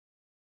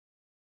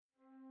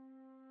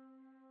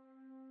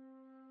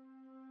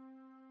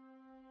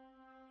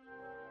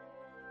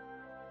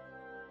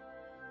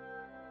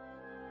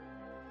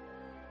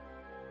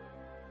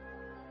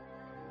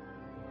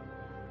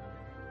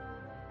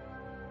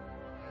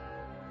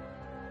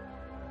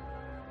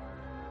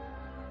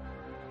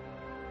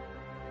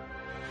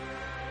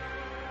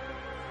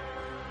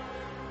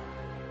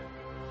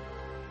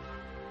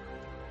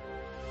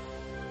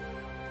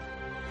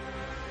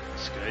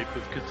Skype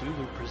of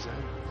Cthulhu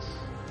presents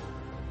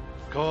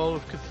Call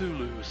of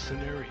Cthulhu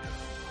Scenario.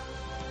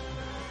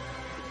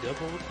 The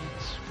Devil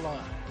Eats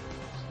Flies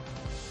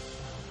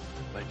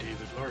by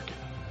David Larkins.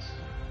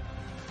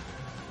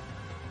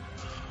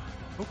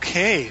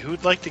 Okay,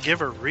 who'd like to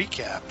give a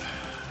recap?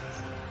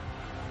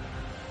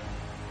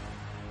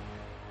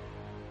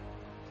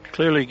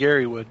 Clearly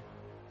Gary would.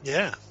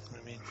 Yeah, I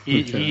mean,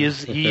 He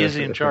is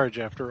in charge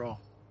after all.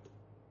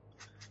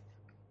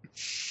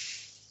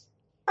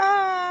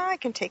 I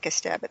can take a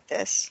stab at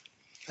this.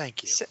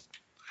 thank you.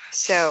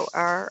 So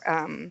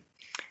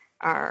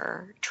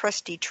our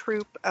trusty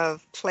troupe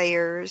of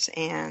players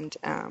and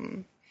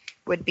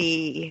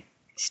would-be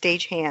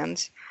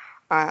stagehands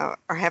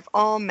have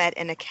all met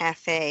in a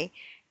cafe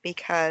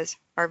because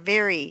our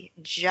very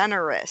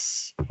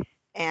generous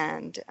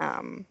and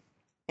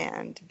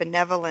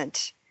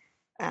benevolent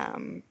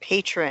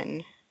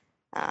patron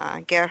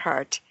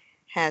Gerhard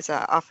has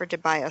offered to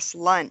buy us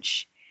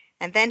lunch,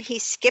 and then he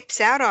skips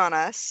out on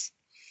us.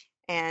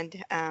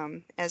 And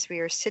as we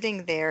are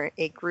sitting there,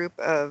 a group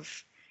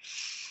of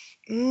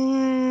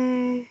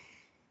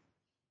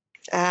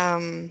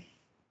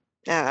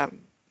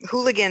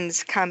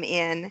hooligans come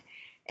in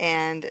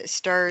and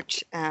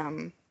start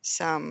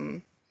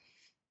some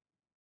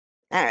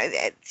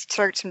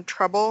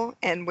trouble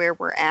and where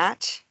we're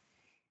at.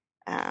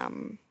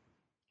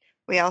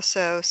 We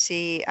also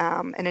see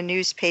in a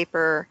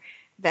newspaper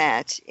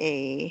that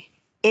a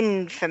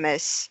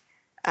infamous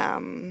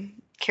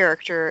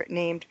character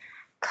named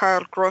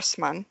Karl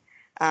Grossman,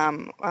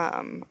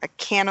 a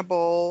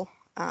cannibal,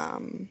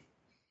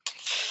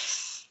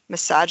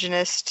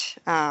 misogynist,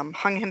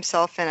 hung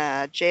himself in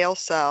a jail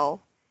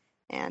cell,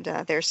 and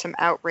there's some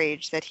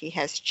outrage that he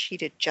has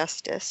cheated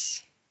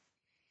justice.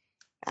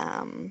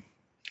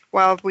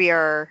 While we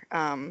are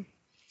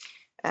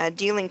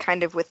dealing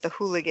kind of with the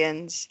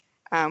hooligans,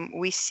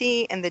 we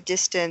see in the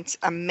distance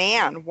a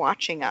man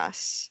watching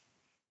us,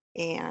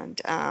 and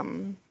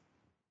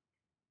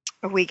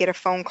we get a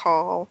phone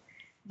call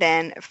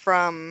then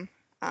from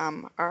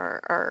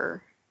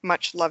our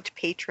much loved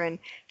patron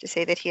to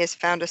say that he has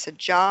found us a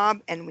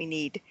job and we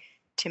need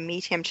to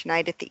meet him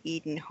tonight at the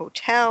Eden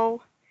Hotel.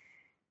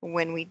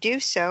 When we do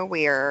so,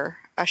 we are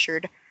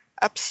ushered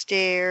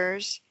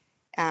upstairs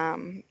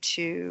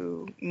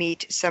to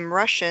meet some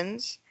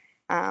Russians,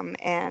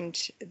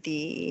 and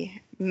the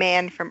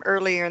man from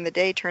earlier in the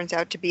day turns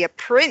out to be a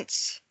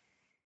prince,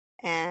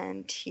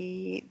 and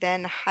he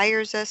then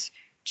hires us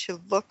to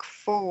look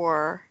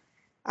for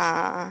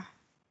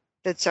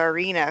the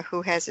Tsarina,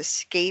 who has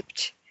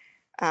escaped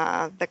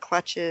the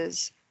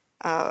clutches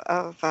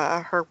of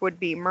her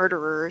would-be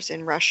murderers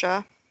in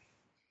Russia.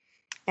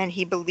 And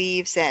he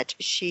believes that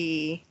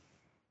she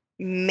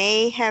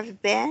may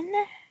have been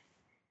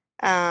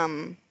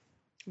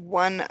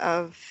one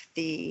of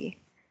the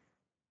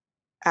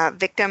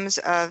victims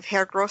of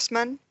Herr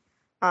Grossman,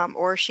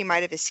 or she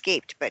might have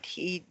escaped. But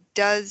he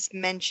does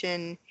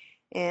mention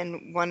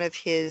in one of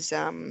his,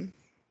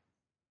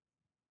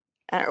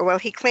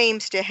 he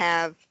claims to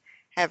have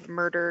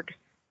murdered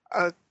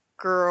a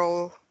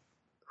girl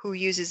who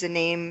uses a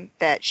name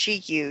that she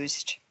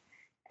used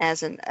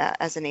as an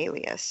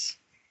alias.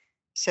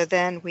 So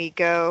then we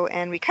go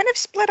and we kind of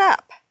split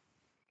up,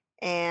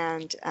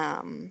 and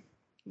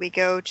we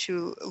go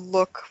to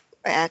look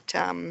at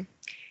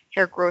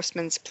Herr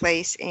Grossman's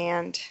place,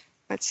 and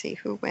let's see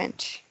who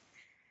went.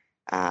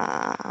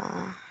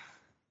 Don't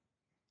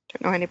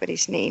know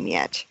anybody's name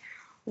yet.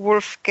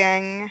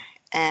 Wolfgang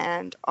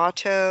and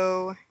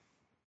Otto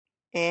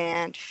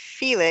and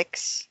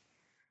Felix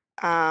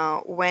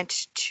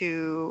went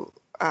to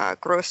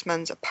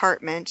Grossman's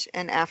apartment,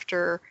 and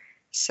after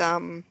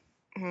some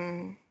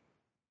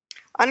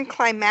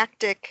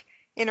unclimactic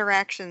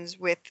interactions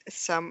with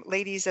some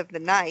ladies of the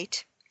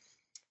night,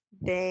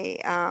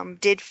 they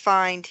did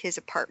find his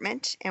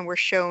apartment and were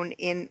shown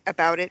in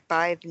about it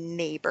by the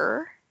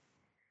neighbor,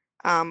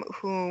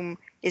 whom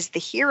is the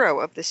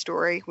hero of the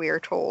story, we are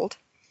told.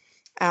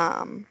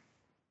 And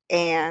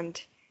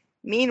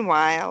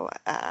meanwhile,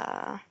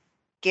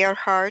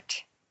 Gerhard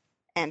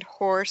and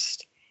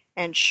Horst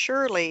and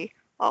Shirley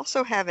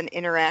also have an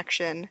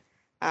interaction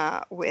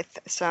with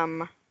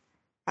some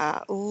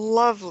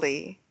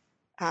lovely,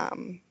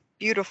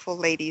 beautiful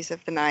ladies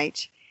of the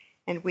night,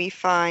 and we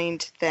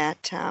find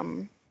that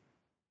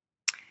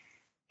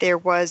there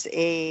was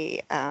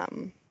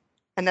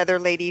another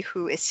lady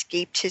who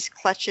escaped his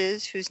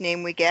clutches, whose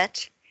name we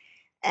get,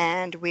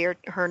 and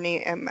her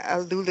name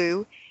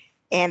Lulu,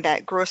 and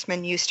that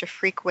Grossman used to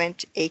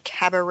frequent a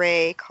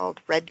cabaret called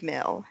Red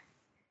Mill.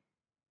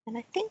 And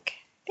I think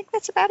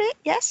that's about it.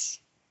 Yes.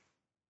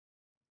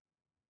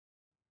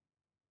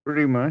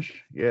 Pretty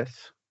much,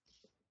 yes.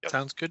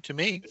 Sounds good to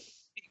me.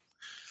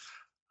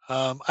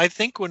 I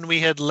think when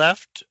we had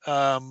left,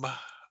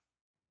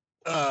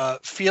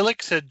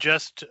 Felix had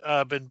just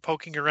been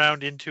poking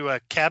around into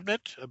a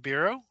cabinet, a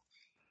bureau.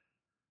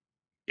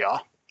 Yeah.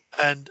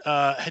 And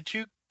had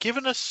you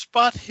given a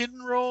spot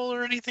hidden roll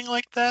or anything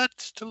like that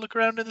to look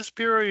around in this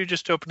bureau, or are you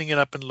just opening it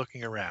up and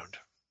looking around?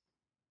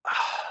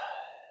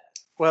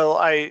 Well,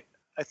 I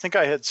I think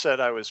I had said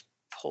I was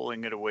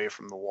pulling it away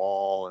from the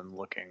wall and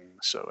looking,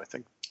 so I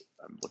think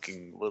I'm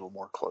looking a little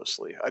more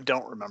closely. I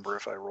don't remember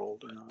if I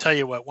rolled or not. Tell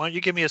you what, why don't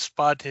you give me a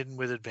spot hidden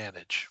with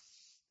advantage?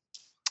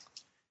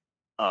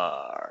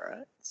 All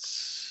right.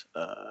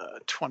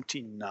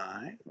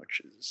 29,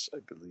 which is, I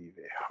believe,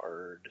 a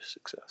hard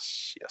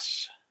success.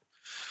 Yes.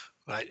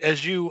 Right.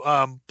 As you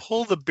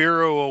pull the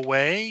bureau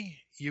away,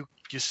 you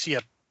see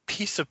a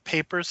piece of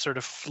paper sort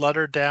of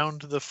flutter down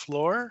to the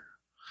floor.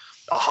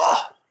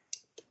 Aha!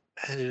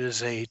 And it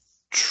is a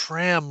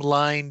tram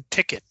line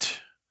ticket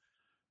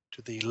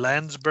to the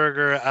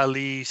Landsberger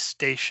Ali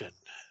station.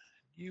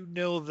 You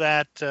know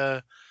that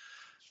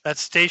that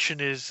station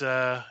is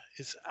out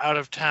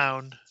of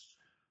town.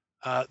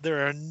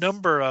 There are a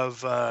number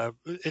of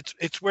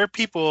it's where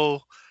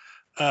people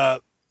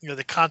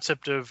the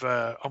concept of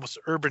almost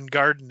urban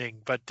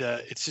gardening, but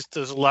it's just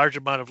there's a large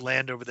amount of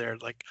land over there.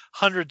 Like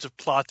hundreds of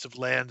plots of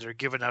lands are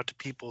given out to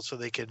people so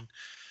they can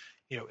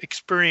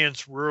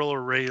experience rural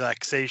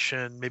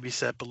relaxation, maybe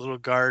set up a little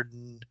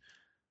garden,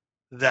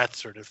 that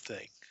sort of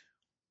thing.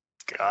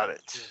 Got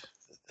it.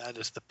 That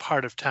is the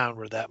part of town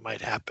where that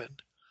might happen.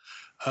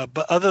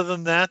 But other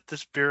than that,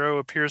 this bureau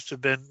appears to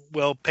have been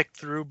well picked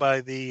through by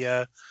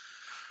the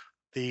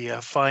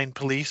fine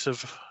police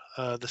of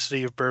the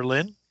city of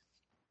Berlin.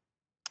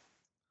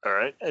 All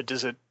right.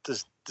 Does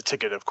the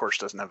ticket, of course,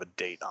 doesn't have a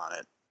date on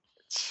it?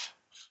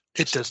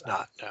 It does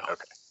not. No.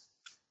 Okay.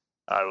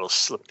 I will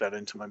slip that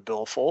into my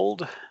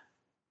billfold.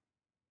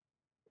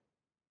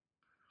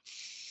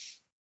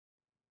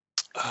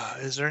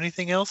 Is there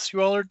anything else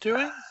you all are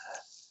doing?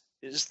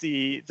 Is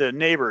the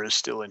neighbor is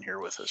still in here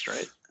with us,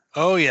 right?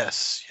 Oh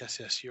yes.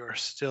 You are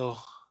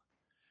still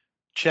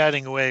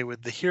chatting away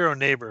with the hero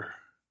neighbor,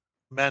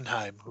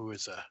 Mannheim, who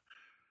is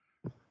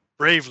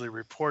bravely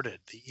reported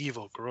the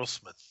evil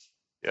Grossman.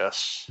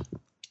 Yes.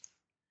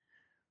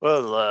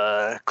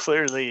 Well,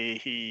 clearly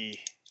he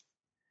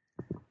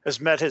has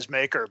met his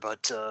maker,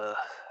 but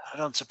I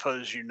don't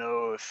suppose you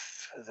know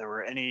if there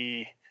were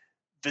any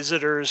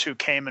visitors who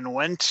came and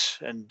went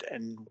and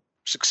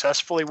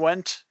successfully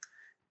went.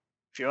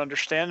 If you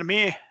understand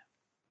me,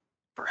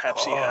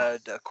 perhaps he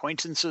had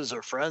acquaintances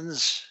or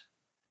friends.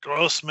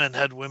 Grossman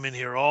had women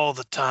here all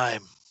the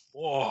time.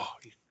 Oh,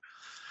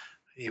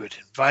 he would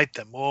invite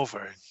them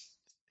over.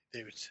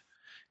 They would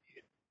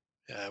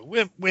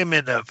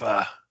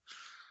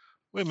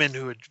women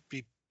who would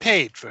be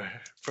paid for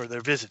their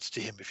visits to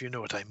him, if you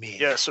know what I mean.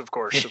 Yes, of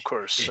course.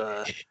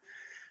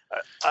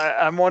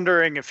 I'm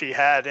wondering if he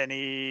had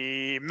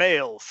any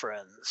male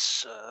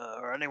friends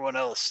or anyone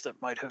else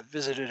that might have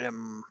visited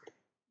him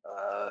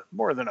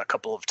more than a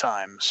couple of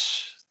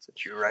times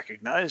that you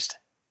recognized.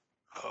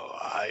 Oh,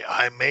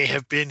 I may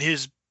have been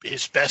his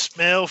best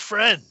male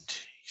friend.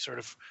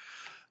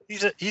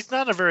 He's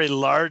not a very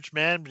large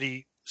man, but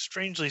he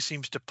strangely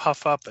seems to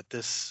puff up at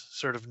this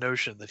sort of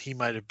notion that he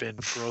might have been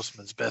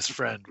Grossman's best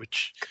friend,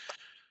 which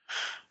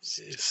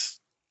is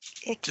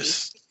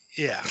just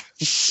yeah.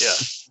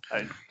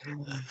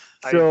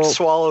 I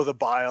swallow the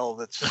bile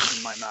that's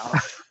in my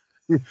mouth.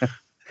 Yeah.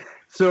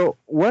 So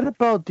what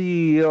about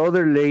the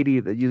other lady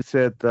that you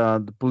said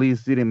the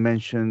police didn't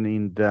mention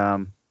in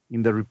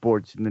the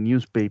reports in the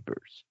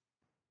newspapers?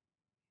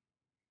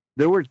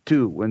 There were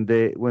two when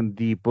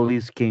the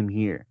police came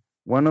here.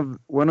 One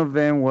of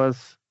them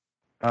was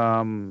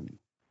in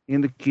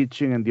the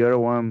kitchen, and the other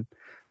one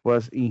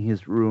was in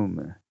his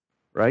room,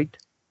 right?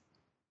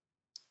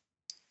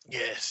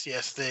 Yes.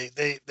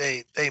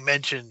 They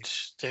mentioned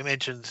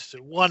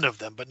one of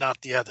them, but not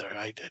the other.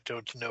 I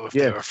don't know if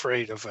they were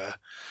afraid of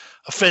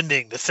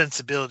offending the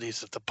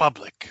sensibilities of the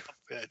public.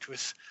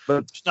 It's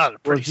not a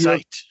pretty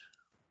sight.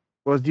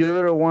 Was the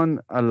other one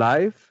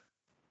alive,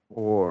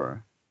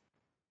 or?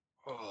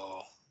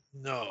 Oh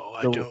no,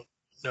 I don't.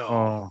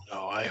 No,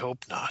 I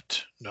hope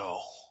not.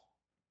 No.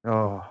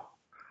 Oh.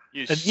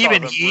 And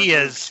even he,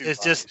 as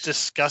just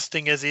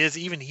disgusting as he is,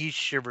 even he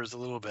shivers a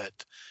little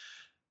bit.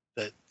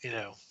 That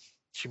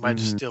she might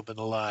have still been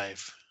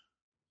alive.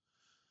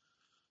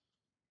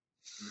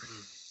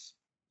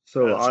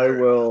 So I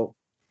will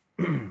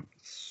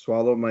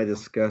swallow my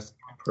disgust,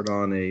 put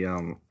on a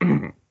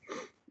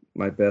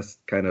my best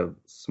kind of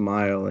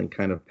smile, and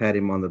kind of pat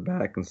him on the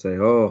back and say,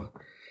 "Oh,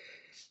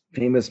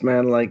 famous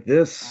man like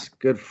this,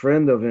 good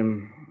friend of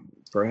him.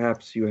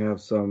 Perhaps you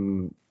have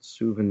some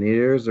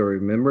souvenirs or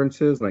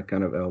remembrances." And I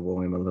kind of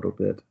elbow him a little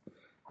bit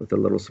with a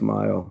little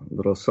smile, a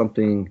little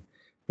something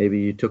maybe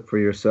you took for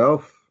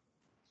yourself.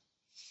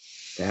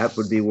 That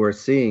would be worth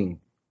seeing.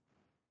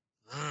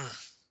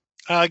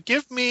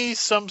 Give me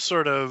some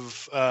sort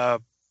of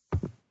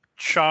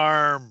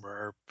charm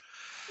or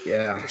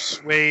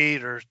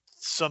persuade or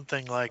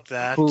something like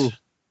that. Who?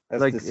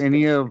 Like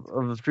any of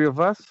the three of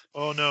us?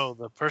 Oh no,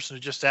 the person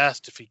who just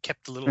asked if he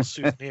kept a little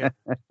souvenir.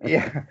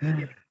 Yeah.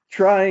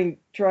 Trying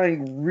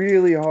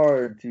really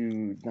hard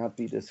to not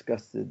be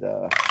disgusted.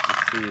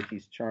 Let's see if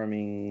he's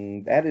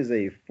charming. That is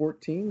a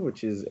 14,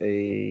 which is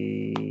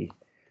a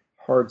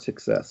hard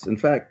success. In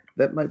fact,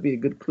 that might be a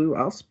good clue.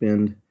 I'll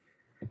spend,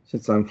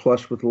 since I'm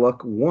flush with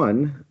luck,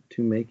 1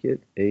 to make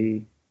it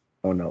a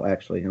Oh no,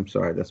 actually, I'm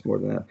sorry. That's more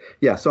than that.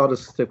 Yeah, so I'll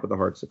just stick with a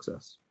hard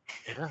success.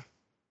 Yeah.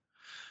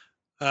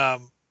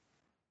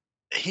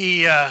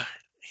 He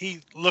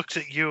looks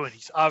at you and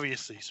he's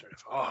obviously sort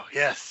of, oh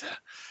yes,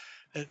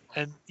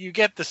 and you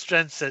get the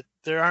sense that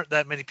there aren't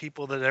that many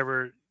people that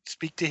ever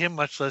speak to him,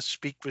 much less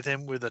speak with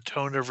him with a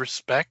tone of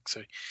respect.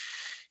 So you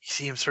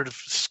see him sort of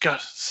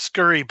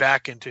scurry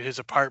back into his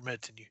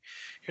apartment, and you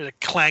hear the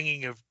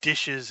clanging of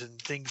dishes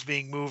and things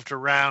being moved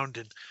around,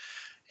 and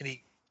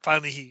he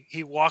finally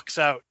he walks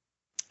out,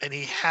 and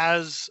he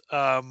has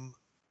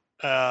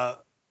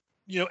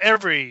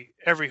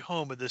every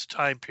home of this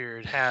time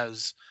period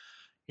has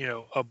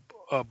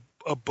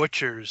a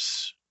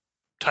butcher's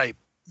type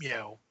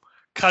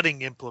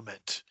cutting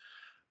implement,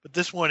 but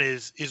this one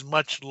is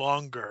much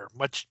longer,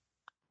 much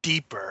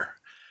deeper,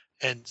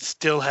 and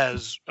still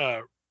has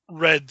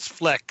red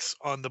flecks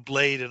on the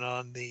blade and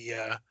on the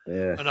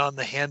and on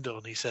the handle.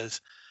 And he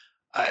says,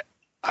 I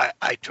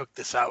took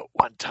this out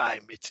one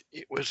time.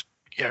 It was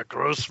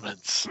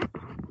Grossman's.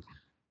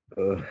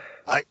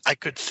 I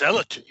could sell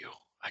it to you.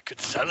 I could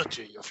sell it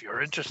to you if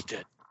you're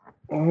interested.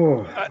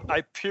 Oh.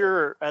 I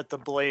peer at the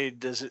blade.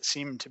 Does it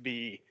seem to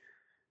be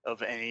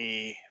of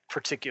any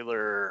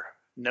particular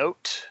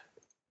note?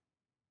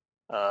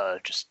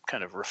 Just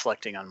kind of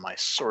reflecting on my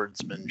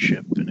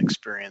swordsmanship and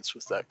experience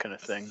with that kind of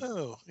thing.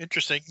 Oh,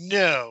 interesting.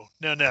 No.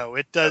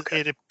 It does.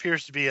 Okay. It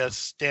appears to be a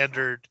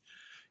standard.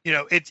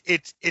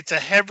 It's a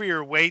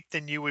heavier weight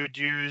than you would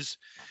use,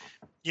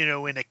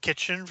 in a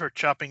kitchen for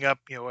chopping up,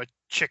 a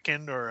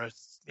chicken or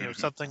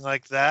something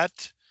like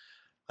that.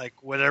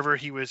 Like whatever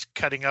he was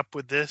cutting up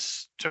with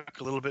this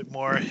took a little bit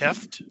more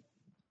heft.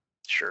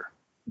 Sure.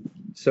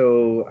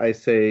 So I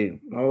say,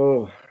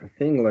 a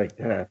thing like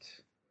that,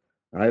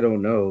 I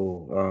don't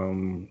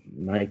know,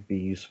 might be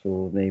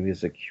useful maybe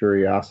as a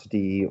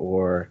curiosity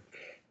or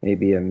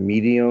maybe a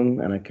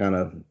medium. And I kind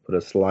of put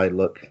a sly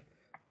look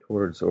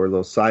towards, or a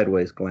little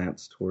sideways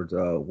glance towards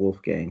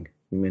Wolfgang.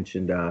 You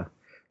mentioned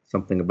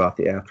something about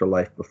the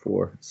afterlife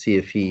before. See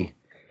if he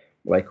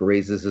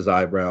raises his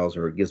eyebrows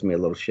or gives me a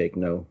little shake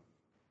no.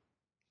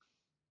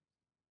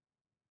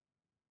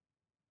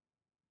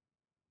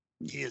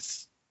 He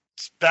is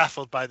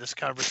baffled by this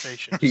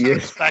conversation.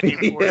 Yes. Back and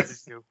forth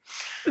with you.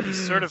 He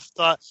sort of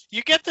thought,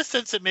 you get the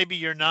sense that maybe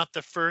you're not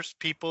the first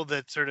people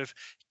that sort of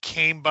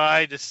came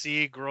by to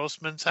see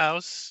Grossman's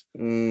house.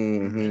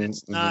 Mm-hmm, and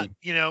it's not,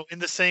 in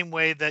the same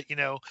way that,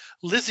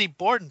 Lizzie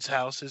Borden's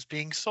house is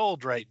being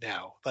sold right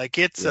now. Like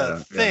it's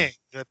a thing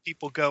that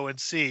people go and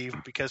see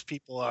because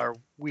people are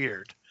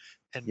weird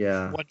and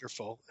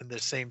wonderful in the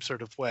same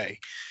sort of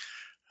way.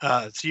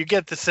 So you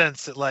get the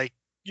sense that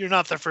you're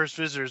not the first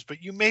visitors,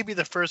 but you may be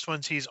the first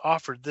ones he's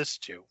offered this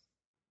to.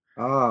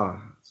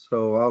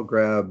 So I'll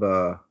grab,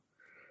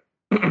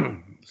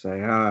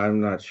 say,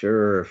 I'm not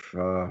sure if,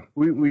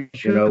 we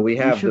should, we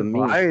have the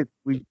means. Buy it.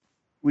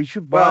 We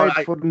should buy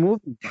it for the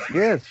movie.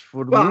 Yes,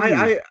 for the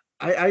movie.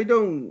 I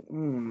don't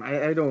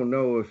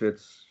know if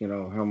it's,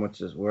 how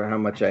much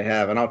I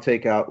have. And I'll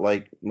take out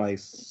my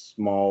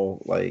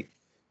small,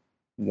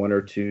 1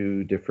 or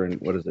 2 different,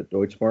 what is it,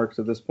 Deutschmarks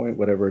at this point,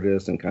 whatever it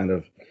is, and kind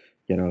of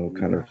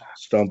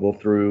stumble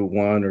through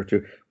 1 or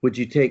 2. Would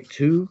you take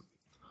 2?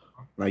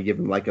 I give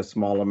him a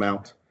small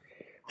amount.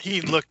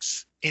 He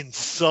looks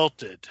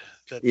insulted.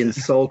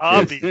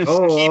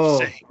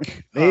 Insulted.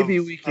 Maybe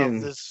we can.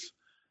 This,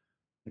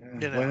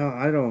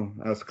 well,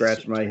 I'll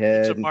scratch my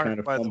head and kind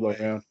of fumble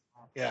around.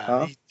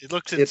 Yeah, he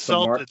looks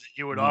insulted that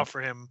you would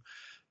offer him,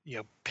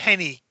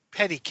 petty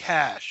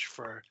cash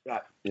for.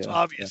 It's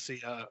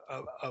obviously a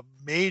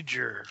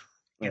major,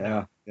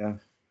 part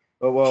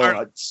of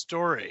the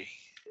story.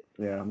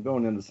 Yeah, I'm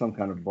going into some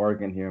kind of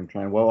bargain here. I'm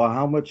trying. Well,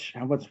 how much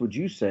would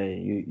you say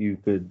you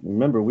could?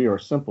 Remember, we are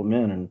simple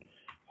men in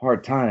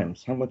hard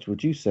times. How much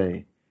would you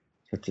say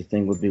such a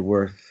thing would be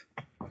worth?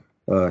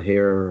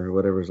 Hair or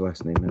whatever his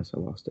last name is. I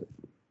lost it.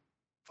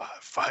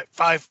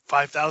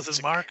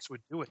 5,000 marks would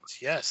do it.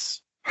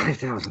 Yes.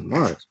 5,000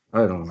 marks.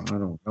 I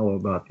don't know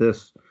about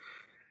this.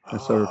 I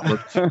sort of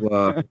looked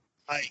to,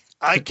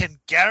 I can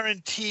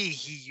guarantee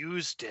he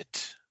used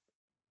it.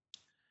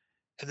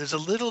 And there's a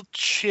little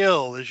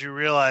chill as you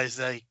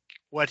realize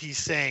what he's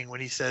saying when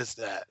he says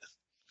that.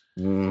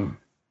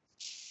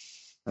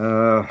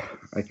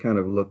 I kind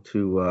of look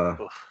to I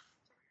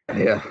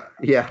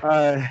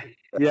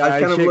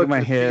kind of shake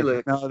my head.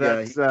 Felix. No,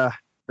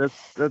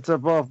 that's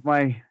above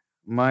my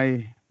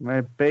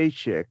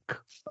paycheck.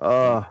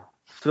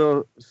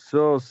 So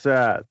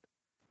sad.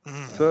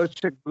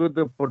 Such a good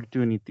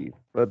opportunity,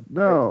 but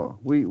no,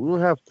 we will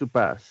have to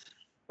pass.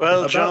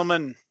 Well,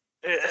 gentlemen,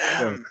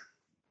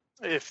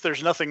 if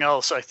there's nothing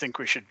else, I think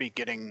we should be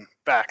getting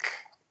back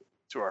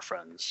to our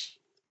friends.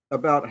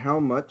 About how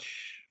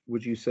much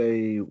would you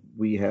say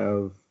we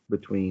have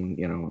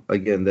between,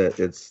 again, that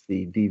it's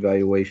the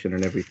devaluation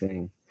and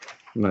everything?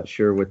 I'm not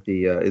sure what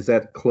the, is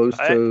that close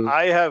to?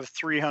 I have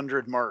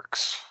 300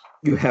 marks.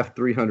 You have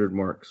 300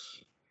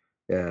 marks.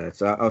 Yeah,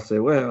 so I'll say,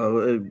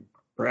 well,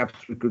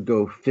 perhaps we could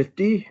go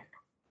 50.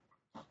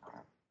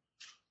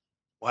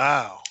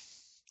 Wow.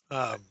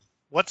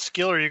 What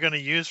skill are you going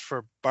to use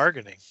for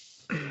bargaining?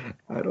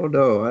 I don't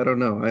know. I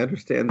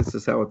understand this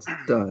is how it's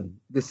done.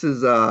 This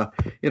is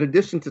in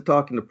addition to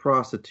talking to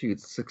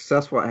prostitutes,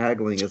 successful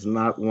haggling is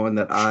not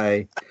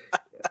a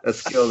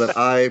skill that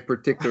I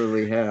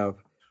particularly have.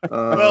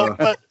 Well,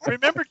 but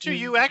remember too,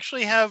 you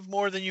actually have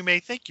more than you may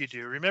think you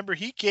do. Remember,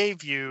 he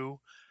gave you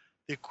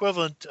the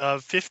equivalent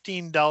of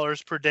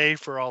 $15 per day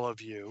for all of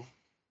you.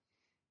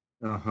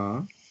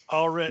 Uh-huh.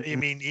 Already, I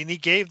mean, and he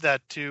gave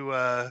that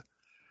to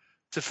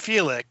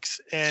Felix,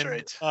 and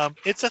That's right.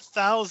 it's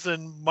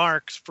 1,000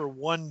 marks for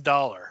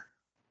 $1.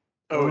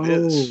 Oh, it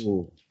is.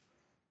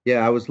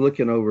 Yeah, I was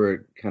looking over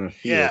it, kind of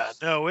Felix.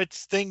 Yeah, no,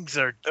 it's things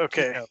are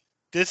Okay. You know,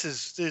 this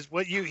is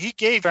what he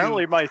gave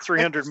Apparently, you. my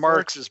 300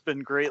 marks has been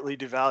greatly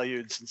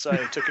devalued since I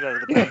took it out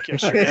of the bank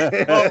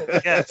yesterday. Oh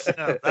yes,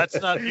 no, that's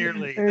not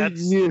nearly.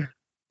 That's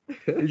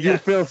You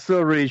feel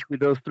so rich with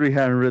those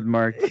 300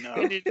 marks. No.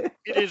 and it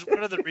is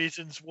one of the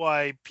reasons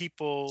why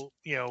people,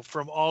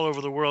 from all over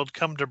the world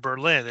come to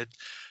Berlin.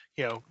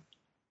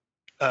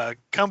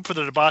 Come for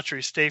the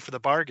debauchery, stay for the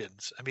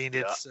bargains. I mean,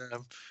 it's.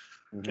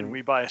 Can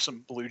we buy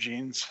some blue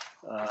jeans?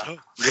 Yeah.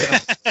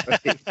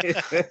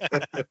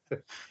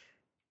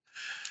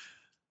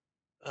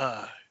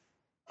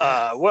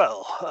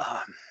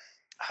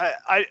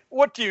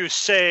 What do you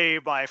say,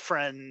 my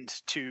friend,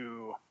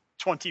 to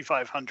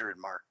 2,500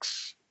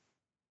 marks?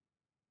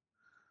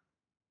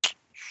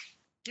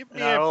 Give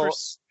me a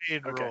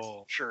persuade Okay,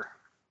 roll. sure.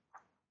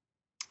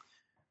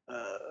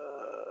 I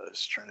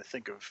was trying to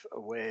think of a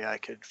way I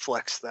could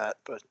flex that,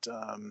 but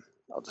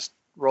I'll just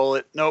roll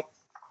it. Nope.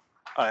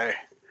 I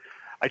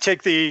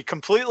take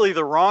completely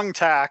the wrong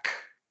tack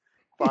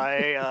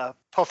by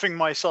puffing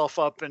myself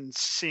up and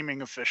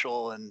seeming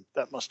official, and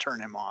that must turn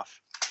him off.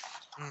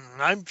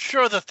 I'm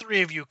sure the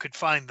three of you could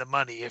find the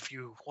money if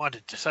you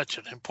wanted such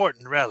an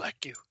important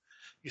relic.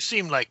 You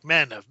seem like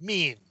men of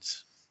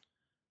means.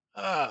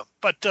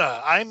 But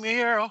I'm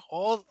here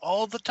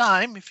all the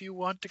time if you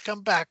want to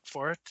come back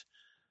for it.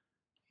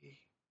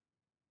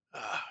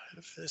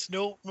 If there's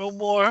no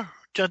more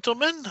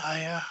gentlemen,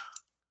 I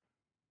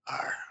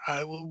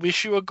will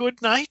wish you a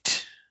good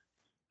night.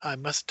 I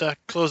must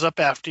close up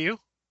after you.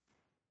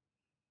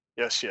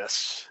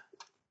 Yes.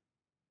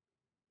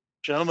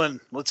 Gentlemen,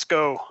 let's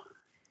go.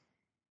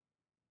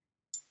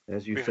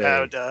 As you We've say.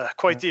 had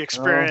quite the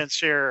experience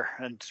here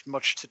and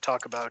much to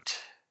talk about.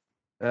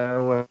 That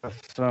was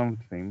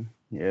something,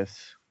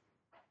 yes.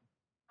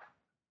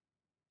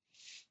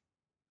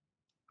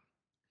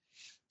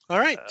 All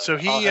right, so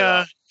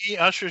I'll he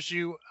ushers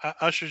you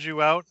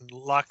out and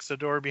locks the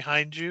door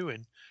behind you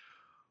and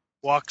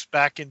walks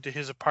back into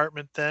his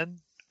apartment. Then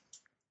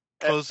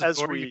close the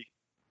door.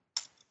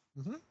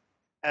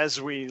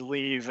 As we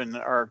leave and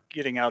are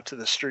getting out to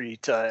the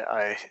street,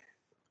 I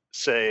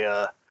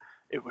say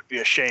it would be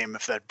a shame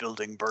if that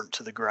building burnt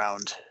to the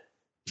ground.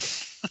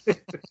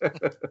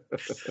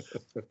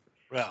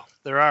 Well,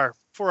 there are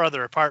 4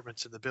 other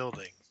apartments in the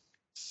building.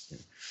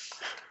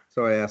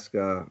 So I ask,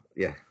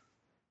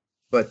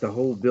 but the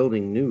whole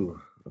building knew,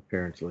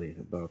 apparently,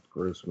 about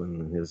Grossman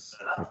and his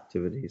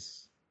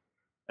activities.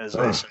 As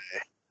I say.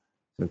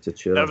 Since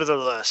it's chill.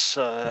 Nevertheless,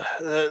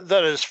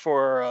 that is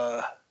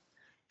for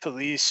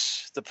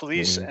the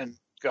police and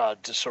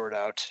God to sort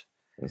out.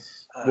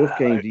 Yes.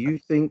 Wolfgang, do you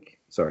think...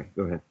 Sorry,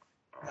 go ahead.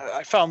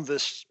 I found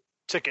this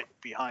ticket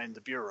behind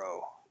the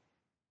bureau.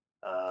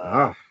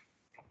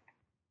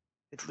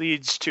 It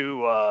leads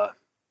to a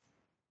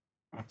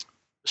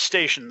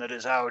station that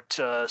is out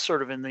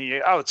sort of in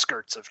the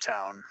outskirts of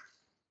town.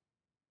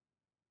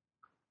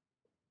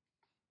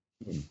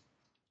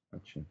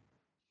 Gotcha.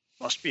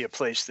 Must be a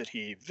place that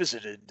he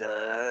visited.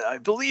 I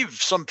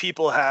believe some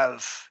people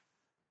have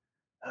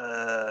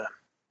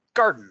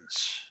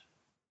gardens.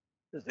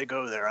 They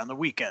go there on the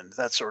weekend,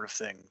 that sort of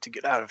thing, to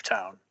get out of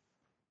town.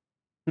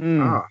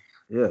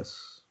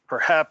 Yes.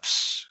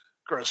 Perhaps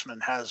Grossman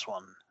has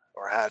one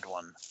or had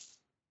one.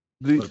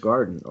 A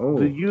garden. Oh.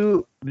 Do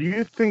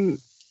you think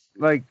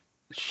like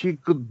she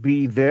could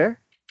be there?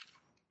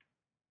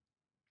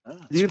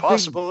 It's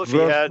possible if he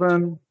had.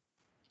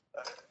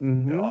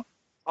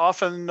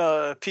 Often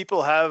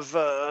people have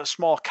a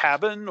small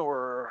cabin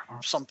or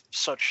some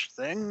such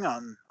thing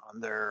on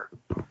their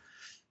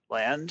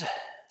land.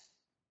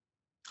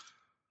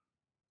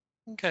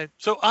 Okay,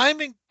 so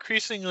I'm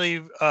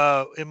increasingly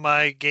in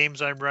my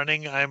games I'm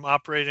running, I'm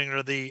operating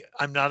under the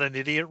I'm not an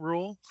idiot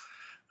rule.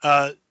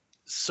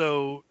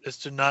 So as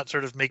to not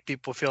sort of make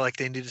people feel like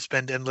they need to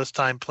spend endless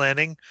time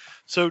planning.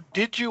 So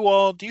do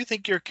you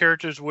think your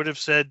characters would have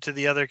said to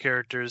the other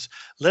characters,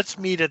 let's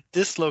meet at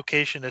this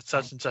location at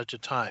such and such a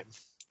time?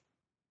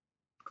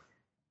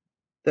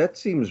 That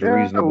seems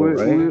reasonable,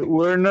 right?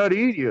 We're not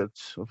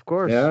idiots, of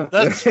course. Yeah.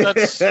 That's We're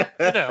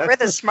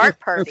the smart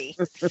party.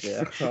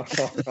 Yeah.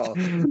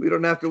 We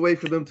don't have to wait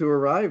for them to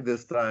arrive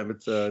this time.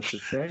 It's a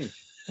change.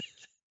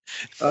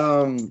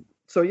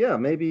 So yeah,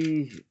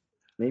 maybe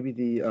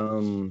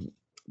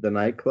the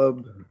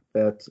nightclub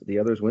that the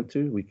others went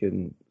to, we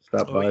can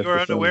stop by. You are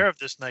unaware of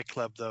this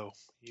nightclub, though.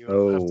 You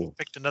have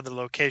picked another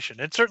location,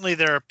 and certainly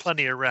there are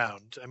plenty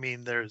around. I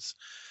mean, there's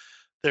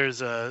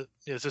there's a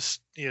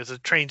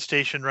train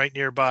station right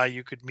nearby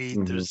you could meet.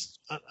 Mhm. There's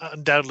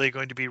undoubtedly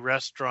going to be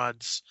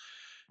restaurants,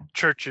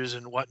 churches,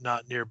 and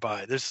whatnot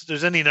nearby.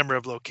 There's any number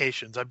of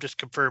locations. I'm just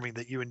confirming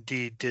that you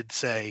indeed did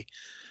say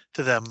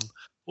to them,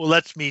 well,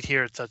 let's meet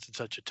here at such and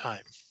such a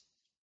time.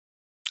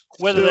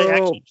 Whether they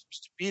actually choose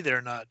to be there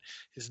or not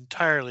is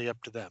entirely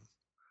up to them.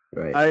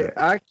 Right. I right.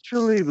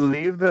 actually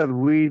believe that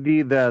we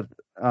did that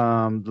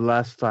the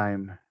last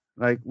time.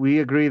 Like we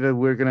agreed that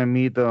we're gonna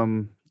meet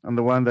on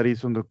the one that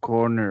is on the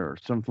corner or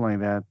something like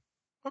that.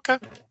 Okay.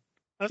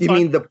 That's You fine.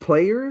 mean the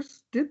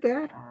players did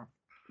that?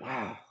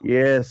 Wow.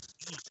 Yes,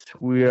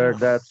 we are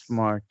that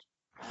smart.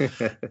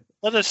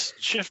 Let us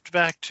shift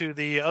back to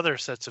the other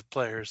sets of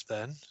players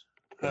then.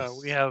 Yes.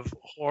 We have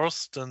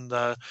Horst and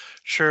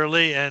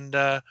Shirley and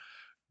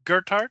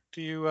Gertart.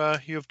 You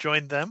have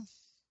joined them.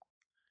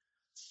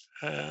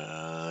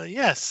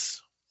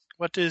 Yes.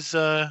 What is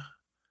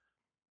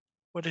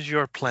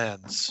your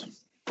plans?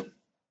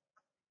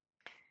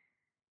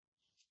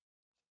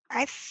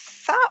 I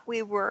thought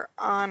we were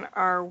on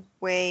our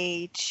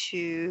way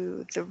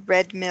to the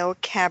Red Mill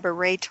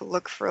Cabaret to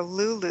look for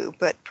Lulu,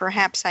 but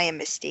perhaps I am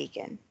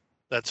mistaken.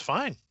 That's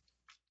fine.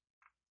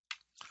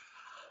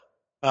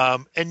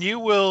 And you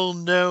will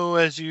know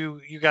as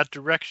you got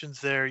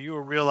directions there, you will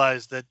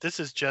realize that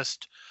this is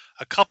just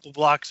a couple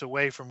blocks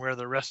away from where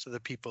the rest of the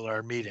people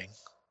are meeting.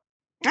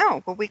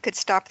 Oh, well, we could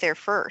stop there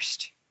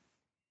first.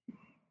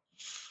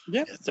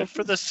 Yeah. So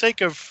for the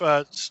sake of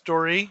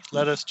story,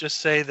 let us just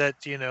say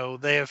that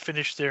they have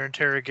finished their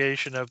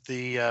interrogation of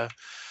the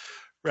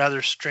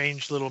rather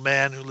strange little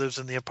man who lives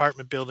in the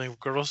apartment building of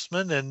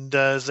Grossman, and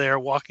as they are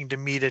walking to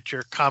meet at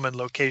your common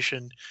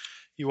location,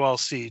 you all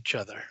see each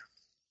other.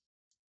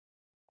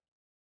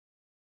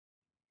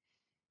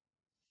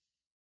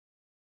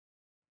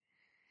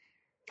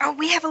 Oh,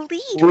 we have a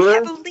lead. We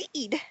have a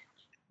lead.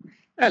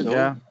 Hello.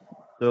 Yeah,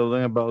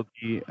 telling about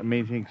the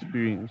amazing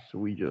experience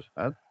we just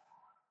had.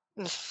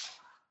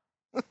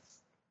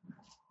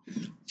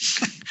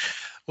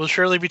 Will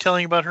Shirley be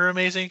telling about her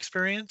amazing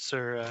experience,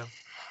 or?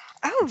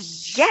 Oh,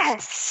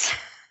 yes.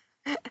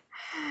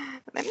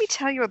 Let me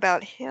tell you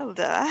about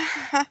Hilda.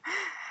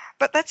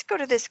 But let's go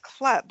to this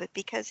club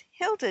because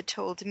Hilda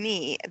told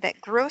me that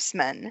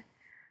Grossman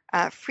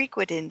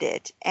frequented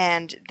it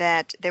and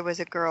that there was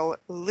a girl,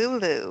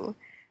 Lulu,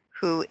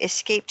 who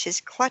escaped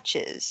his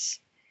clutches,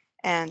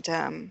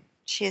 and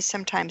she is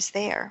sometimes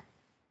there.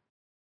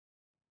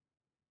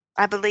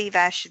 I believe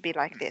Ash should be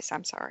like this.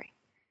 I'm sorry.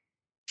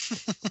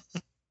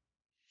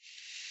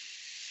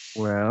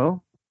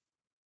 Well,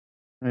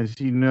 as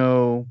you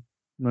know,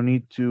 no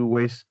need to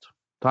waste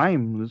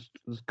time.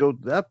 Let's go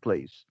to that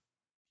place.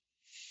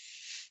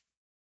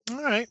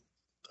 All right.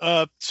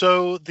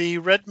 So the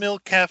Red Mill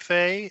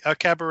Cabaret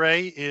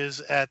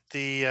is at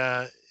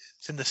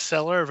it's in the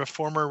cellar of a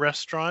former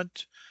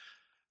restaurant.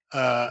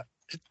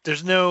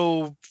 There's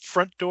no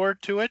front door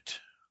to it.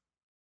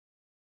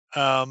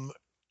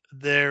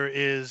 There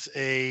is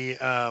you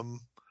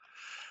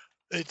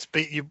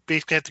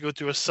basically have to go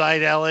through a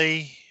side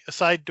alley, a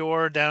side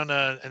door down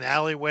an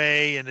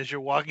alleyway, and as you're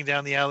walking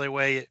down the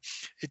alleyway,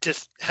 it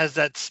just has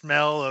that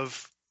smell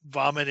of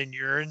vomit and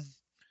urine.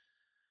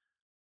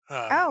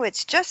 Oh,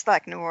 it's just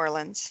like New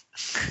Orleans.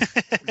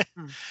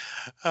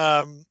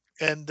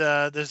 And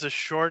there's a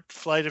short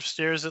flight of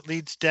stairs that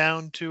leads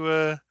down to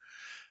a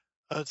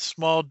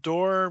small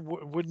door,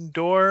 wooden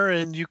door,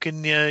 and you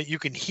can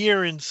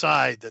hear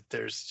inside that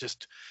there's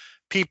just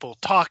people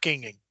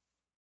talking and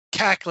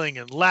cackling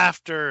and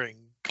laughter and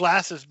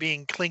glasses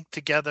being clinked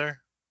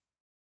together.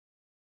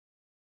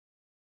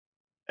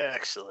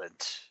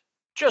 Excellent.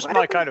 Just What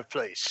my a- kind of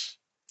place.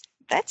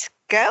 Let's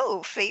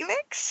go,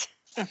 Felix.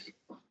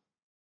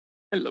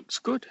 It looks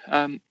good.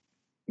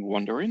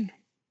 Wander in.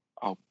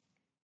 I'll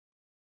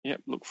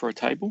look for a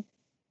table.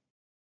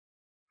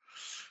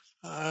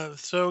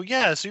 So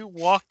as you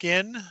walk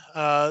in,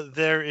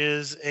 there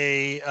is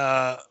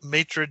a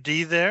maitre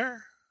d'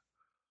 there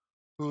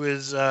who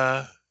is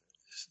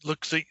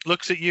looks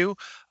at you.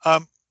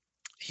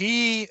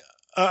 He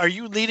are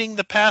you leading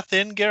the path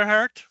in,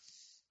 Gerhardt?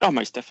 Oh,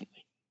 most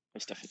definitely.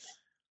 Most definitely.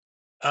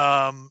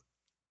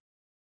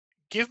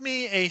 Give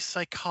me a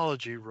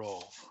psychology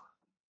roll.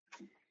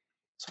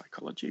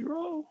 Psychology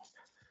roll.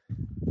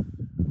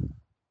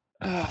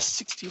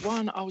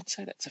 61. I would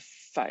say that's a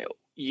fail.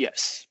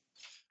 Yes.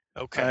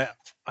 Okay.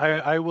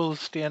 I will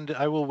stand.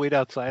 I will wait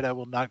outside. I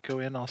will not go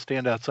in. I'll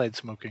stand outside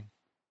smoking,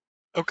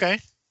 Okay.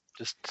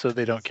 just so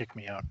they don't kick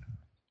me out.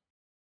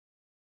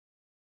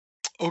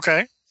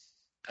 Okay.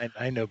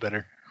 I know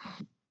better.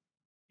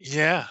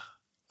 Yeah.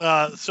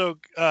 So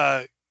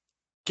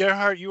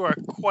Gerhardt, you are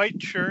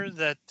quite sure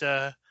that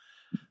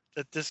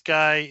that this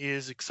guy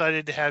is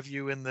excited to have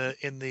you in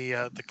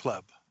the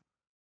club.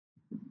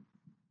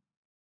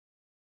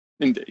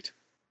 Indeed.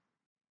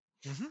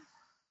 Mm-hmm.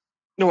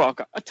 No, I've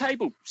got a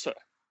table, sir.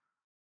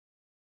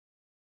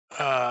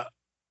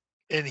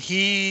 And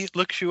he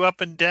looks you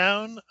up and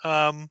down.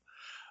 I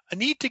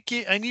need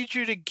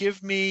you to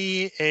give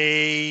me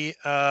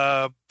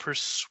a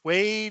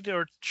persuade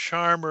or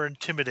charm or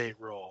intimidate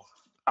roll.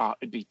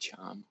 It'd be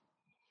charm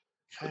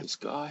for Okay. this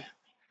guy.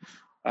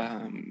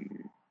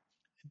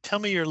 Tell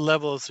me your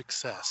level of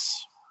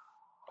success.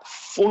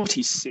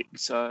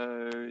 46,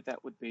 so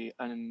that would be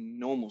a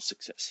normal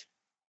success.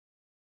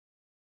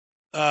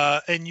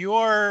 And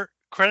your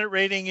credit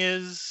rating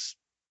is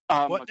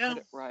My what now?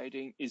 credit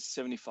rating is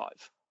 75.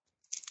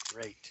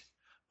 Great.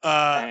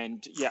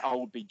 And yeah, I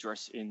would be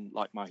dressed in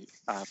like my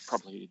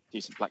probably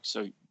decent black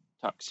suit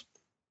tux.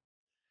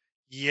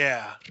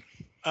 Yeah.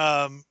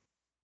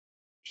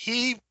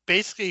 He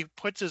basically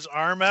puts his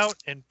arm out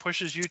and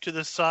pushes you to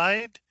the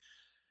side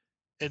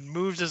and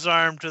moves his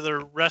arm to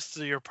the rest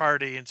of your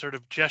party and sort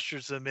of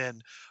gestures them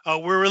in.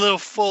 We're a little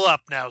full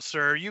up now,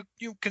 sir. You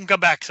can come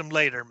back some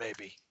later,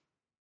 maybe.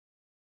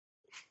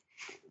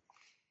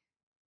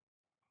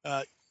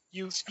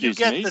 You Excuse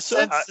get me, the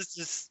sir? sense this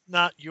is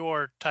not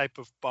your type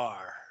of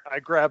bar. I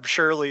grab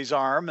Shirley's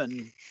arm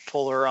and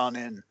pull her on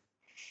in.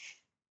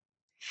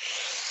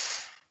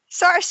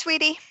 Sorry,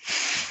 sweetie.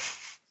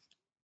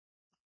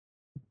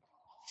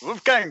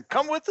 Wolfgang,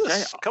 come with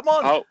us. Okay, Come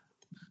on.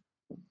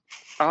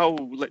 I'll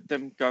let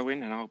them go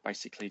in, and I'll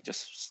basically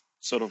just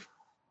sort of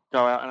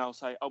go out, and I'll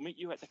say, I'll meet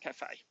you at the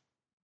cafe.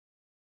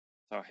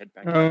 So I'll head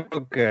back.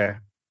 Okay.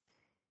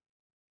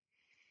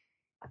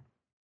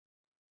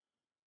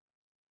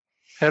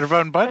 Herr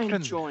von And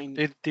Button, join.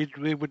 did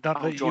we would not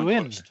I'll let join you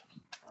in? first.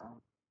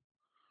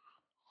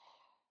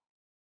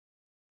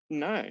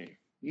 No,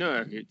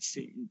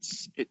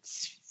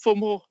 it's for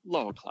more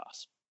lower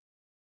class.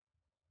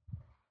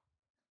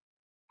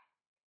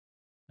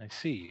 I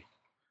see.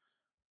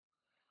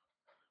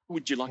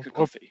 Would you like a Or-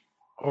 coffee?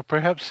 Or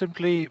perhaps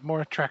simply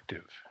more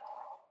attractive.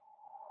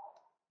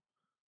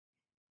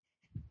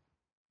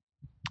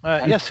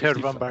 Yes, Herr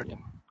von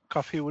Barton.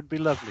 Coffee would be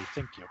lovely,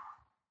 thank you.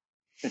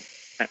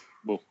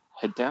 We'll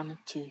head down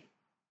to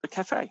the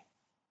cafe.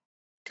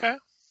 Okay.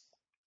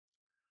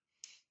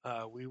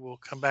 We will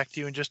come back to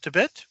you in just a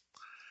bit.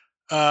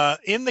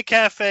 In the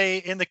cafe,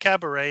 in the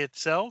cabaret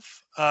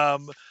itself.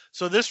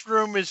 So this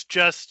room is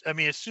just, I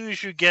mean, as soon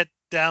as you get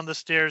down the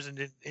stairs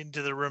and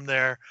into the room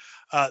there,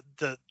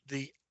 the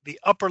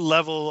upper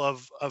level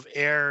of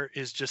air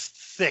is just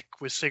thick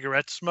with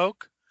cigarette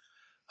smoke.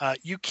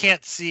 You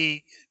can't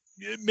see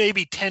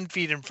maybe 10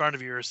 feet in front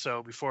of you or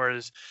so before it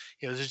is,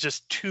 there's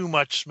just too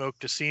much smoke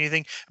to see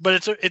anything.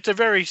 But it's a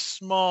very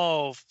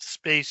small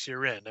space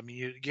you're in. I mean,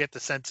 you get the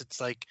sense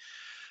it's like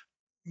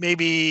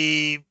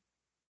maybe,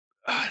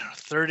 I don't know,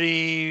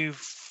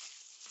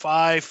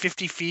 35,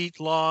 50 feet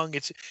long.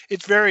 It's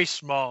very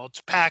small.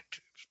 It's packed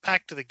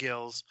to the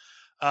gills.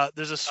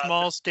 There's a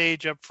small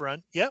stage up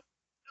front. Yep.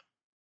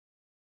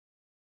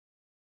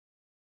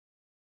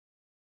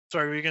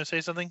 Sorry, were you going to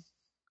say something?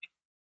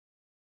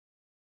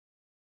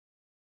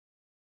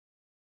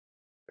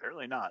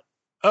 Apparently not.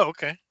 Oh,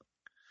 okay.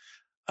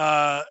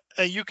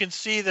 You can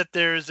see that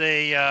there's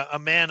a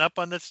man up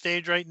on the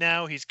stage right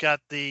now. He's got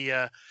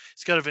a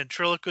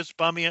ventriloquist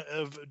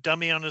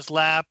dummy on his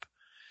lap,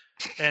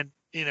 and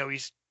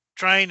he's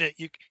trying to.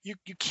 You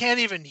can't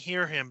even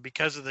hear him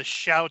because of the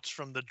shouts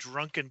from the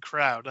drunken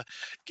crowd.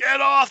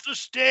 Get off the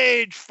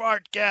stage,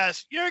 fart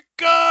gas! You're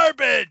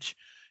garbage!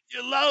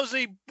 You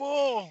lousy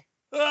bull!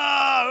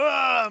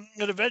 And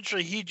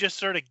eventually, he just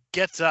sort of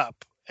gets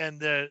up,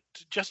 and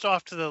just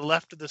off to the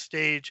left of the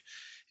stage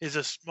is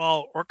a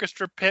small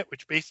orchestra pit,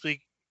 which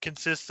basically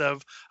consists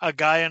of a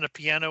guy on a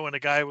piano and a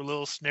guy with a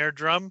little snare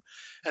drum,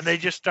 and they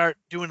just start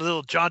doing a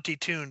little jaunty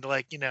tune,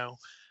 like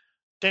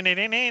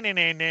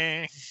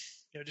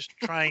just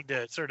trying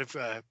to sort of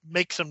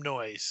make some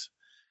noise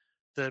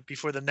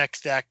before the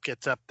next act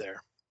gets up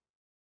there.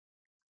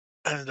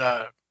 And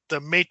the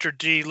maitre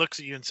d' looks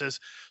at you and says,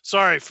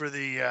 "Sorry for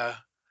the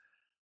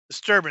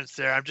disturbance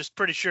there. I'm just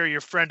pretty sure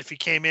your friend, if he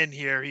came in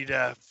here, he'd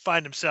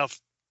find himself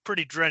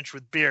pretty drenched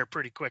with beer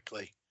pretty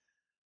quickly."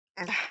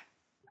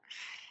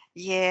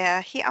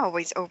 Yeah, he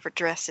always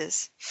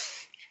overdresses.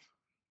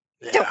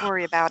 Yeah. Don't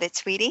worry about it,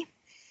 sweetie.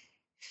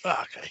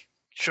 Okay.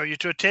 Show you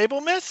to a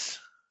table, miss?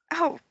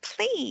 Oh,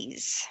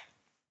 please.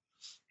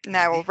 And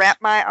I will wrap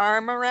my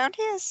arm around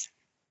his.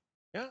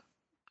 Yeah.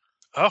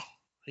 Oh,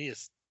 he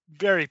is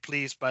very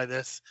pleased by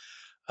this.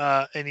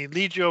 And he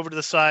leads you over to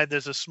the side.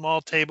 There's a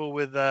small table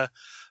with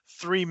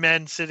 3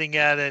 men sitting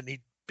at it, and he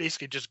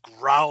basically just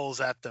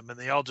growls at them, and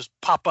they all just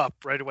pop up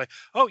right away.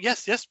 Oh,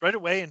 yes, right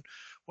away. And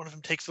one of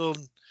them takes a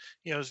little,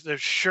 their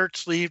shirt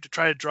sleeve to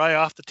try to dry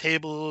off the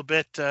table a little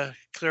bit,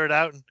 clear it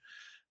out. And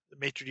the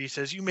maitre d'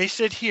 says, "You may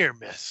sit here,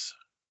 miss."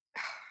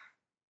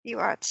 You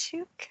are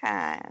too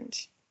kind.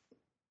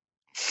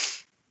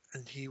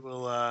 And he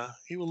will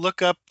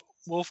look up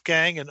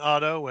Wolfgang and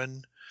Otto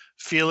and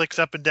Felix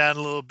up and down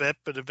a little bit,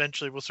 but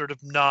eventually will sort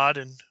of nod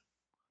and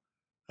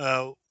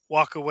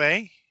walk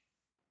away.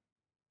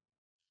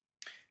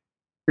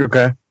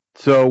 Okay.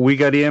 So we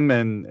got him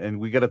and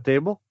we got a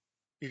table?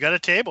 You got a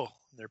table.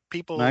 There are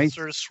people Nice.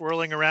 sort of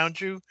swirling around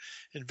you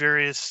in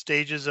various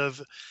stages of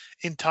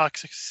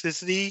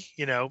intoxicity.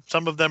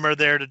 Some of them are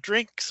there to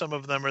drink. Some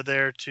of them are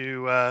there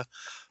to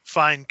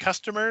find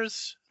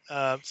customers.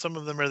 Some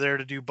of them are there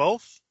to do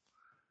both.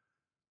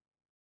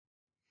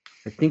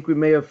 I think we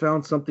may have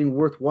found something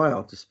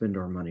worthwhile to spend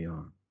our money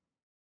on.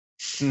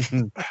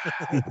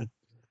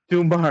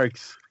 2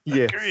 marks.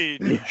 Yes.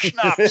 Agreed.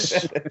 Schnapps.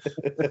 Is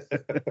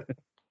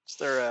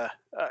there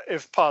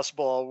if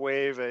possible, I'll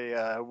wave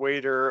a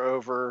waiter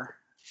over.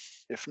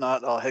 If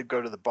not, I'll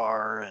go to the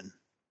bar and.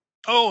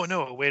 Oh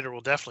no, a waiter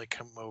will definitely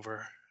come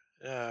over.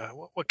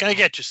 What can I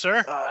get you,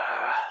 sir?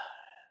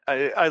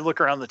 I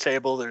look around the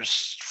table.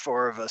 There's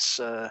 4 of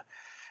us.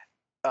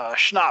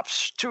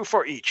 Schnapps, 2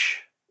 for each.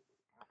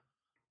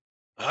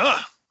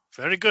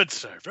 Very good,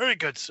 sir. Very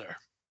good, sir.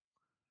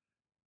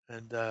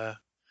 And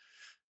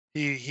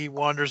he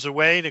wanders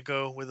away to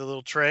go with a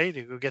little tray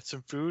to go get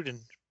some food,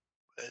 and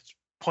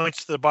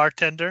points to the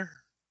bartender.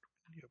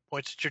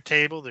 Points at your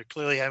table. They're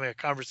clearly having a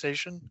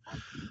conversation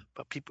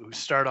about people who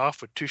start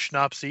off with 2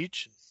 schnapps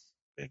each.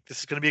 I think this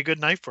is going to be a good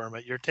night for them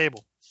at your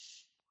table.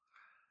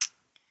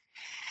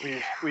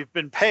 We've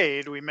been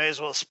paid. We may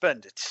as well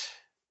spend it.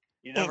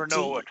 You never know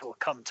Indeed. what will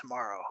come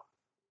tomorrow.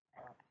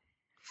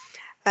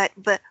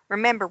 But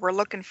remember, we're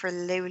looking for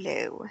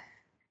Lulu.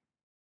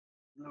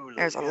 Lulu,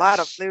 There's a lot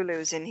of yes.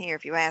 Lulus in here,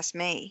 if you ask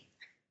me.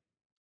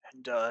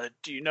 And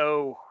do you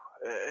know?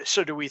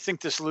 So do we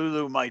think this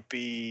Lulu might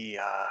be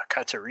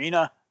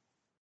Katerina?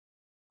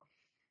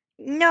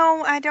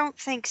 No, I don't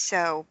think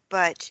so,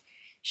 but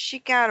she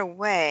got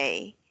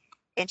away,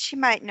 and she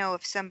might know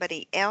if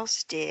somebody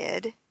else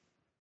did.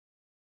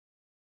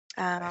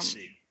 I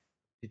see.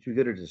 Did you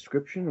get a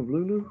description of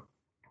Lulu?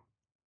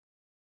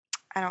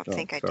 I don't Oh,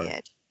 think I sorry.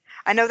 did.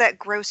 I know that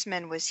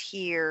Grossman was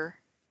here.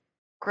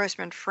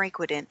 Grossman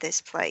frequented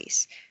this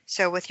place.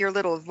 So with your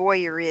little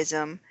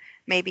voyeurism,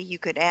 maybe you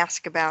could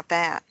ask about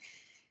that.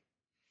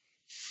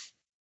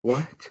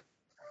 What?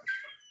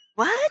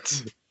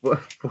 What?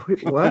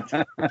 What?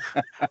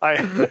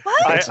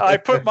 I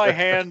put my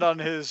hand on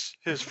his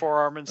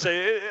forearm and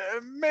say,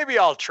 maybe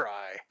I'll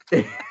try.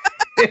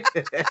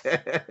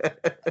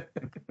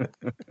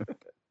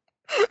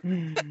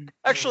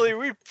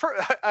 Actually,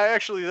 I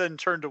actually then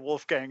turn to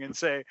Wolfgang and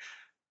say,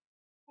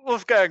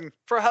 Wolfgang,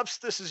 perhaps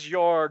this is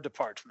your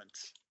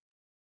department.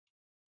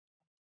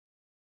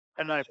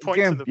 And I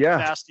point to the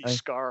nasty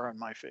scar on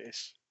my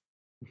face.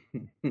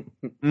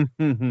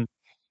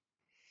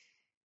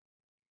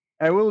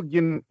 I will,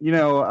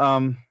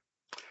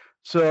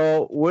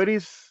 so what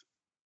is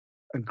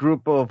a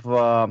group of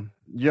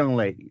young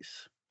ladies?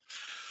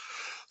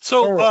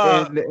 So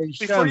and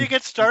before you Sean,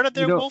 get started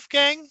there,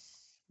 Wolfgang,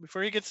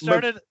 before you get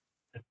started,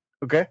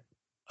 okay.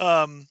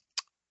 I'm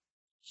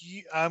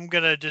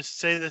gonna just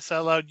say this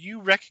out loud.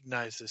 You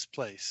recognize this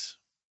place.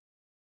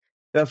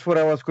 That's what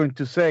I was going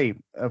to say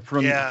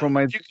from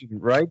my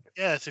right.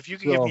 Yes, if you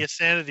could give me a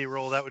sanity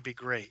roll, that would be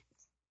great.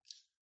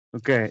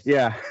 Okay,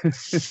 yeah.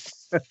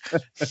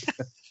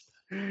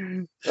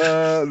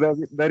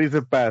 That is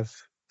a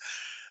pass.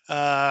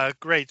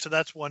 Great. So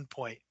that's 1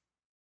 point.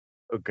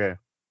 Okay.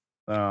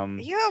 Are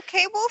you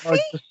okay,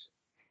 Wolfie?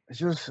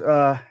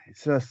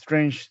 It's a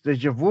strange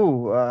deja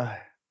vu. I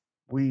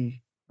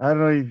don't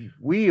know if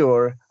we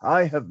or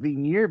I have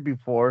been here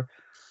before.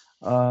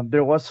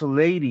 There was a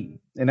lady,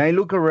 and I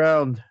look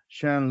around,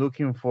 Sean,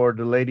 looking for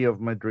the lady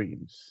of my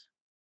dreams.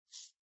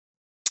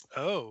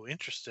 Oh,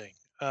 interesting.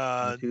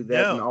 I do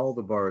that in all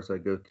the bars I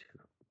go to.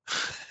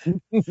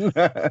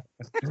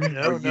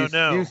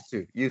 No. Used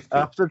to.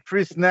 After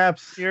 3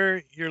 snaps,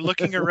 you're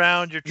looking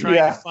around. You're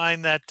trying to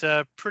find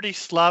that pretty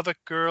Slavic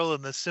girl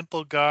in the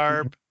simple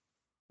garb.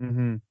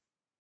 Mm-hmm.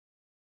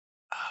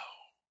 Oh,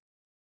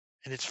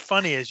 and it's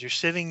funny as you're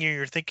sitting here,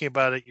 you're thinking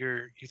about it.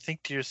 You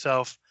think to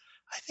yourself,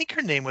 I think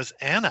her name was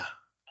Anna.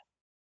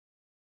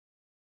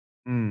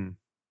 And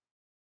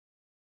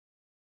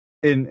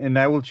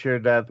I will share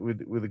that with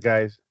the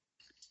guys.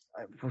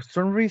 For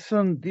some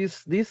reason,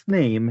 this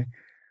name,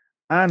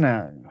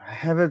 Anna, I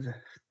have it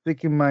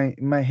stick in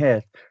my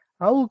head.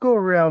 I will go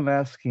around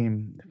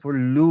asking for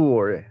Lou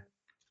or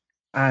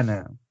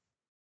Anna.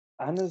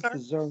 Anna's the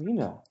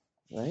Tsarina,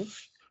 right?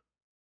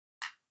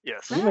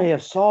 Yes. You may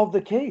have solved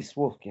the case,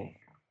 Wolfgang.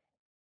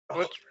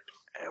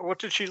 What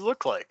did she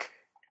look like?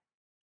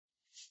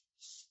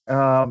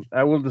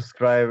 I will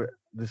describe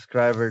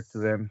her to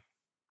them.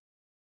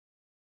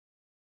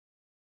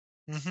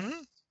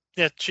 Mm-hmm.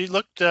 Yeah, she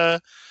looked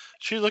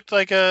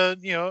like a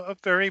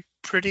very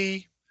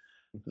pretty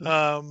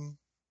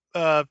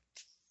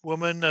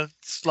woman of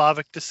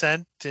Slavic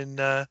descent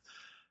in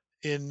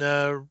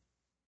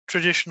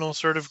traditional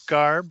sort of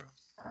garb.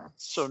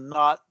 So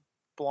not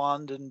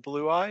blonde and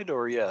blue-eyed,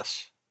 or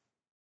yes?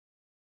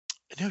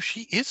 No,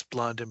 she is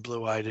blonde and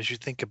blue-eyed as you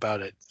think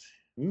about it.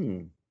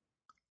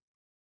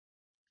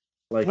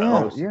 Like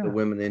most of the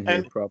women in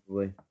here,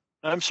 probably.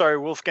 I'm sorry,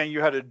 Wolfgang,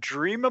 you had a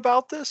dream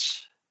about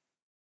this?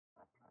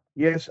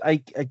 Yes, I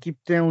keep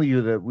telling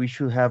you that we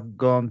should have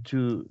gone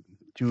to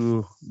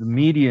the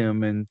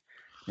medium and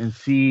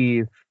see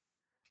if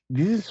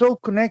this is all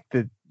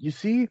connected. You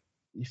see,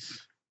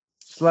 it's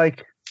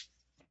like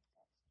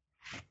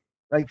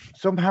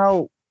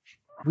somehow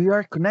we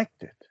are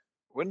connected.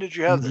 When did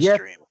you have this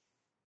dream?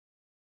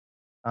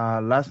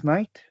 Last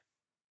night,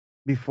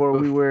 before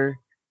we were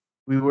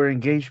we were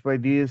engaged by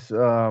this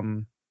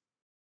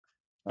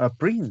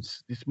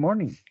prince this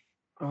morning.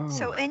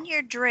 So Oh, in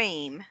your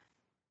dream,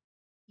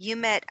 you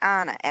met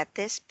Anna at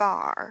this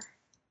bar.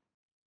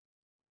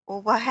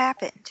 Well, what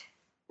happened?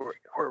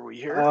 Were we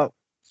here? Uh,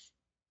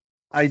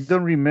 I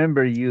don't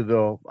remember you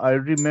though. I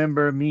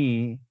remember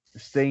me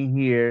staying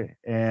here,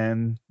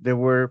 and there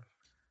were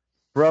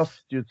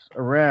prostitutes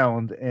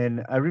around,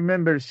 and I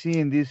remember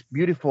seeing this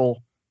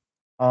beautiful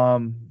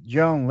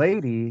young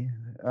lady,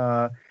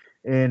 uh,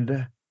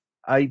 and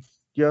I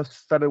just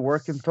started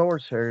working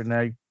towards her, and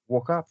I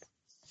woke up.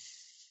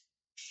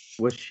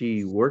 was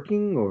she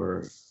working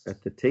or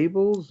at the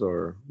tables,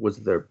 or was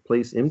their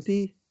place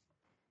empty?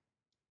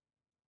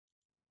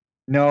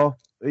 No,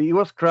 it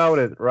was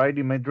crowded, right?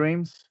 In my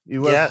dreams, it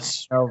was.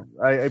 Yes.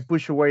 I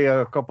pushed away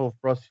a couple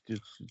of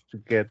prostitutes to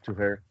get to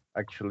her.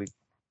 Actually,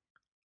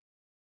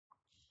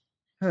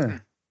 huh.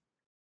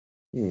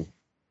 Hmm.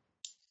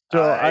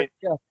 So I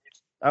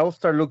I will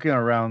start looking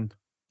around.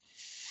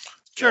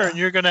 Sure. Yeah. And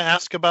you're going to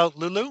ask about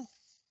Lulu?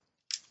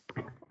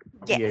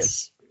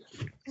 Yes.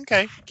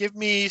 Okay. Give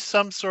me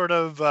some sort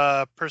of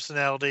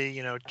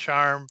personality,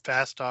 charm,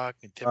 fast talk,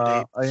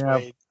 intimidate,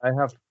 persuade.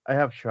 I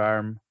have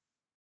charm.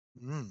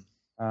 Mm.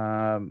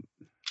 Um,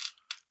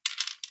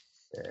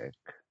 heck.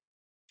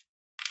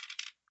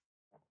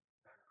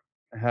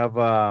 I have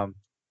a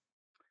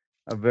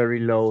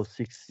very low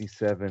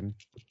 67.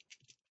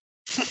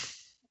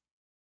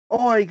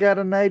 Oh, I got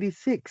a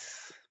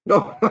 96.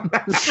 No.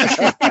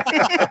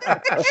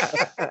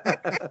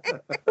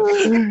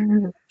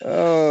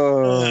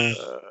 Oh,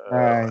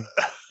 hi.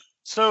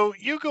 So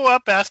you go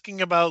up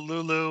asking about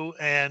Lulu,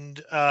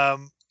 and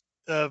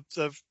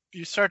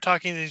you start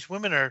talking to these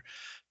women are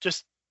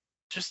just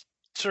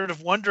sort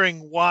of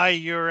wondering why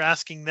you're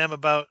asking them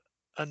about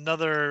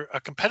a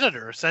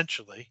competitor,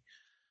 essentially.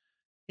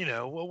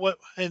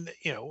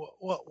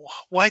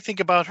 Why think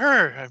about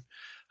her?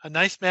 A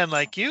nice man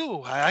like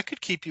you, I could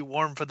keep you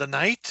warm for the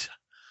night.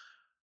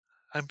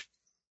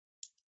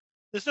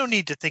 There's no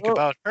need to think Well,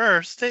 about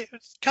her.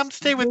 Come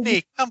stay with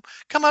me.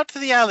 Come out to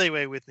the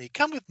alleyway with me.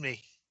 Come with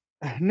me.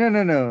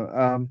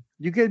 no.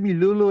 You get me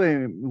Lulu,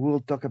 and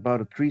we'll talk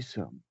about a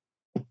threesome.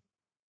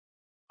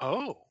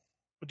 Oh,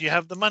 do you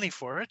have the money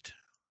for it?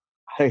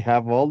 I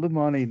have all the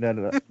money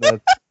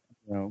that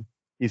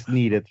is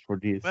needed for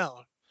this.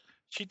 Well,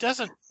 she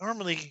doesn't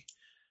normally.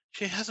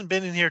 She hasn't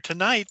been in here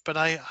tonight, but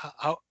I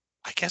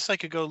guess I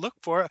could go look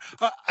for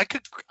her.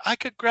 I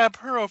could grab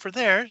her over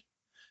there.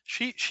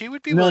 She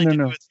would be willing to do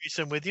No, a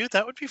threesome with you.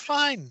 That would be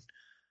fine.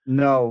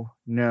 no.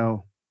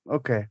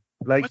 Okay,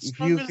 like What's if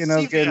wrong you with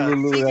cannot get Sevia?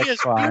 Lulu, that's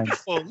Sevia's fine.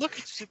 beautiful. Look,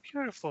 it's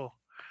beautiful.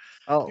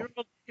 Oh,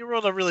 You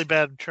rolled a really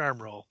bad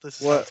charm roll.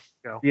 This is how what? it's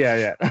go.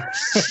 Yeah.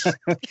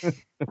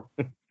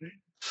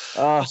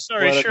 Oh,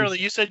 sorry, what a Shirley.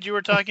 You said you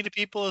were talking to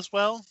people as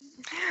well?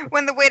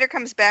 When the waiter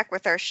comes back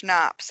with our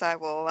schnapps, I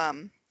will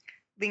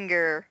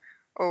linger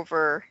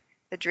over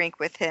the drink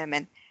with him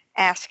and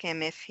ask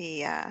him if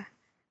he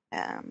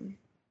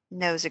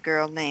knows a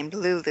girl named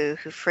Lulu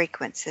who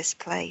frequents this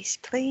place,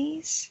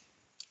 please.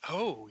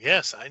 Oh,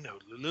 yes, I know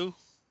Lulu.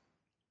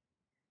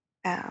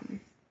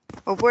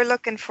 Well, we're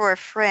looking for a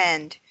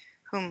friend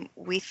whom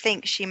we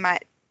think she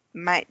might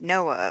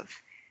know of.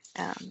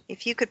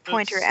 If you could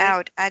point her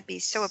out, I'd be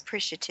so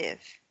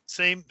appreciative.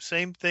 Same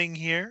thing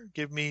here.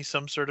 Give me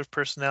some sort of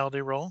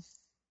personality roll.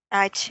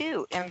 I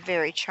too am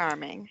very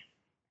charming.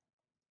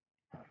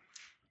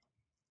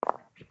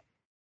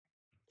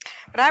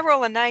 But I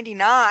roll a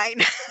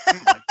 99. Oh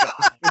my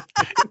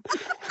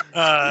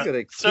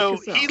God. So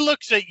he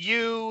looks at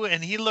you,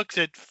 and he looks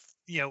at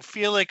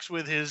Felix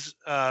with his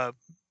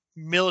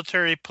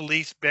military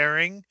police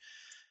bearing.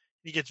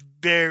 He gets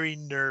very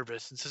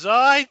nervous and says, "Oh,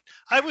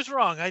 I was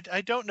wrong.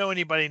 I don't know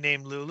anybody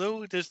named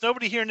Lulu. There's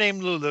nobody here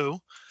named Lulu.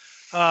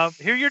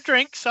 Here are your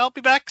drinks. I'll be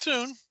back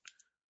soon."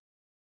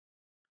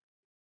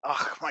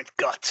 Oh my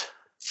gut.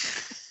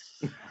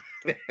 Well,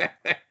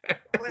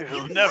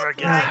 You'll you never look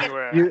get like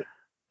anywhere.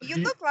 You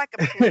look like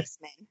a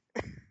policeman.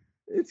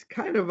 It's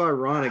kind of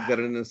ironic that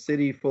in a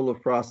city full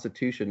of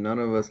prostitution, none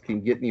of us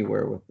can get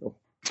anywhere with them.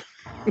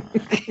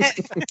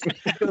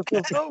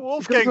 Oh,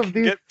 Wolfgang can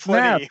get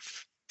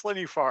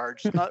plenty far,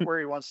 just not where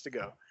he wants to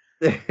go.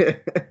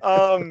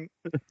 All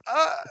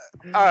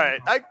right,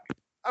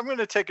 I'm going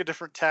to take a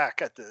different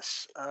tack at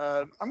this.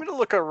 I'm going to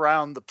look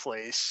around the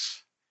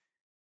place.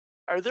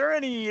 Are there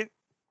any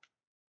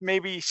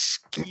maybe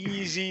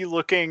skeezy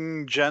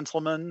looking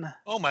gentlemen?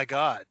 Oh my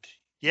God!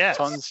 Yes.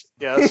 Tons.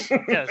 Yes.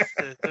 Yes.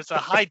 There's a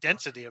high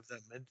density of them,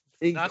 and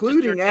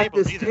including at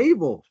this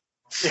table.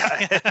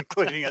 Yeah,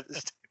 including at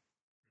this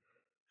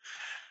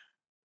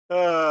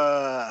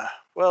table.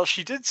 Well,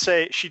 she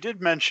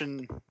did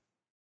mention.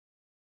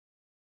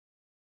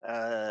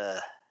 I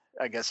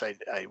guess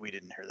we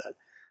didn't hear that.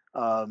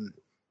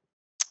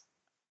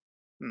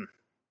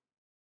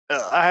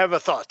 I have a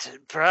thought.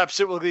 Perhaps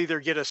it will either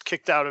get us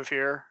kicked out of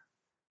here,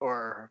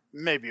 or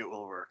maybe it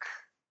will work.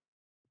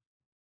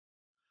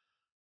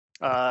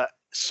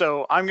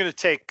 So I'm going to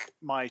take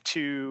my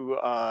 2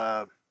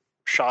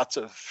 shots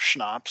of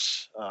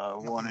schnapps,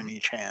 one in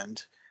each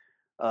hand.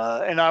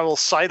 And I will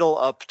sidle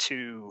up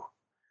to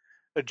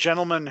a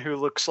gentleman who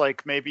looks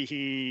like maybe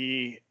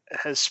he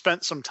has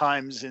spent some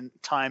time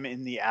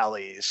in the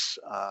alleys,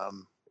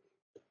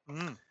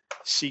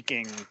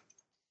 seeking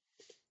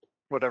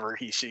whatever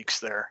he seeks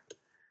there.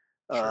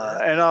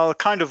 And I'll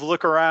kind of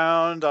look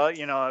around. I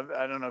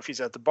don't know if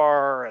he's at the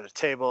bar or at a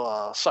table.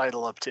 I'll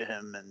sidle up to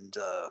him, and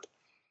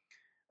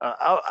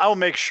I'll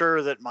make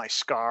sure that my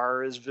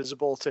scar is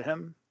visible to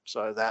him,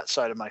 so that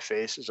side of my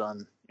face is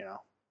on,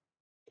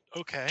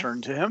 Okay.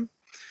 turned to him,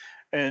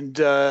 and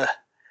I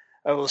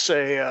will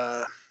say,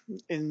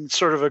 in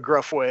sort of a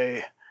gruff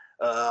way,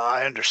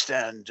 I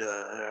understand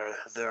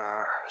there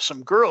are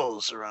some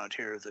girls around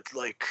here that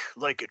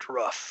like it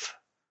rough.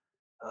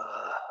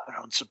 I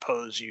don't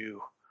suppose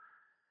you.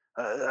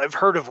 I've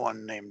heard of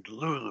one named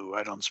Lulu.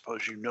 I don't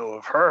suppose you know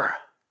of her.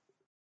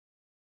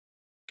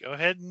 Go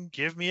ahead and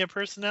give me a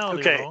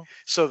personality Okay, roll.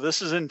 so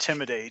this is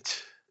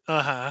intimidate.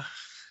 Uh-huh.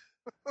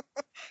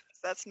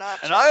 That's not.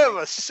 And I have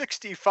a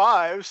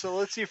 65, so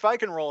let's see if I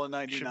can roll a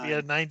 99. Should be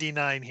a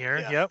 99 here.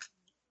 Yeah. Yep.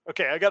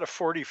 Okay, I got a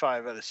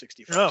 45 out of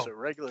 65, Oh. so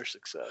regular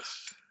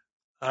success.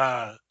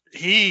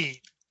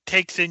 He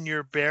takes in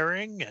your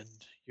bearing and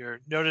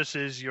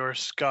notices your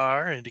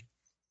scar, and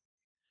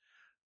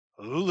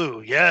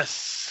Lulu,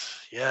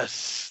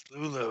 yes,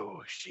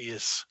 Lulu. She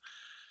is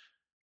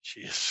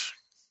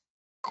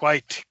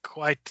quite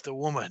the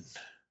woman.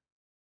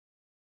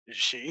 Is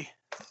she?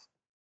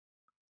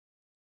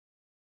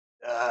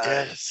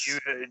 Yes.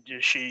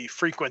 Does she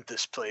frequent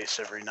this place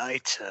every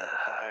night?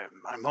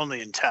 I'm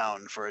only in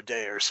town for a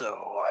day or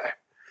so.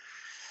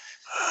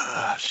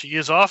 She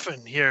is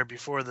often here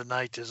before the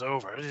night is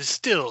over. It is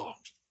still.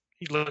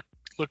 He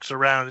looks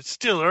around. It's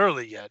still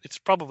early yet. It's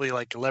probably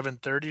like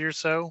 11:30 or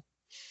so.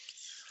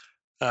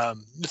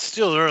 It's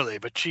still early,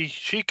 but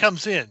she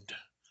comes in.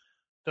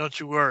 Don't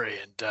you worry.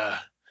 And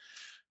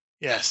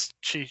yes,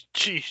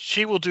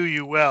 she will do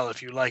you well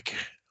if you like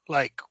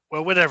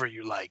whatever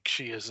you like.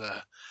 She is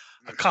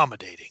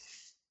accommodating.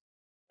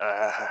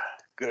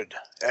 Good,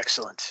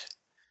 excellent.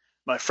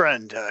 My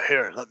friend,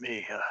 here, let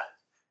me.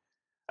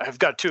 I've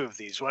got 2 of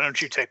these. Why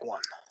don't you take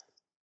one?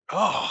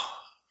 Oh,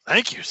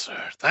 thank you, sir.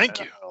 Thank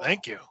you.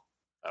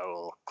 I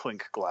will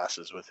clink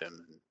glasses with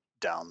him and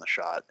down the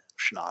shot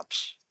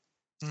schnapps.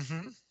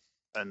 Mm-hmm.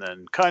 And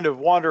then kind of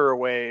wander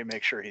away,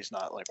 make sure he's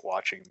not like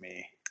watching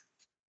me.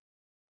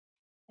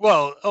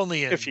 Well,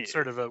 only in If he-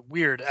 sort of a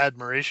weird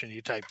admiration-y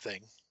type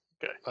thing.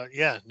 Okay. But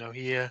yeah, no,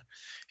 he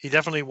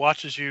definitely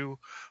watches you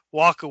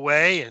walk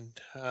away, and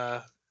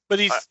but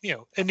he's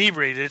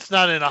inebriated. It's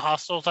not in a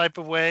hostile type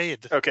of way.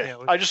 Okay.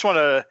 I just want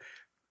to.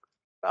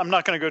 I'm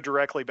not going to go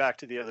directly back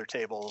to the other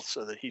table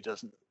so that he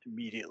doesn't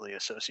immediately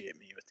associate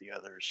me with the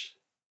others.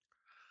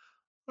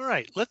 All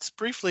right, let's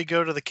briefly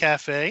go to the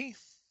cafe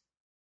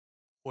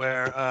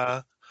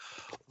where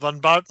Von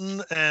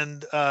Barton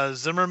and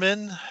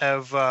Zimmerman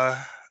have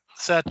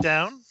sat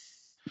down.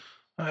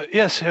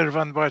 Yes, Herr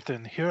Van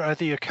Barten, here are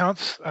the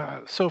accounts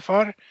so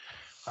far.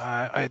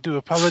 I do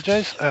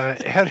apologize.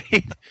 Herr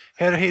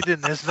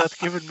Hayden has not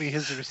given me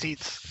his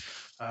receipts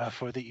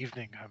for the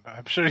evening.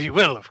 I'm sure he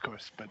will, of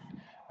course, but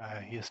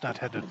he has not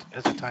had the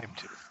time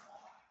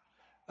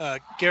to.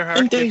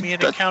 Gerhard, give me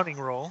an accounting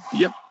roll.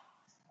 Yep.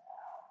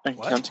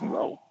 What? Accounting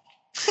roll.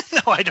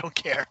 No, I don't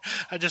care.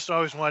 I just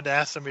always wanted to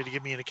ask somebody to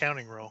give me an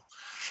accounting roll.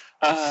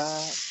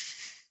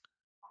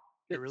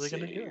 You're really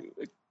going to do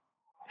it?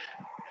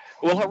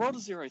 Well, I rolled a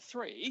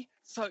 0.3,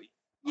 so oh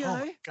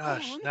my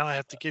gosh! Now I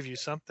have to give you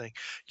something.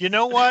 You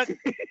know what?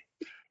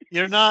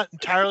 You're not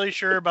entirely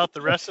sure about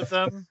the rest of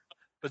them,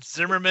 but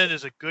Zimmerman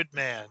is a good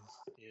man.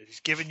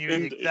 He's given you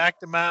the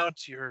exact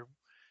amounts. He's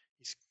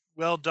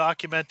well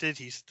documented.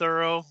 He's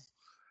thorough.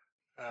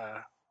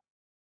 I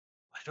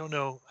don't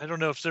know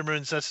if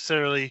Zimmerman's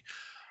necessarily.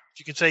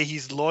 You can say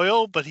he's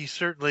loyal, but he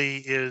certainly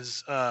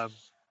is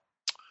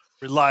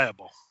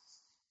reliable.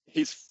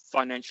 He's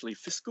financially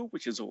fiscal,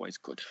 which is always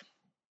good.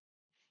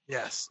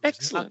 Yes.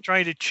 Excellent. He's not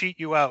trying to cheat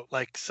you out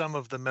like some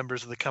of the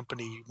members of the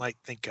company you might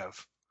think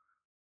of.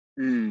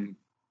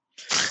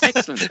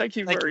 Excellent. Thank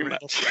you very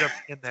much.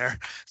 Jumping in there.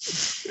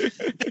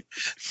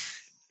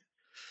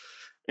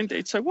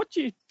 Indeed. So what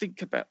do you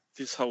think about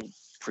this whole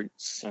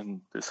prince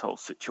and this whole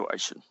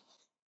situation?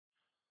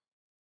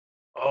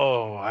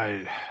 Oh,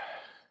 I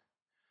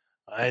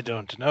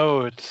don't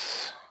know.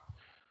 It's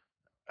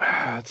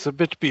a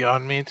bit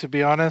beyond me, to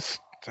be honest.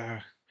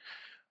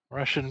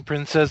 Russian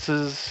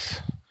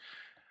princesses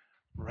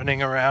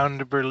running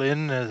around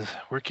Berlin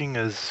working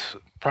as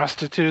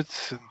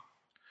prostitutes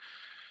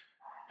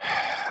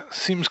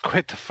seems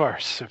quite a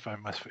farce, if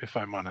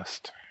I'm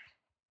honest.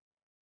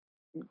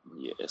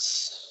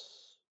 Yes.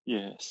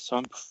 So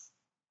I'm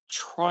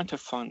trying to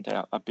find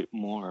out a bit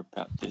more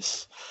about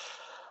this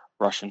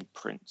Russian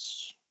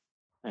prince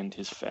and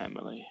his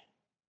family.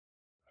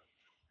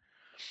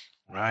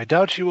 I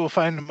doubt you will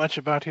find much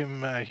about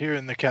him here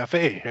in the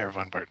cafe, Herr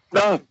Von Barton.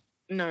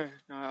 No.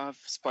 I've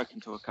spoken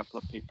to a couple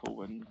of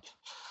people, and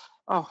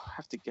I'll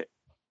have to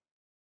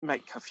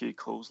make a few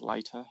calls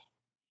later.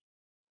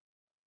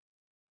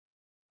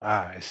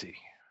 I see.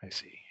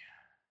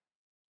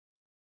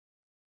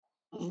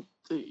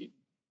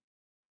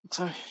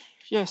 So,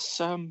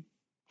 yes,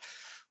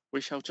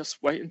 we shall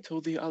just wait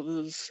until the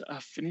others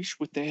are finished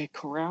with their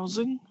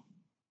carousing.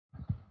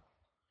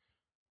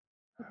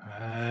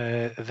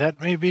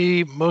 That may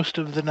be most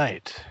of the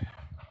night.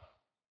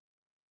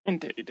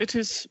 Indeed, it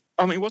is.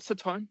 I mean, what's the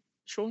time,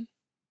 Sean?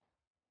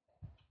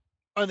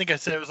 I think I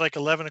said it was like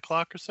 11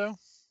 o'clock or so.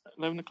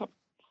 11 o'clock?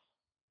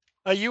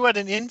 Are you at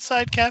an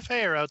inside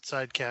cafe or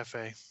outside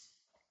cafe?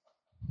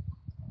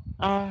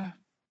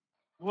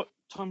 What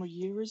time of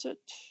year is it?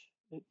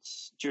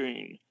 It's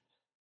June.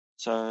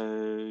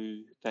 So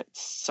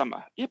that's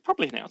summer. Yeah,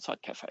 probably an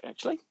outside cafe,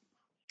 actually.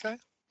 Okay.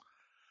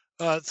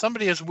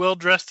 Somebody as well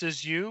dressed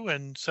as you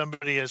and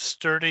somebody as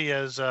sturdy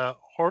as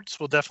Hortz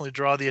will definitely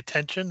draw the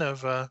attention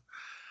of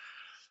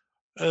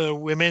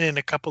women and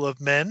a couple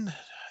of men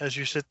as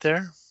you sit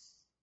there,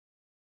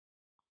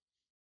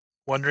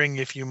 wondering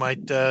if you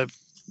might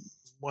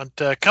want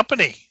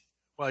company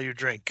while you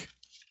drink.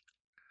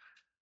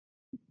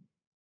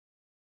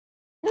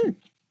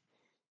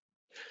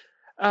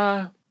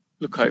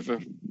 Look over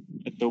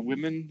at the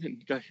women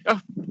and go,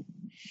 oh,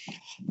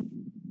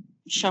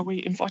 shall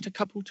we invite a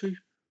couple to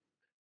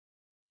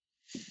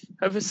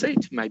have a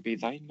seat? Maybe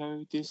they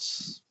know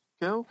this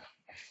girl.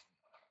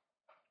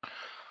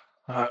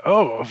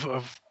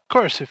 Of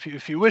course,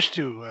 if you wish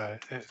to,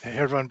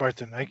 Herr von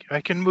Barton,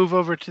 I can move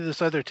over to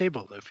this other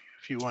table if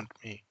you want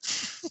me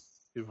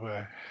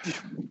to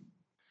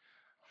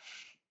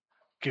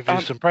give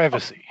you some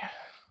privacy.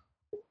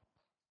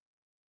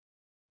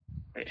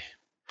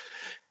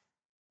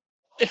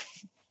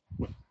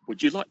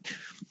 Would you like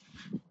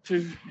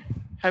to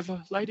have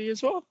a lady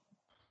as well?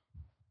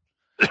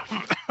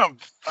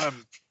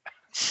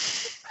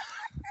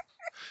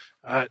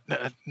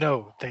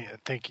 No,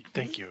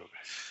 thank you,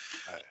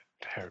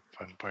 Herr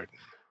von Barton.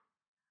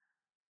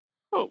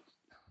 Oh,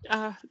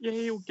 yeah,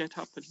 you'll get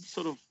up and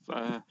sort of.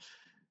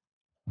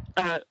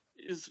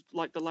 Is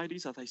like the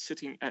ladies? Are they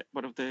sitting at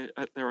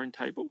their own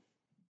table?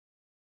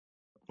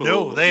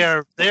 No, they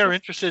are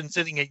interested in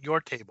sitting at your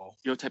table.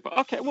 Your table.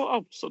 Okay, well,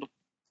 I'll sort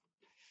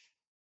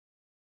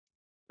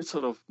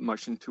of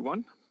motion to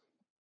one.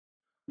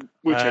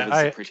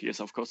 Whichever's the prettiest,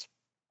 of course.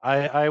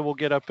 I will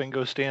get up and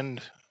go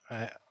stand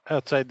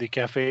outside the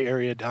cafe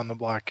area down the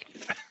block,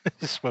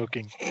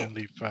 smoking, and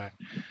leave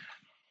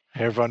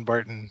Herr von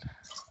Barton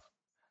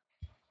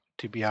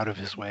to be out of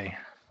his way.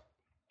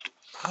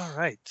 All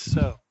right,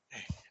 so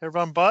Herr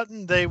von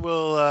Barton, they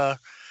will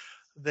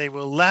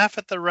laugh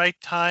at the right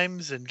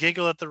times and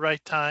giggle at the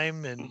right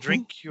time and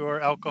drink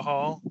your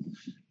alcohol.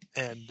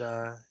 And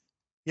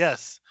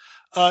yes,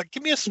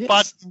 give me a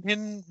spot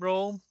in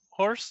roll,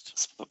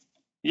 Horst.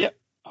 Yep,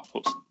 of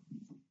course.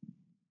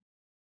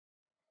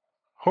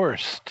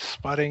 Horst,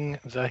 spotting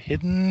the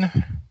hidden.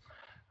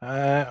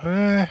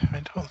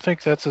 I don't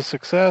think that's a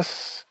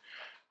success.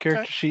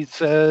 Character sheet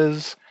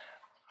says,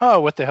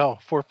 oh, what the hell?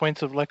 4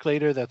 points of luck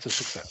later, that's a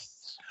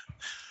success.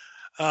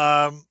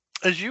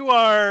 As you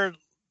are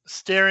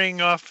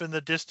staring off in the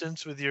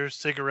distance with your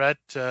cigarette,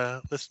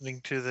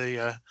 listening to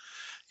the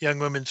young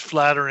women's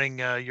flattering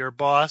your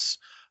boss,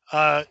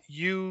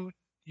 you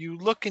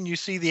look and you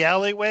see the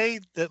alleyway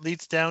that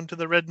leads down to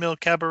the Red Mill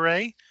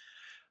Cabaret,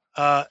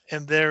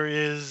 and there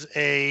is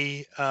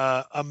a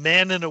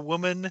man and a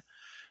woman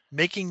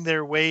making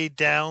their way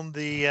down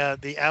the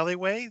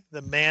alleyway.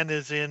 The man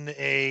is in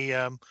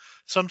a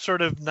some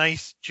sort of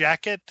nice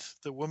jacket.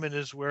 The woman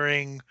is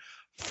wearing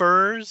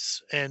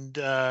furs and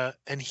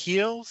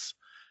heels,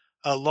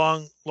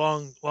 long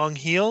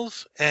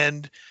heels,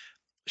 and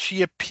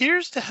she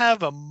appears to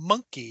have a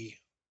monkey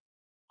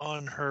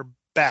on her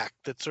back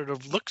that sort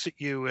of looks at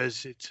you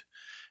as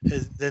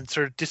then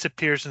sort of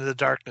disappears into the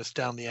darkness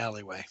down the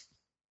alleyway.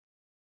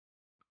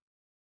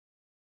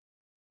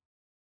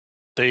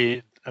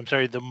 I'm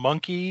sorry, the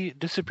monkey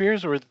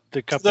disappears, or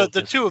the couple?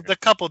 The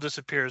couple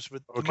disappears,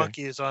 but the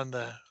monkey is on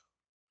the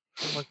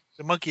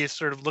monkey is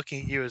sort of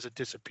looking at you as it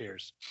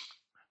disappears.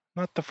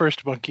 Not the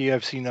first monkey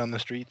I've seen on the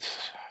streets.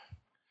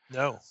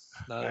 No,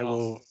 not at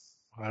all.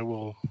 I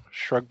will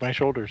shrug my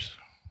shoulders.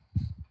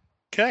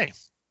 Okay.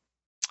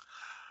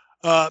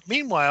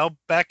 Meanwhile,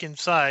 back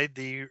inside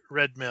the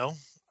Red Mill,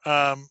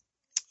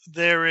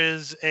 there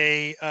is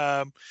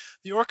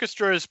the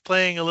orchestra is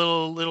playing a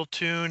little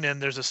tune,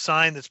 and there's a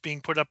sign that's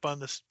being put up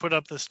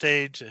the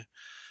stage,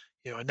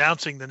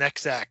 announcing the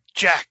next act.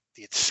 Jack,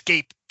 the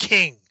Escape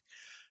King.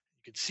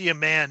 You can see a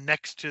man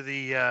next to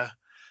the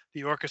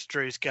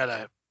orchestra. He's got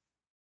a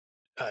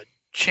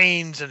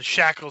chains and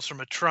shackles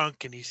from a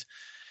trunk, and he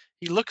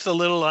looks a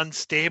little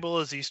unstable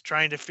as he's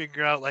trying to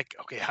figure out, like,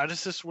 okay, how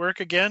does this work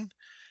again?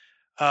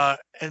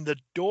 And the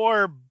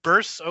door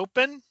bursts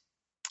open,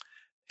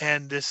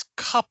 and this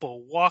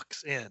couple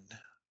walks in.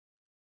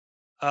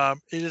 It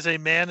is a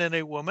man and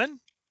a woman.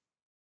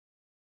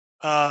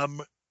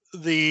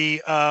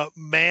 The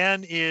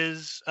man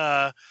is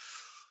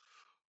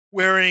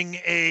wearing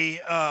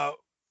a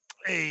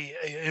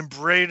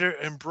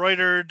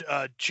embroidered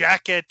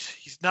jacket.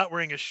 He's not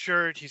wearing a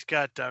shirt. He's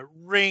got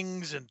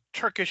rings and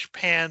Turkish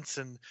pants,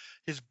 and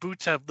his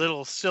boots have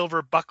little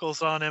silver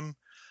buckles on him.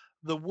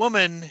 the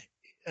woman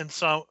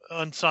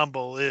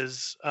ensemble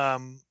is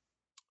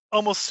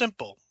almost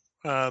simple,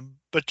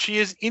 but she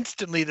is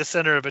instantly the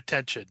center of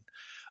attention.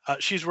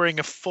 She's wearing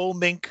a full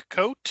mink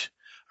coat.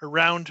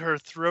 Around her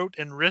throat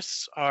and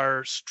wrists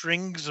are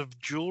strings of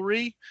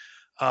jewelry,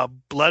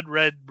 blood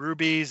red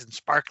rubies and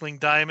sparkling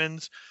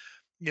diamonds.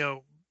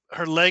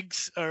 Her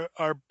legs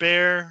are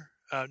bare,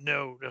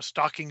 no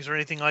stockings or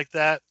anything like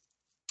that,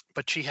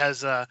 but she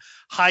has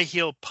high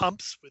heel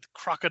pumps with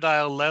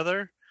crocodile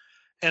leather,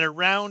 and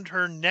around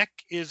her neck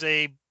is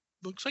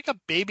looks like a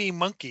baby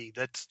monkey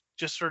that's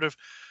just sort of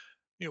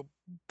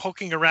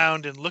poking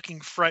around and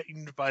looking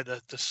frightened by the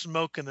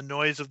smoke and the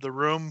noise of the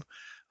room.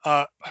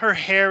 Her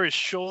hair is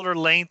shoulder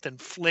length and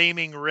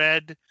flaming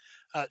red.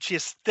 She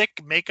has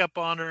thick makeup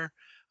on her,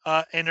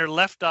 and her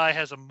left eye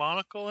has a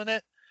monocle in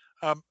it.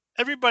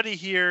 Everybody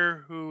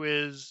here who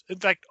is, in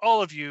fact,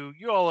 all of you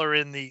all are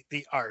in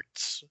the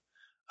arts.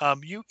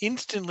 You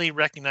instantly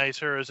recognize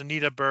her as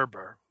Anita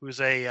Berber, who's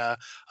a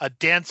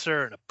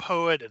dancer and a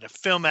poet and a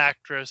film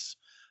actress.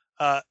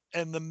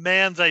 And the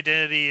man's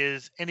identity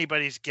is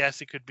anybody's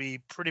guess. It could be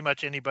pretty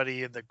much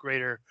anybody in the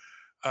greater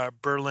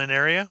Berlin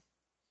area.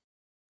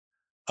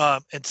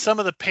 And some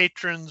of the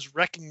patrons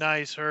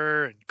recognize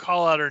her and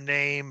call out her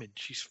name, and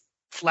she's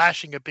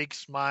flashing a big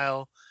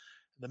smile.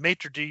 The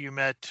maitre d' you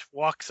met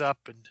walks up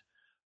and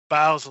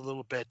bows a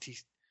little bit.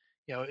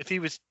 If he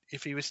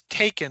was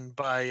taken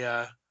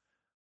by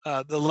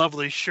the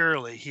lovely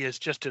Shirley, he is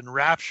just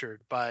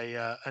enraptured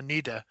by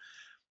Anita.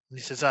 And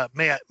he says,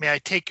 "May I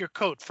take your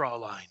coat,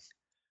 Fraulein?"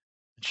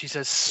 And she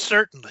says,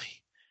 "Certainly."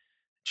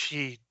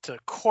 To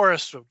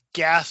chorus of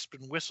gasps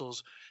and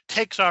whistles,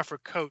 takes off her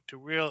coat to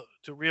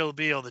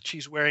reveal that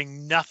she's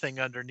wearing nothing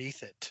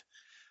underneath it.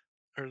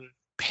 Her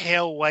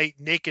pale white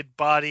naked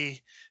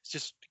body is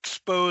just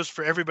exposed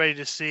for everybody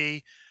to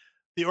see.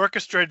 The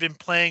orchestra had been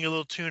playing a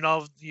little tune.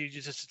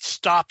 It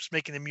stops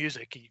making the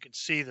music, and you can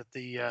see that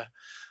the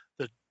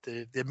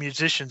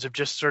musicians have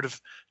just sort of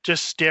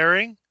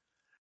staring.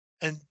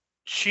 And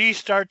she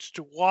starts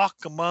to walk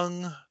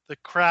among the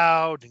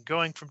crowd and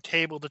going from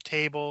table to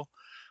table.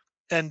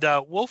 And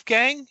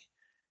Wolfgang,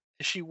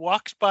 as she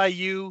walks by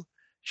you,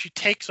 she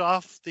takes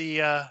off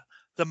the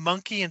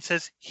monkey and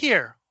says,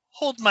 "Here,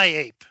 hold my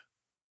ape."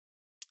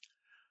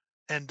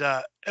 And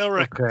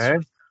Elric sort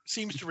of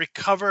seems to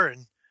recover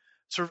and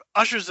sort of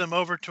ushers them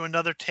over to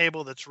another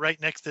table that's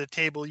right next to the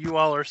table you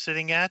all are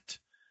sitting at.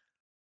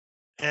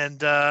 And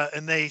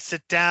they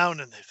sit down,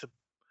 and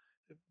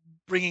they're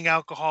bringing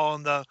alcohol,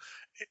 and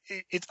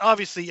it's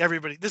obviously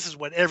everybody. This is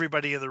what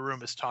everybody in the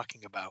room is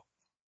talking about.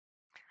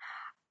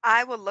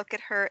 I will look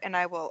at her and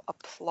I will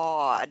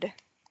applaud.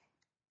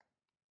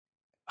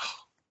 Oh,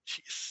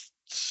 she's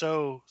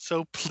so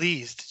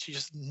pleased. She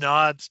just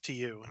nods to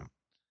you.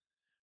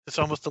 It's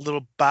almost a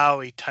little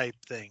bowy type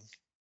thing.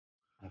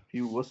 A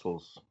few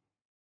whistles.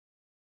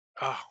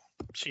 Oh,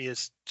 she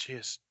is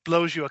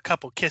blows you a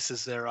couple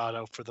kisses there,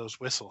 Otto, for those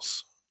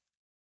whistles.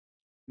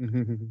 I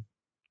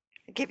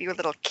give you a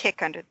little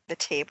kick under the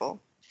table.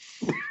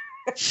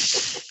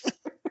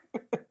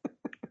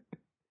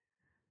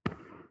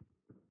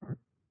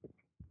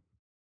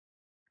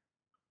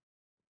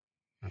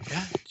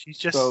 Yeah, she's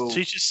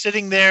just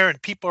sitting there, and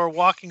people are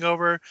walking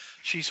over.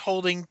 She's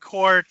holding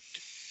court,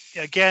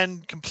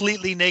 again,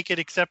 completely naked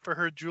except for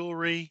her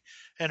jewelry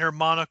and her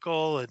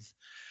monocle, and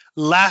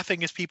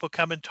laughing as people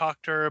come and talk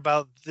to her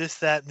about this,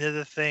 that, and the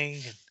other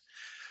thing.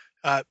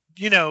 And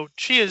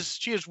she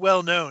is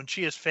well known.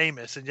 She is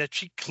famous, and yet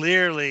she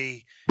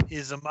clearly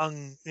is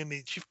among. I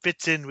mean, she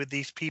fits in with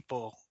these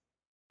people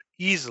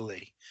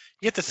easily.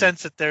 You get the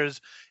sense that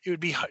you'd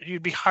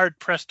be hard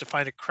pressed to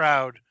find a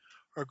crowd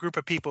or a group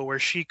of people where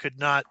she could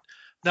not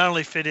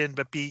only fit in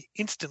but be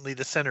instantly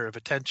the center of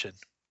attention.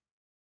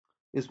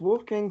 Is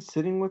Wolfgang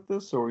sitting with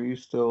us, or are you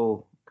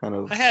still kind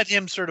of? I had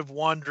him sort of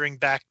wandering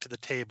back to the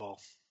table.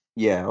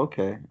 Yeah.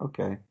 Okay.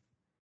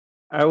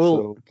 I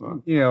will,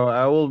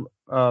 I will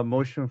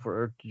motion for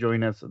her to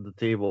join us at the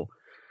table.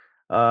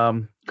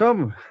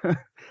 Come,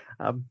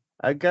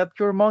 I got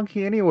your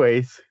monkey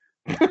anyways.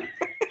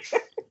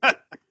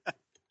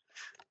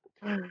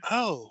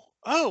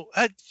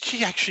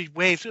 She actually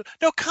waves.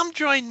 No, come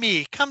join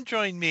me.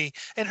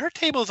 And her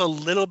table's a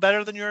little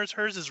better than yours.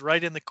 Hers is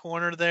right in the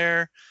corner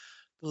there.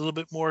 A little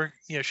bit more,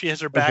 she has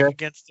her back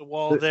against the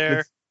wall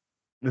there.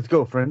 Let's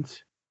go,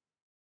 friends.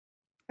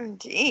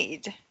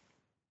 Indeed.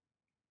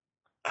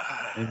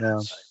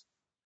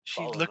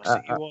 She looks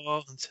at you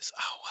all and says,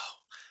 "Oh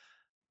well,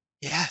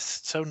 yes,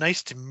 it's so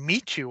nice to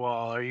meet you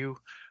all.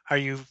 Have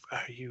you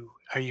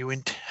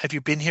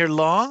been here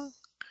long?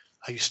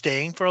 Are you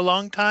staying for a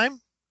long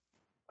time?"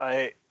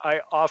 I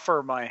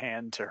offer my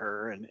hand to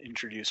her and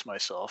introduce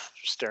myself,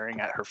 staring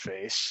at her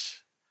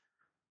face.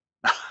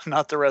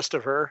 Not the rest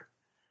of her.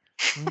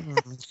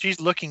 She's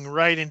looking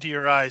right into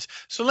your eyes.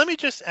 So let me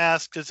just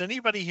ask, does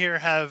anybody here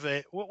have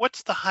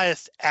what's the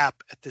highest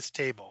app at this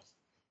table?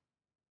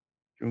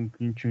 I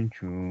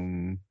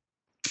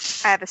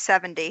have a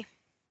 70.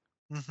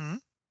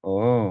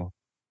 Oh.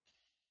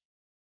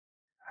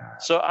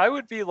 So I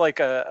would be like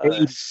a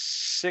 80.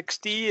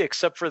 60,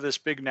 except for this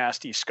big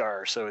nasty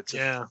scar. So it's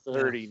Yeah, a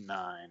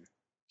 39.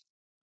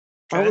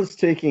 I Okay. was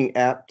taking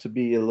apt to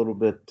be a little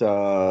bit,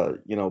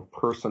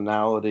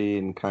 personality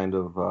and kind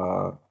of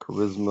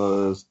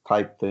charisma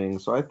type thing.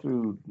 So I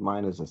threw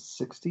mine as a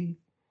 60,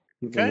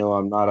 even Okay. though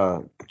I'm not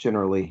a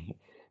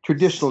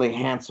traditionally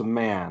handsome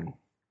man.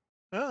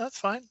 Well, that's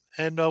fine.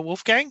 And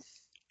Wolfgang?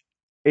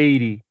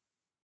 80.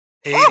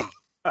 80.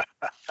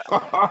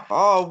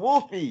 Oh,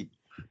 Wolfie!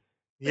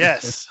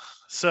 Yes.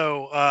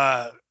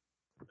 So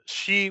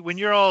when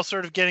you're all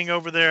sort of getting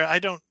over there,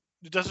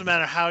 it doesn't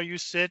matter how you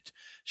sit.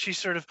 She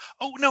sort of,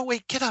 oh no,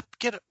 wait, get up,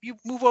 you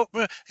move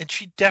over, and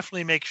she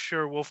definitely makes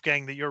sure,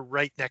 Wolfgang, that you're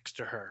right next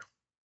to her.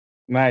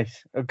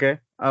 Nice. Okay.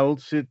 I will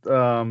sit.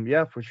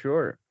 Yeah, for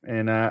sure.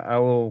 And I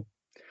will.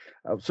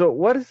 So,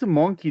 what is the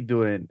monkey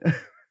doing?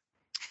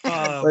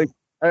 Like,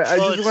 I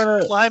Well, just it's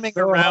want to climbing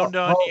know around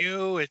on how.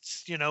 you.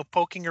 It's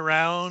poking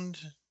around.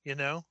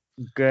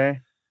 Okay.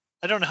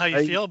 I don't know how you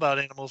I feel about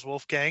animals,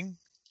 Wolfgang.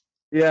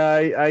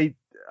 Yeah.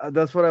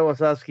 That's what I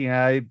was asking.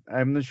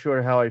 I'm not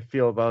sure how I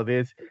feel about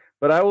this,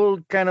 but I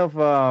will kind of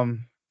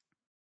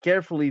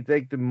carefully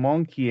take the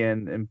monkey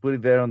and put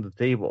it there on the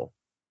table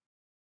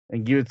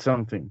and give it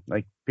something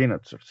like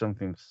peanuts or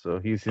something, so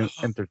he's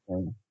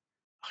entertained.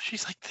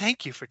 She's like,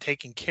 thank you for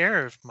taking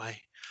care of my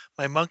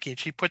monkey. And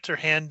she puts her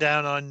hand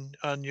down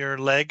on your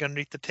leg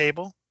underneath the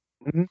table.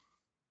 Mhm.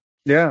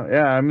 Yeah,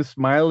 yeah. I'm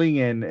smiling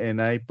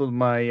and I put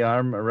my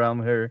arm around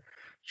her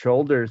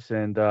shoulders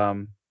and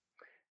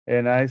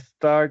I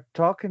start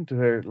talking to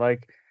her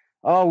like,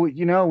 oh,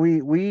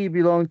 we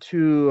belong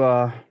to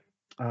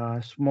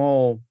a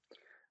small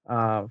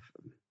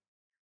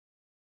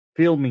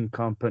filming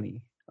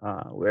company.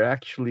 We're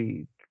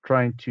actually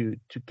trying to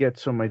get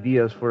some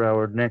ideas for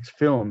our next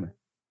film.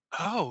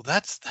 Oh,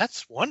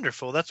 that's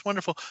wonderful. That's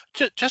wonderful.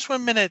 Just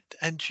 1 minute,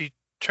 and she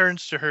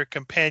turns to her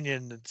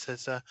companion and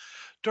says,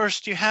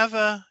 "Doris, do you have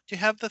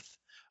the?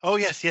 Oh,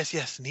 yes, yes,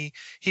 yes." And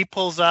he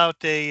pulls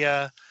out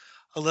a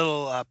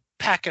little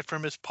packet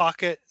from his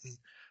pocket and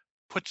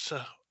puts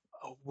a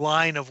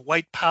line of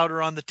white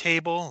powder on the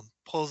table and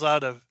pulls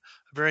out a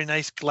very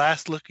nice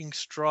glass-looking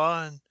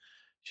straw. And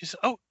she says,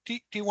 "Oh, do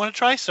you want to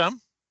try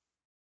some?"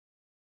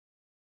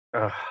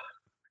 Uh,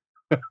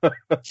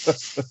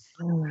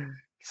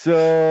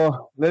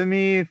 so let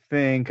me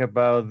think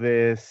about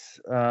this.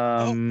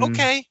 Oh,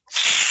 okay.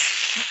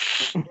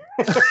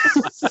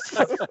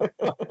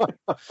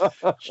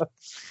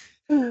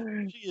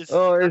 She is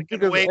Oh, not it's going to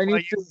because wait I while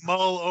need you to.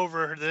 mull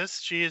over this.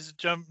 She is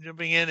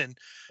jumping in,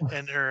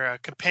 and her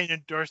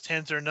companion Doris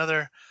hands her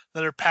another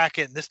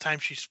packet, and this time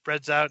she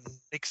spreads out and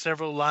makes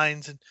several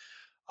lines. And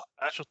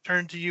I shall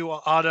turn to you,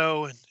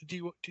 Otto. And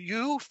do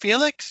you,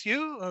 Felix?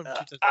 You?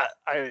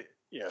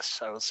 Yes,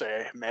 I will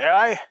say, may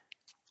I?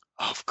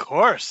 Of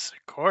course,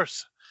 of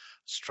course.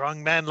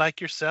 Strong man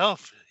like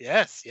yourself.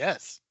 Yes,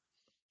 yes.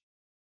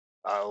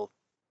 I'll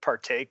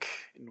partake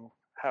in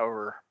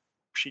however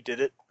she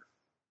did it.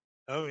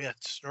 Oh yeah,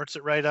 snorts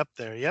it right up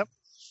there. Yep,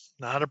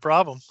 not a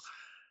problem.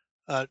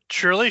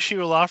 Surely she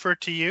will offer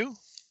it to you.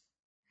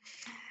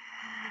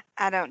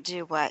 I don't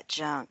do what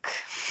junk.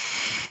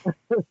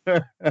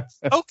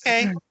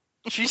 Okay.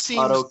 She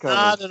seems Auto cover.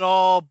 not at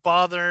all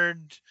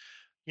bothered.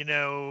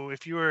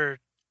 If you were,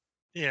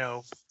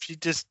 she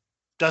just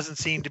doesn't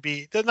seem to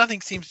be.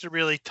 Nothing seems to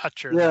really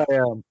touch her. Yeah,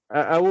 yeah.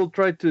 I will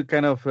try to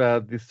kind of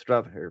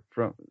distract her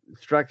from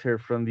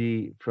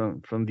the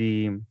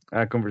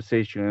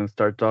conversation and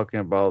start talking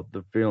about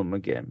the film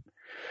again.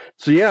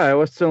 So yeah, I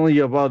was telling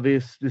you about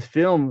this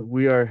film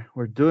we're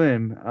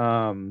doing.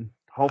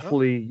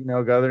 Hopefully,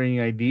 gathering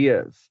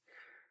ideas.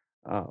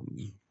 Well,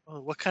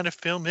 what kind of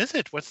film is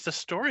it? What's the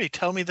story?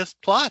 Tell me this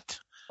plot.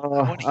 I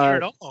want to hear I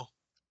it all.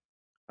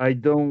 I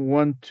don't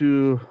want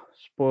to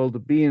spoil the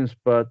beans,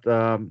 but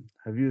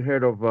have you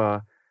heard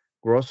of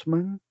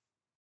Grossman?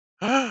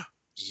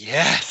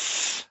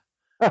 Yes.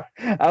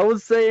 I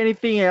would say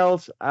anything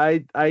else.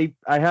 I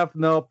have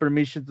no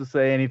permission to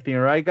say anything,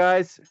 right,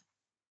 guys?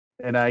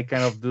 And I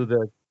kind of do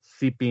the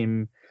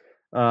sipping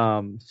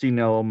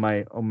signal on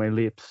my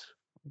lips.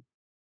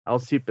 I'll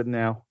sip it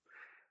now.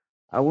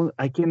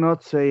 I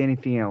cannot say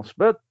anything else,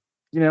 but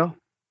you know,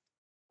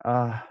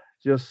 uh,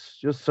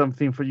 just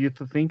something for you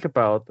to think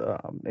about.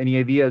 Any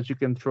ideas you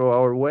can throw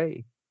our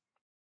way?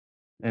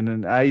 And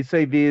then I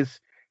say this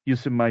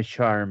using my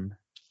charm.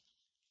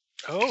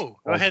 Oh, go All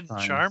the ahead and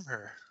time. charm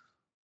her.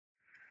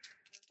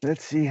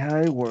 Let's see how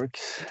it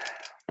works.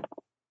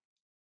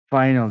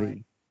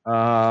 Finally,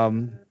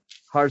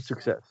 hard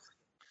success.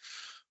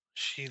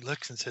 She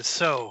looks and says,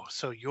 so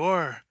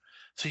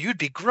you'd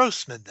be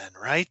Grossman then,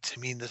 right? I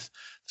mean, the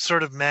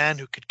sort of man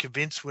who could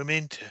convince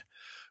women to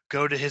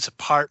go to his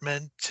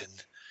apartment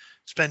and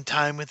spend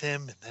time with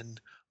him and then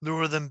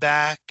lure them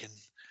back and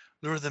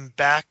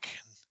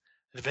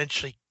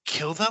eventually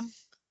kill them?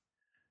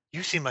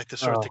 You seem like the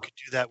sort that could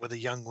do that with a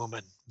young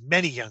woman,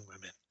 many young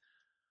women.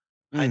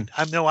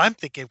 I know I'm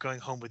thinking of going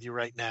home with you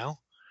right now.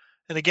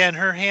 And again,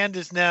 her hand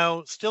is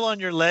now still on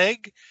your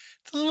leg.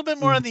 It's a little bit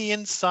more on the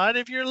inside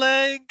of your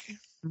leg.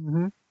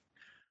 Mm-hmm.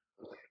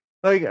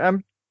 Like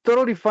I'm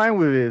totally fine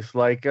with this.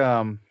 Like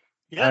Yeah,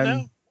 no,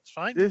 I'm it's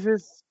fine. this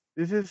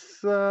is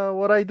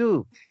what I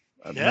do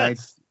at night.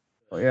 Yes.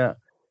 Oh,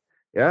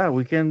 yeah,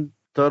 we can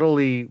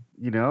totally,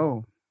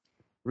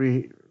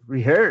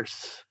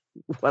 rehearse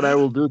what I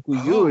will do to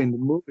you in the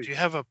movie. Do you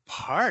have a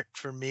part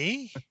for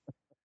me?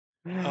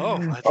 Oh,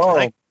 I'd Oh,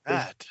 like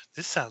that.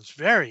 This sounds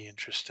very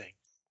interesting.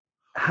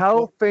 how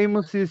Well-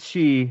 famous is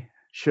she,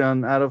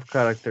 Sean? Out of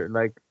character,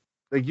 like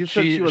you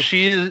said, she was.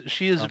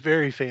 She is Oh.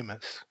 very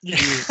famous.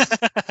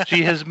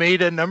 She has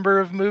made a number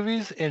of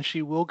movies, and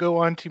she will go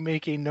on to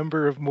make a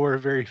number of more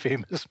very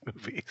famous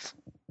movies.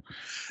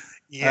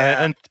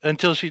 Yeah.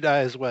 Until she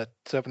dies,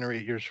 7 or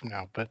 8 years from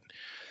now. But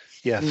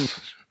yes,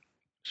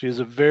 she is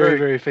a Very- very,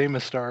 very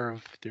famous star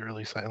of the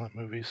early silent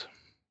movies.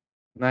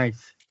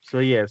 Nice. So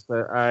yes,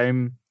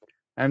 I'm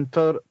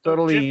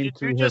totally Jim, into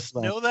did you her just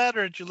plan. know that,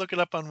 or did you look it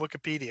up on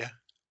Wikipedia?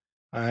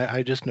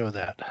 I just know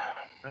that.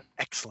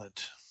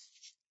 Excellent.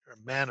 You're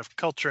a man of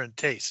culture and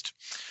taste.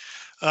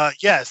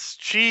 Yes,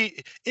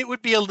 it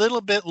would be a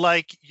little bit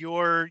like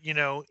your,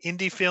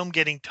 indie film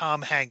getting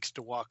Tom Hanks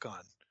to walk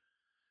on.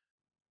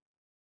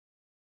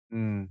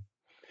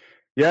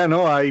 Yeah,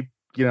 no,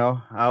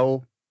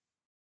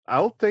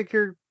 I'll take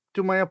her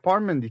to my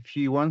apartment if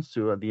she wants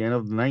to at the end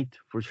of the night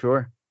for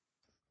sure.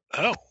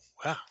 Oh,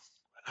 wow.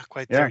 Not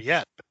quite Yeah. there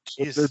yet. But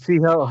geez. Let's see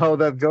how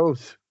that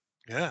goes.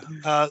 Yeah.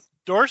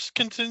 Dorse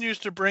continues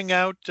to bring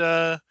out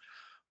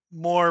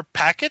more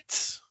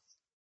packets.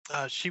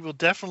 She will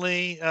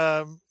definitely,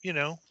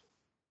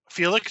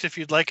 Felix, if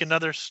you'd like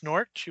another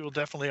snort, she will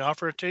definitely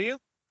offer it to you.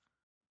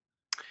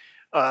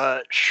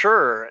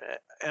 Sure.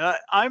 And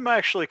I'm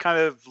actually kind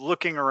of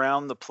looking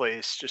around the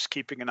place, just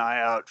keeping an eye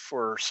out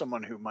for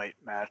someone who might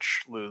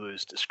match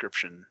Lulu's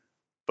description.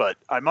 But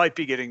I might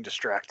be getting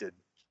distracted.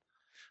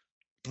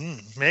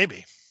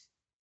 Maybe.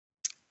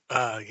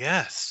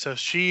 Yes. So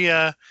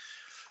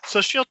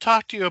she'll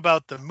talk to you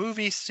about the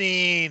movie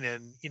scene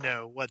and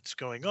what's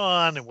going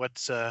on and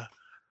what's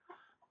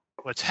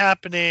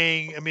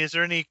happening. I mean, is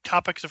there any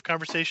topics of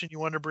conversation you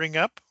want to bring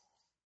up?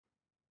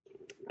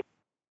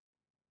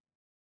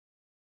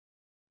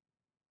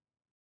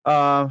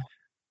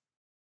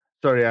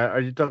 Sorry, are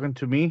you talking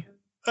to me?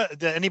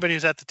 Anybody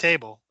who's at the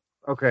table.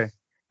 Okay.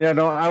 Yeah,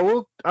 no, I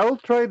will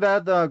try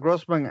that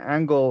Grossman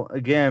angle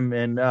again,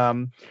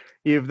 and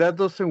if that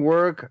doesn't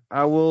work,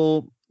 I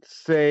will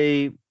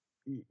say,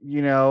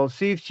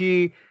 see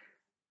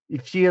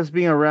if she has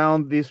been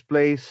around this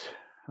place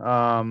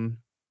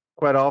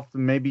quite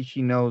often. Maybe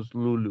she knows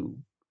Lulu,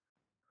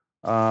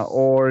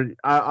 or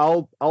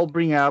I'll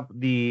bring up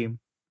the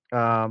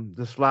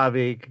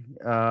Slavic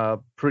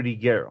pretty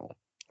girl.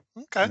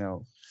 Okay.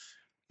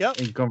 Yep.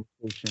 In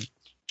conversation.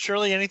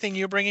 Shirley, anything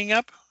you're bringing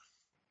up?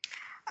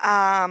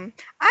 I'm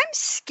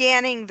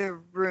scanning the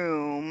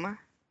room.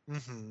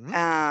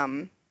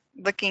 Mm-hmm.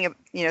 Looking at,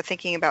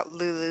 thinking about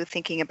Lulu,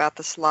 thinking about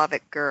the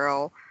Slavic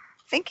girl,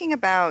 thinking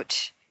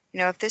about,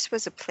 if this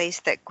was a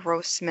place that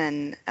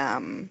Grossman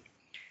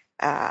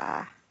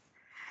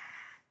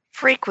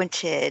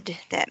frequented,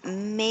 that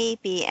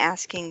maybe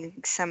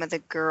asking some of the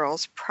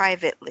girls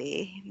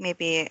privately,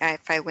 maybe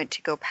if I went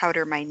to go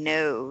powder my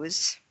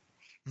nose,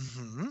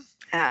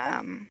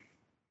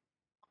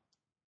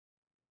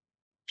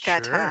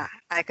 that Sure.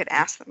 I could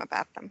ask them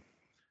about them.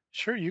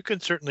 Sure, you can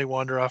certainly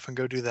wander off and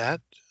go do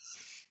that.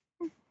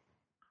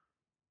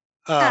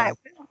 I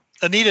will.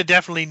 Anita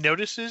definitely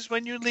notices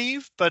when you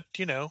leave, but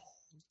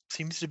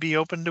seems to be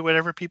open to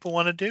whatever people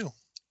want to do.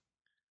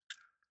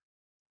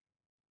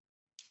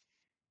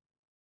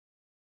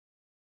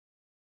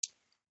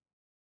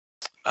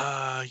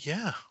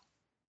 Yeah.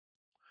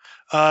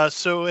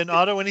 So in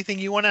Otto, anything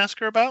you want to ask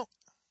her about?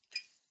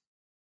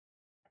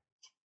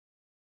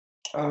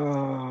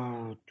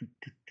 I'm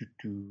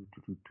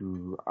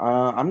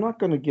not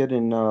going to get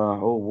in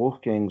old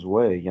Wolfgang's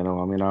way, I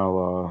mean,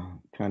 I'll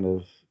kind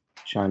of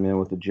chime in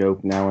with a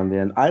joke now and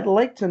then. I'd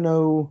like to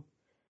know,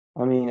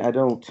 I mean, I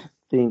don't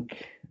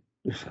think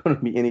there's going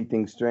to be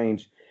anything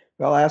strange.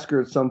 But I'll ask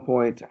her at some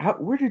point,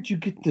 where did you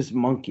get this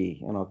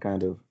monkey? And I'll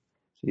kind of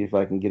see if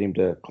I can get him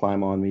to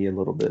climb on me a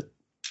little bit.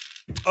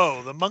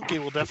 Oh, the monkey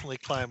will definitely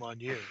climb on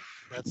you.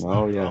 That's Oh,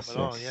 not a yes,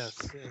 problem at all. yes.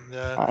 Yes. And,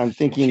 I'm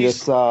thinking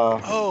she's-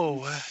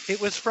 this.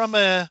 it was from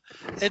a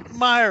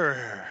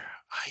admirer.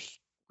 I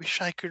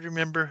wish I could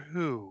remember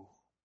who.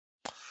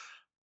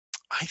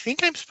 I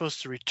think I'm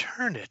supposed to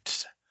return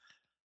it.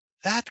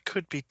 That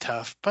could be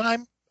tough, but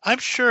I'm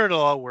sure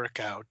it'll all work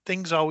out.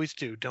 Things always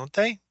do, don't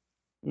they?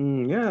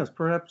 Yes,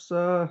 perhaps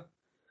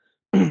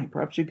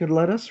perhaps you could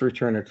let us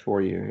return it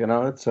for you.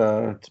 It's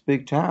a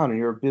big town and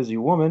you're a busy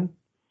woman.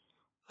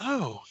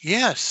 Oh,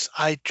 yes.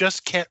 I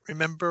just can't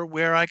remember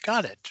where I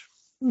got it.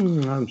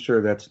 I'm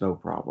sure that's no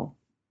problem.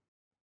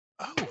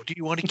 Oh, do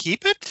you want to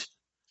keep it?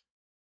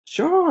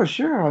 Sure.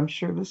 I'm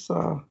sure this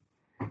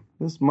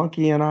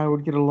monkey and I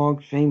would get along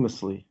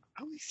famously.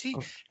 Oh,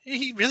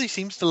 he really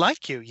seems to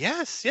like you.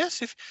 Yes.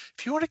 If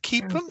you want to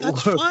keep him,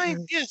 that's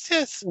fine.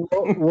 Yes.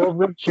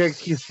 Wolfgang checks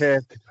his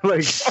head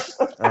like,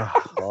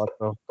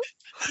 Otto.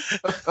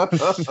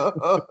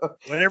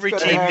 When every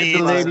Gotta team have needs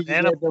the an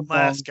animal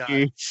mascot.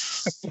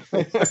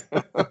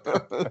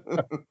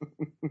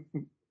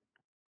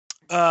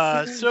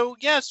 So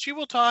yes, she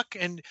will talk,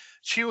 and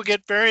she will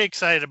get very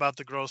excited about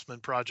the Grossman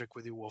project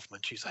with you,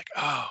 Wolfman. She's like,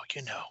 "Oh,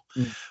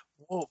 Mm.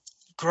 well,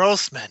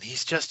 Grossman,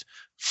 he's just,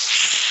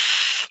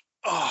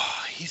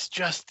 he's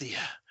just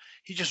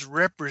he just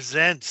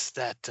represents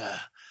that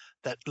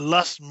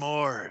lust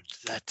mord,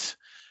 that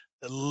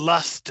the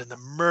lust and the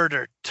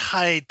murder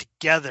tied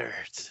together,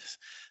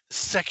 the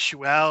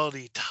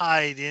sexuality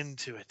tied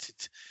into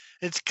it.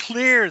 It's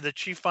clear that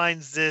she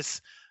finds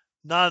this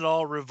not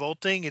all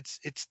revolting. It's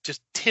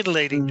just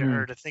titillating to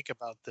her to think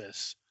about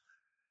this.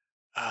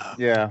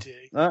 Yeah.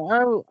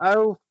 I'll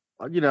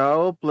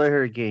I'll play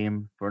her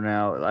game for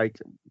now. Like,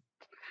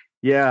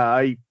 yeah,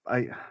 I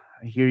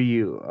hear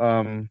you.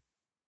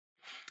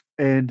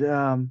 And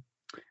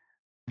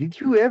did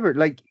you ever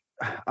like?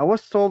 I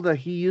was told that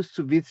he used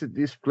to visit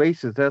these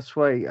places. That's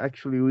why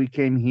actually we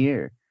came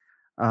here.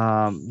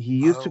 He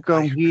used to I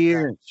come heard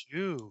here. that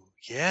too.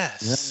 Yeah,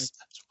 Yes,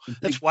 to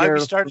that's take why care we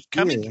of started us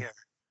coming here. here.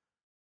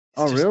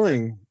 It's Oh, just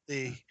really?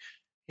 the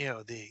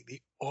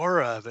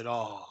aura of it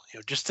all.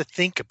 Just to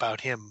think about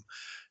him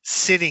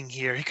sitting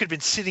here. He could have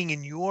been sitting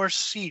in your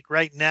seat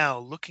right now,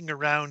 looking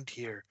around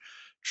here,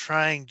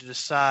 trying to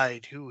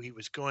decide who he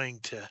was going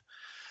to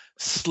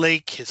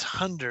slake his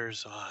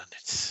hunders on.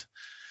 It's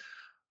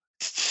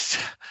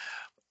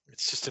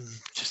just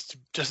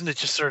doesn't it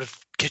just sort of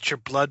get your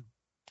blood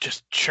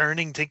just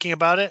churning thinking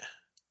about it?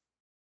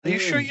 Are you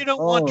sure you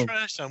don't want to Oh,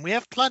 try some? We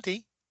have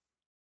plenty.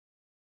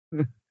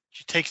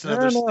 She takes no,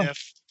 another no,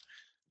 sniff.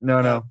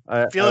 no.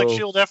 I feel I like will.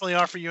 she'll definitely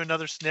offer you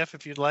another sniff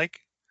if you'd like.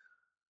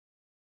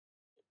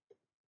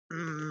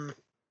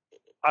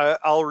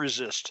 I'll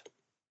resist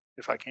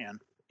if I can.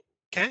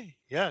 Okay.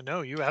 Yeah,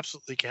 no, you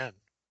absolutely can.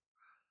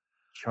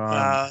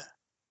 Charmed.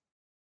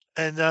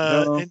 And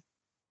No. and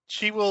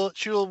she will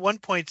at one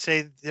point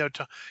say,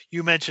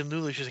 you mentioned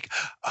Lulu. She's like,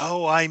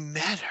 "Oh, I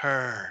met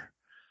her.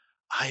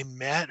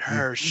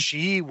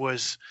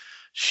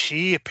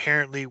 She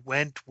apparently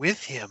went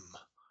with him.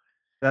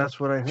 That's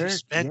what I She heard.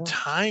 spent Yeah.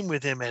 time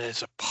with him at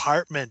his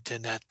apartment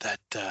and at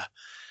that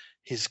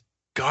his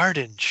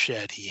garden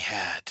shed he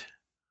had."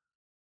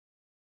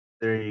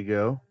 There you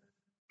go.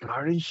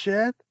 Garden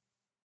shed?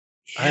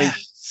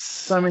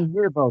 Yes. I didn't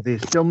hear about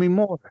this. Tell me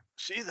more.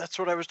 See, that's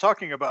what I was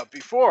talking about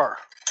before.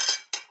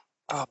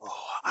 Oh,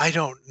 I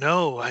don't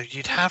know.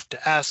 You'd have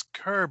to ask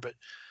her, but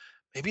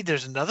maybe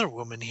there's another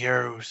woman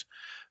here who's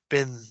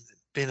been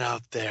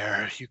out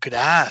there. You could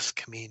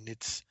ask. I mean,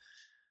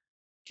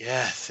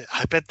 yes,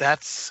 I bet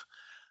it's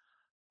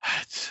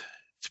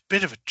a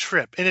bit of a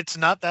trip, and it's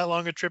not that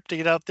long a trip to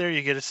get out there.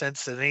 You get a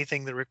sense that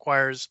anything that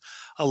requires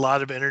a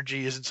lot of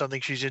energy isn't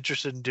something she's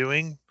interested in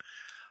doing.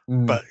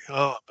 But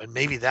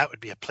maybe that would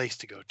be a place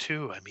to go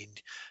too. I mean,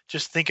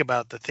 just think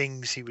about the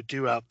things he would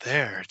do out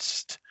there. It's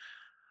just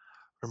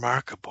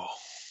remarkable.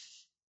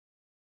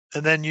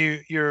 And then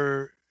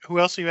who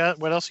else are you at?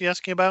 What else are you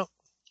asking about?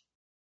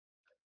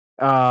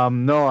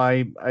 No,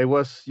 I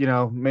was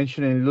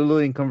mentioning Lulu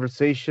in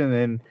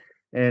conversation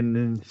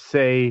and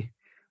say,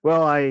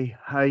 well, I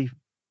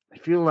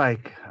feel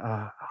like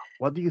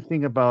what do you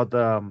think about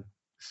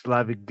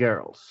Slavic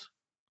girls?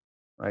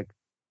 Like,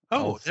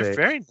 I'll Oh, they're say.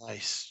 very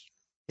nice.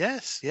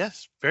 Yes,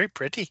 very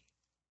pretty.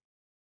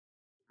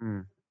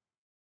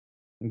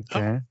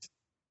 Okay.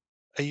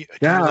 Do you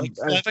Yeah, like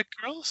Slavic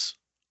girls?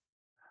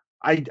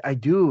 I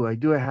do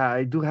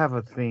have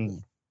a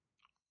thing.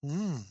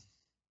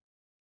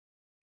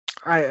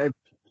 I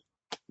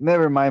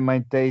never mind my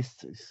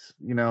taste.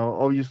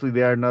 Obviously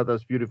they are not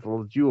as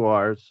beautiful as you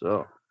are.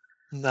 So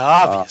No,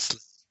 obviously.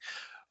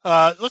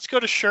 Let's go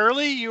to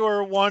Shirley. You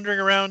are wandering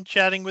around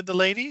chatting with the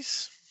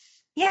ladies.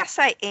 Yes,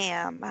 I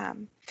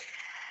am.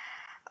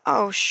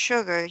 Oh,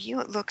 sugar,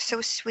 you look so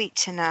sweet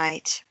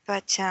tonight.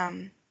 But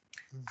I'm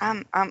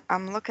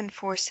looking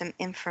for some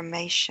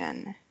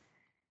information.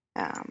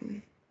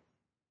 I'm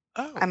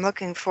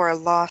looking for a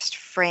lost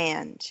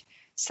friend,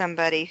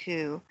 somebody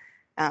who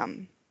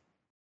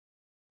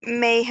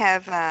may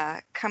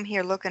have come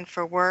here looking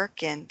for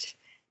work, and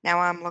now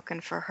I'm looking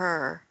for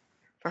her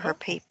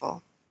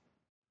people.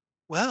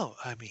 Well,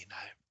 I mean,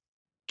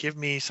 give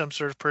me some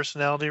sort of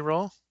personality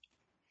roll.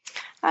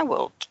 I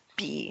will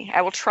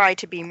try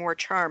to be more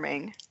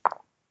charming.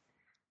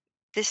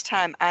 This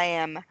time I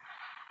am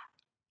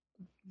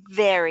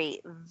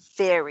very,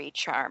 very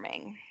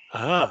charming.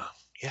 Ah,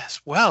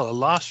 yes. Well, a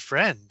lost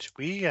friend.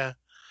 Yes.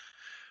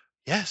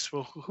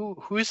 Well,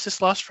 who is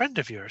this lost friend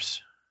of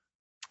yours?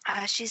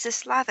 She's a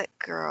Slavic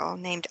girl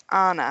named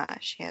Anna.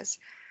 She has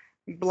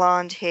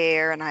blonde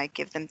hair, and I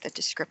give them the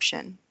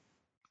description.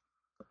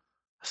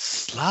 A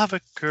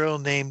Slavic girl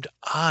named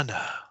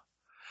Anna.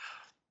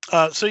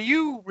 So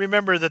you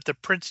remember that the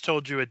prince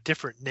told you a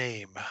different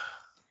name.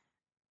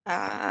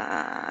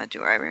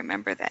 Do I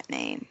remember that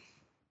name?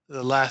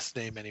 The last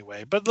name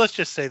anyway. But let's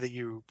just say that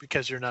you,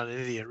 because you're not an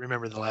idiot,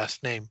 remember the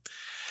last name.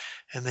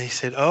 And they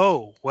said,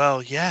 "Oh,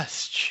 well,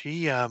 yes,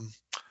 she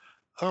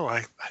Oh,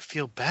 I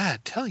feel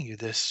bad telling you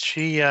this.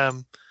 She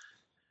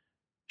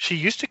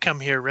used to come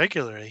here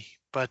regularly,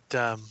 but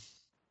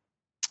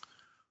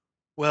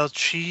well,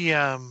 she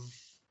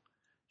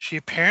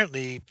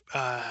apparently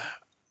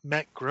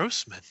met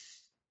Grossman,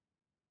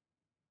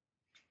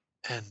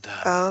 and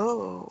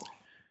Oh.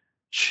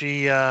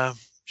 she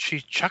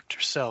chucked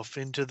herself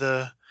into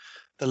the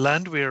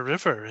Landwehr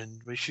River,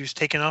 and she was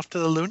taken off to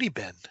the loony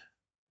bin.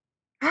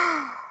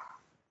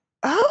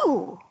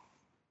 Oh.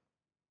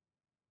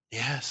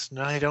 Yes,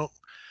 no, I don't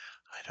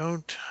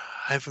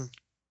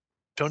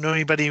don't know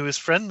anybody who was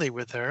friendly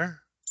with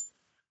her,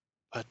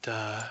 but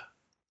that's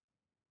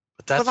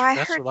Well, I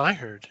that's heard. what I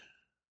heard.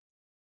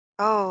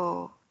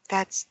 Oh,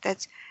 that's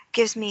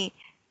gives me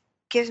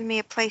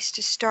a place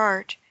to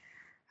start.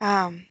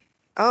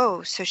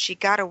 Oh, so she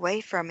got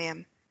away from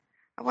him.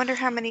 I wonder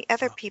how many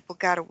other people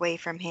got away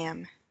from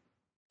him.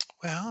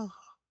 Well,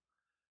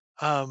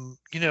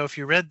 if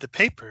you read the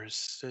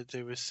papers,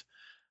 there was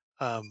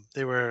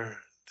they were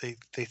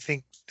they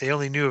think they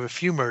only knew of a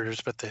few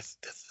murders, but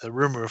the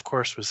rumor, of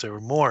course, was there were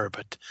more.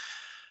 But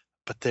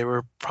there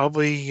were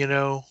probably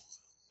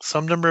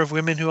some number of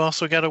women who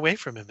also got away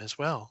from him as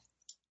well.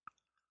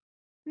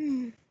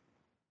 Hmm.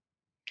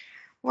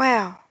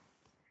 Well,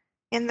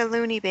 in the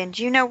loony bin.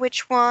 Do you know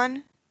which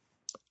one?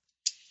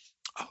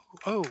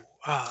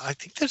 I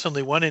think there's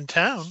only one in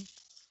town.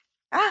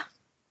 Ah,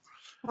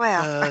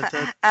 well,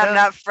 The I'm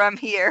not from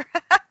here.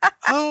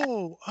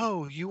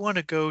 oh, you want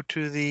to go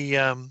to the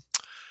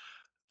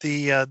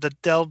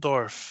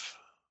Deldorf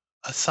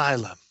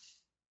Asylum?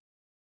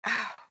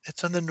 Oh,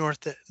 It's on the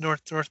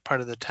north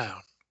part of the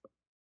town.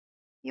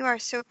 you are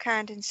so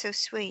kind and so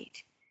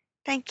sweet.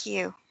 Thank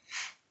you.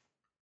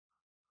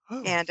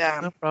 Oh, And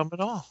no problem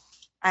at all.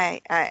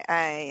 I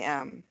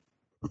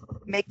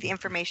make the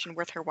information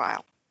worth her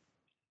while.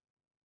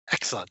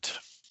 Excellent.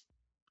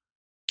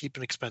 Keep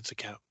an expense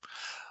account.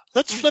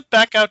 Let's flip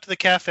back out to the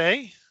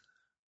cafe.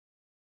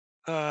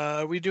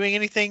 Are we doing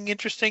anything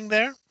interesting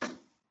there?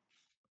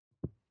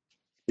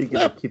 Speaking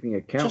of keeping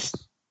accounts.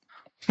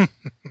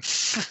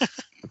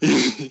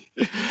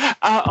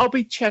 I'll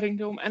be chatting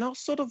to him, and I'll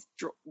sort of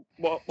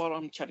while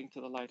I'm chatting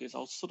to the ladies,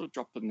 I'll sort of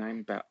drop the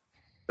name about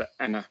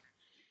Anna.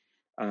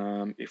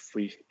 If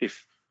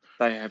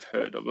they have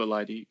heard of a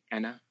lady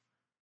Anna.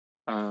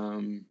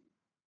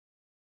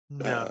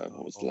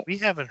 No, we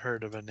haven't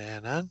heard of an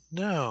Anna.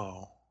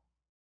 No.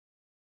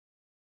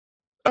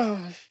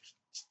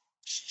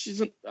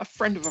 She's a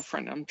friend of a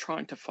friend. I'm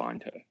trying to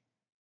find her.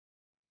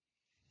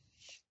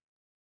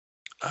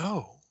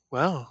 Oh,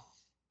 well.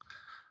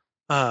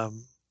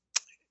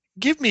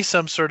 Give me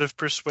some sort of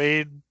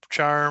persuade,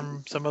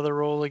 charm, some other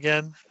roll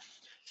again.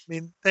 I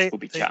mean, Will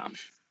be charm.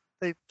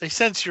 They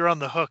sense you're on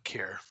the hook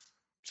here,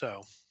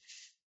 so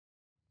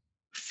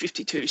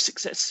 52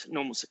 success,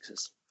 normal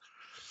success.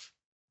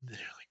 they're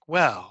like,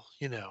 well,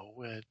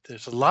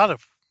 there's a lot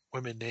of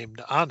women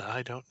named Anna.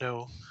 I don't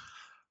know.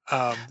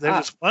 There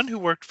was one who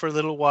worked for a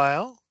little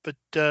while, but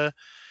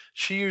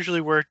she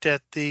usually worked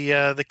at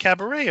the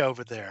cabaret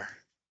over there.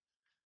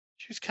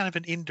 She was kind of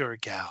an indoor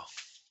gal.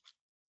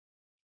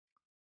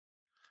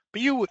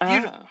 But you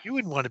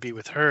wouldn't want to be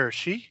with her.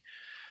 She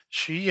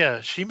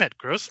met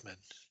Grossman.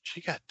 She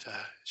got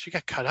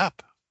cut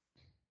up.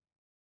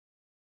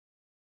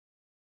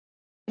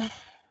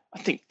 I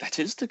think that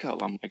is the girl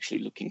I'm actually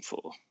looking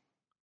for.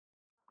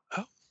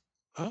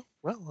 Oh,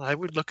 well, I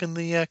would look in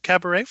the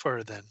cabaret for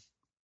her then.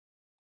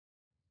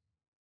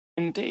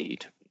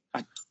 Indeed.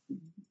 I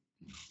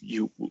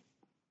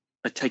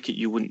take it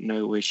you wouldn't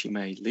know where she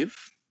may live?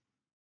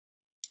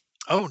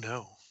 Oh,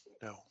 no.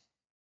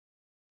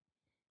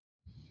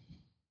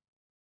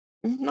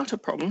 Not a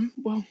problem.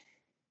 Well,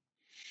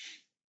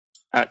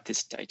 at this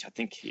stage, I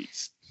think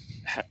he's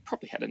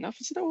probably had enough.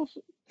 I said, oh,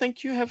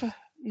 thank you. Have a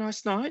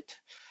nice night.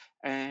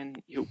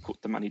 And he'll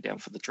put the money down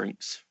for the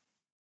drinks.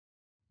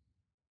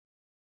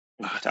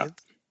 They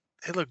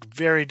look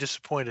very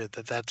disappointed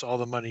that that's all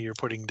the money you're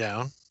putting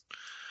down.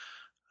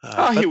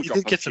 He'll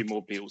drop a few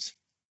more bills.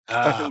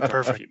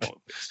 Perfect.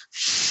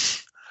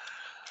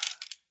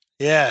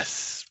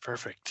 Yes,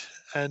 perfect.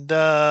 And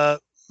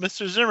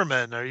Mr.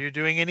 Zimmerman, are you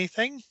doing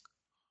anything?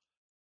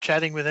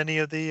 Chatting with any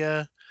of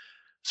the?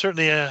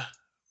 Certainly a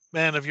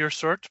man of your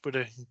sort would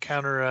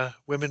encounter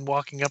women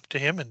walking up to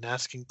him and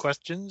asking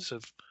questions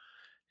of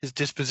his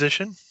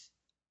disposition.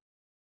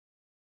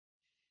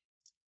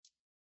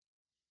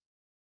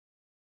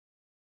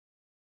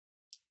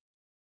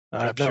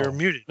 Perhaps you're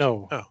muted.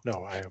 No, oh.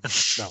 no, I am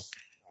no.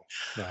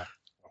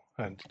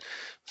 And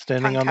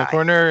standing on the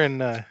corner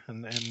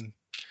and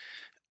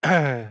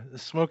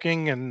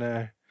smoking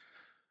and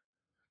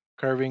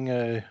carving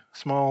a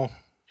small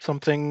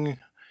something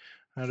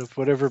out of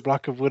whatever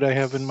block of wood I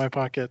have in my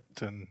pocket,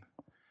 and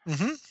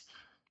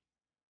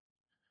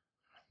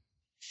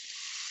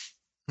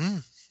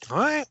All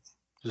right.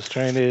 Just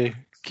trying to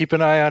keep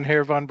an eye on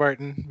Herr von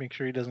Barton, make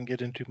sure he doesn't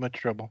get in too much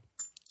trouble.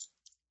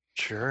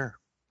 Sure.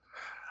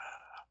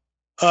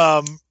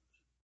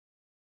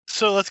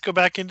 So let's go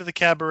back into the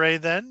cabaret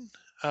then.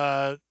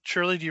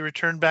 Shirley, do you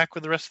return back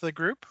with the rest of the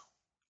group?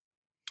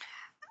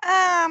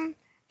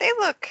 They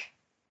look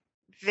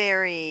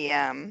very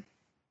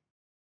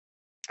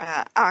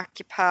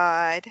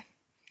occupied.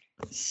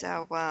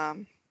 So, I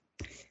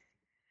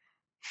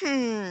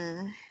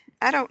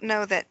don't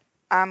know that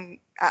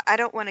I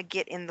don't want to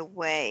get in the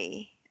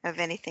way of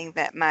anything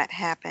that might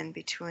happen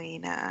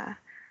between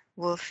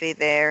Wolfie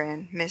there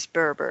and Miss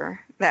Berber.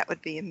 That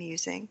would be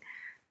amusing.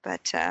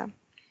 But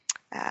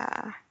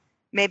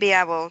maybe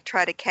I will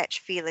try to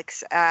catch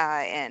Felix's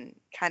eye and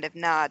kind of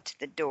nod to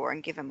the door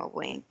and give him a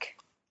wink.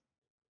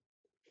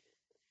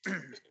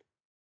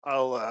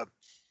 I'll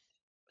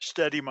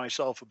steady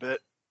myself a bit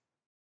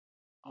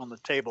on the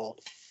table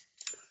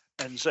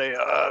and say,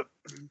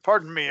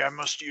 pardon me, I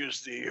must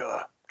use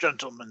the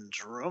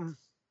gentleman's room.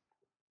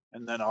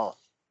 And then I'll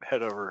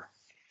head over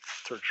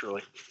to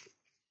Shirley.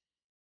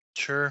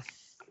 Sure.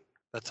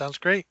 That sounds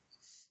great.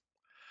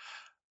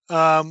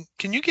 Can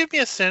you give me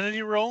a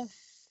sanity roll?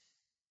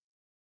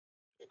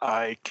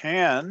 I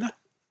can.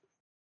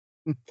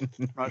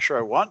 Not sure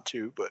I want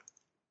to, but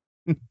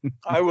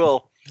I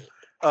will.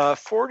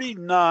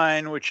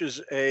 49, which is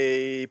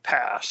a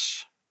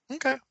pass.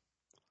 Okay.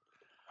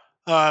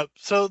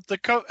 So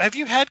have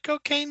you had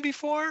cocaine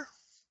before?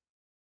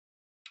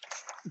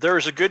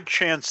 There's a good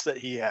chance that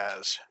he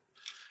has.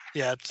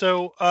 Yeah.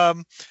 So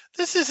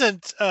this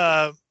isn't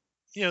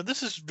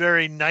this is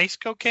very nice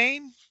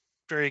cocaine,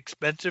 very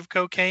expensive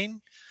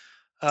cocaine.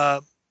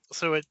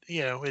 So it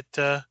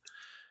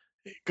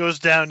goes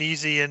down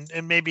easy,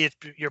 and maybe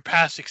your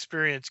past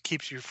experience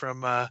keeps you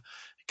from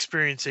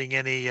experiencing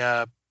any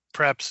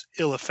perhaps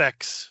ill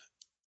effects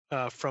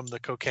from the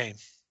cocaine.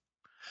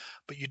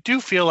 But you do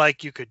feel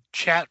like you could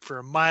chat for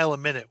a mile a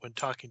minute when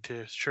talking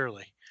to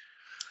Shirley.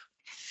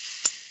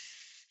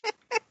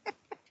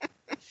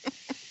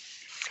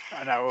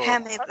 How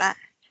many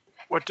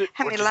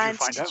lines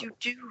did you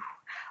do?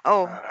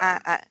 Oh,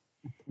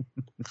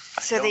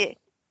 so the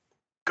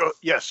go.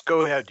 Yes,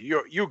 go ahead.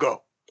 You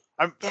go.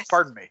 Yes.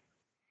 Pardon me.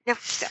 No,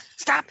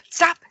 stop.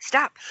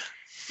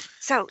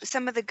 So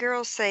some of the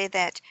girls say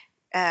that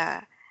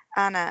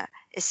Anna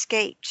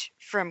escaped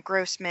from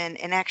Grossman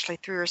and actually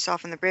threw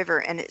herself in the river,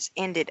 and it's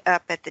ended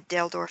up at the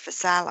Deldorf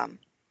Asylum.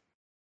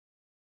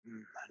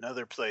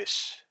 Another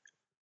place.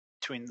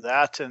 Between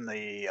that and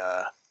the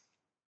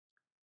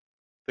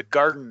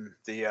garden,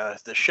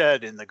 the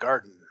shed in the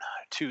garden,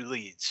 2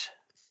 leads.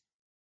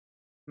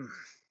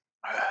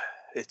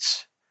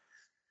 It's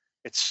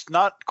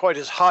not quite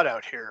as hot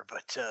out here,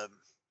 but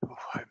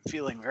I'm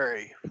feeling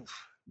very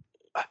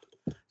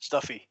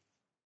stuffy.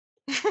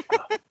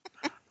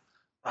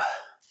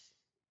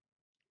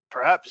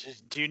 Perhaps,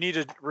 do you need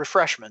a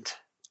refreshment?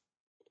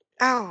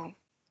 Oh,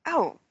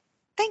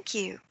 thank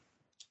you.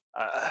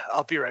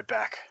 I'll be right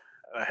back.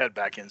 I head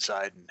back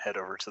inside and head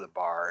over to the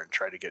bar and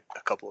try to get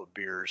a couple of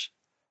beers.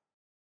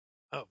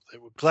 Oh, they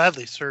would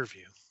gladly serve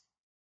you.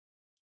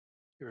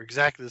 You're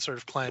exactly the sort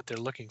of client they're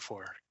looking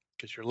for,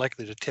 because you're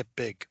likely to tip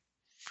big.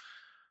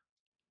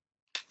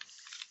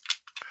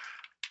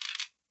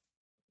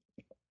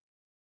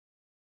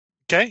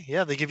 Okay,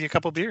 yeah, they give you a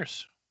couple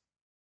beers.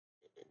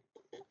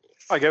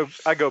 I go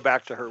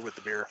back to her with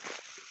the beer.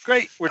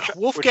 Great.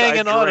 Wolfgang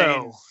and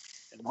Otto.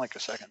 In like a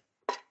second.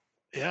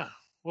 Yeah.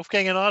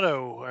 Wolfgang and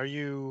Otto,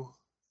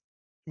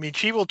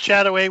 she will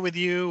chat away with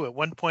you. At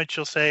one point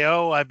she'll say,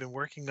 "Oh, I've been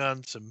working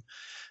on some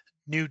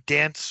new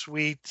dance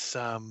suites.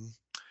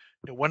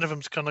 One of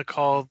them's going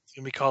to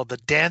be called The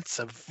Dance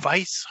of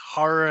Vice,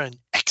 Horror, and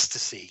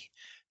Ecstasy.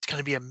 It's going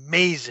to be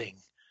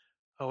amazing.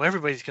 Oh,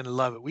 everybody's going to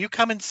love it. Will you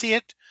come and see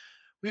it?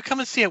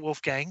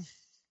 Wolfgang?"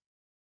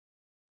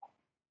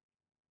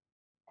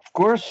 Of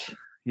course,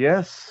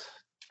 yes.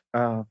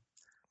 Yeah,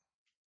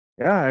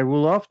 I would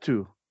love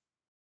to.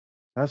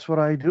 That's what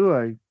I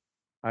do.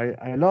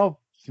 I love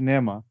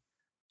cinema.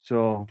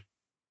 So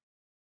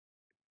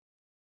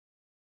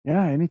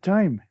yeah,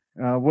 anytime.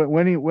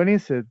 When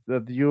is it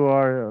that you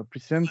are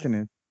presenting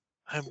it?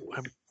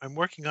 I'm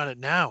working on it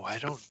now. I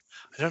don't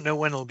know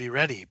when it'll be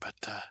ready, but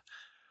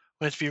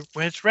when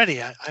it's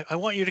ready, I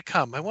want you to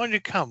come. I want you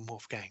to come,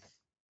 Wolfgang.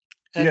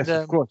 And, yes,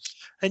 of course.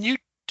 And you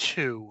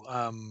too.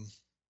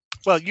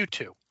 You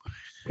too.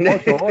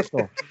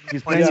 Otto.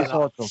 His name is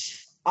Otto.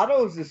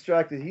 Otto is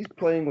distracted. He's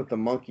playing with the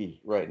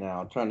monkey right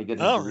now, trying to get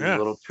him to do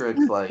little tricks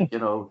like,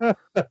 go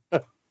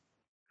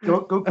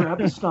grab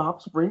the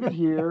stops, bring it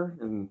here,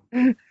 and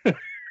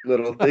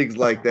little things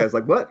like that. It's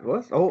like, what?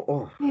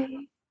 Oh.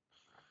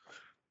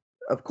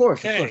 Of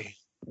course.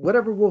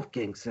 Whatever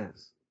Wolfgang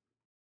says.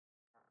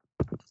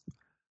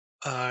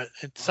 At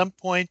some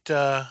point,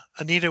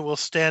 Anita will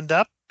stand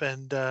up,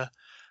 and I'm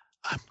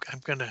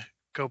gonna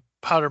go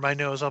powder my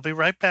nose. I'll be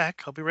right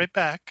back.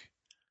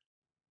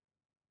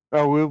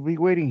 Oh, we'll be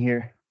waiting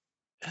here.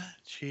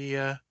 She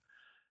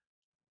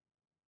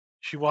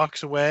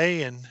walks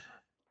away, and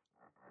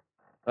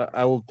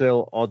I will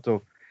tell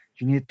Otto,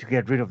 you need to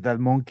get rid of that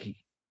monkey.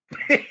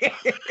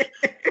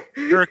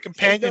 Her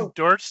companion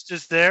Dorst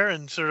is there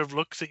and sort of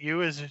looks at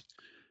you as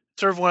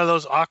sort of one of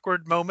those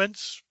awkward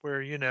moments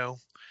where he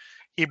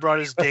he brought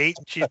his date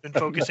and she's been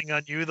focusing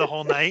on you the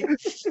whole night.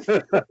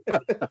 But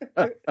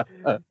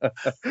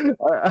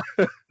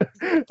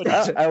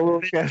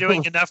he's been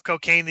doing enough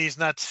cocaine that he's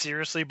not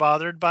seriously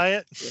bothered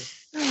by it.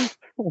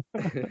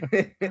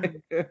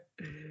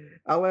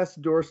 I'll ask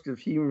Dorst if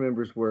he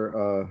remembers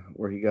where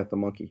he got the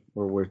monkey,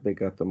 or where they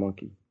got the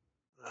monkey.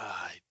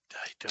 I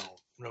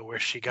don't know where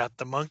she got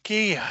the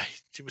monkey.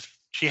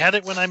 She had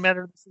it when I met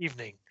her this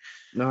evening.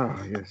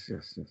 Yes.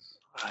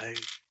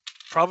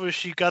 Probably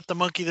she got the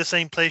monkey the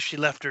same place she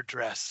left her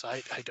dress.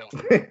 I don't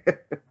know.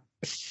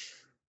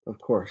 Of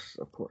course.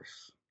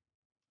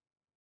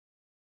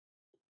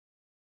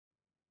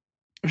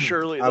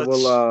 Surely, I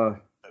will.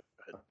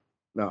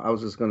 No, I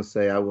was just going to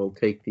say I will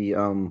take the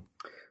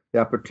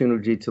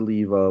opportunity to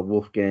leave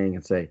Wolfgang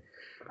and say,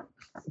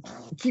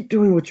 keep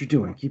doing what you're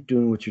doing. Keep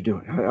doing what you're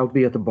doing. I'll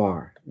be at the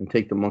bar, and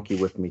take the monkey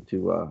with me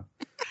to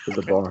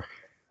the bar.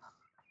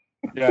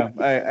 Yeah,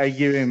 I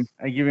give him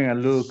a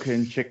look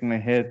and shake my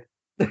head,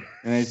 and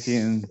I see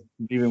him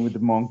leaving with the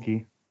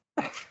monkey.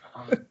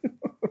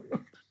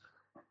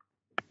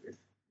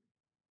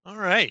 All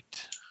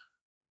right.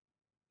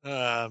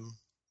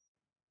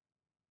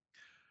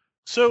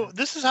 So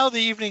this is how the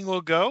evening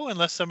will go,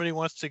 unless somebody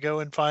wants to go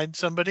and find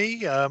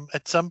somebody.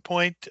 At some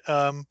point,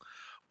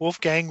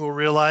 Wolfgang will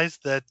realize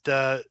that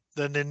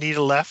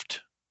Anita left,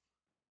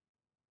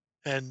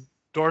 and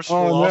Dorst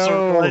will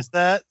also realize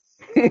that.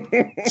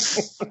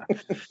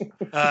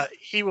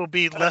 He will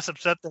be less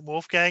upset than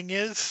Wolfgang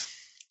is.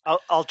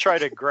 I'll try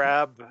to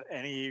grab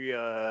any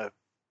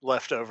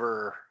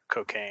leftover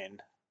cocaine.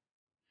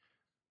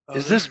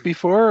 Is this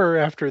before or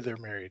after they're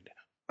married?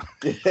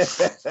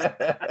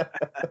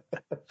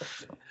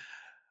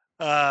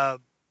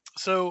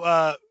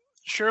 So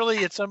surely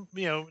it's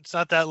it's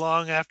not that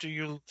long after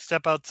you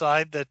step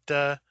outside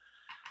that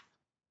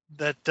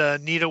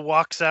Nita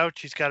walks out.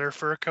 She's got her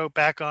fur coat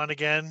back on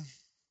again.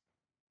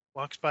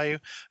 Walks by you.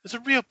 It's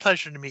a real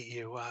pleasure to meet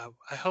you. I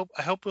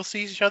hope we'll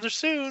see each other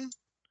soon.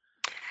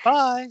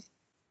 Bye.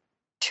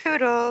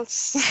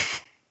 Toodles.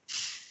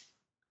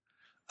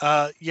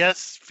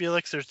 Yes,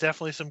 Felix, there's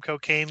definitely some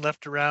cocaine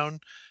left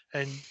around,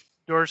 and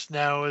Dorst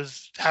now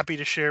is happy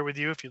to share with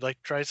you if you'd like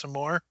to try some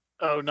more.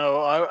 Oh, no,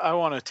 I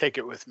want to take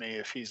it with me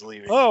if he's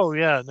leaving. Oh,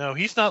 yeah, no,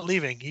 he's not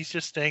leaving. He's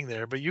just staying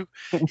there. But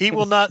he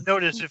will not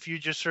notice if you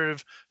just sort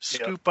of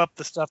scoop up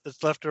the stuff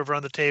that's left over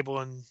on the table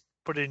and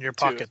put it in your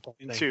pocket.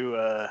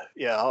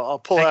 I'll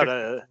pull out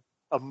a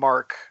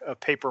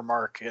paper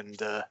mark,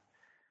 and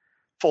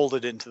fold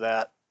it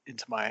into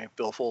my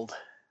billfold.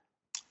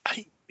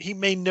 He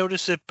may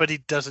notice it, but he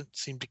doesn't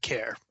seem to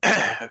care.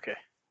 Okay.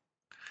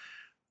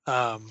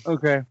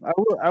 Okay,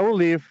 I will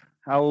leave.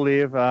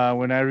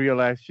 When I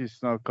realize she's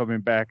not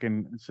coming back,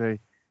 and say,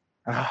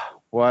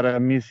 what a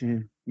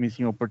missing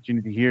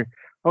opportunity here.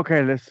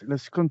 Okay,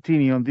 let's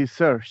continue on this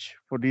search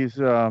for this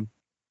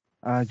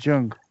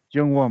young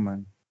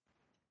woman.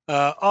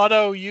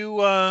 Otto,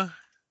 you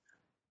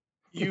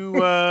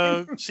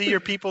see your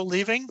people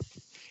leaving?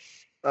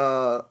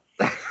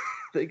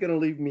 They gonna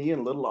leave me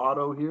and little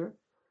Otto here?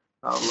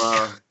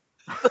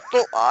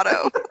 Little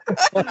Otto.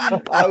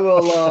 I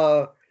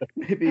will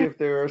maybe if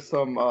there are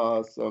some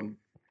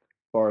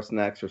bar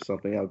snacks or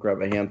something, I'll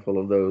grab a handful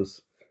of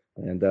those,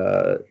 and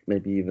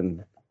maybe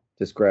even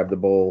just grab the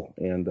bowl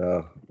and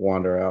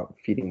wander out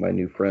feeding my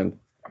new friend.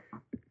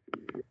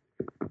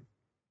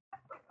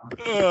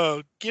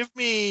 Give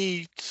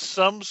me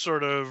some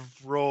sort of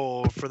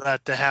roll for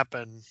that to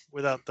happen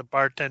without the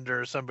bartender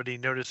or somebody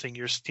noticing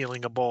you're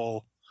stealing a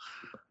bowl.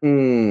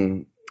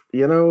 I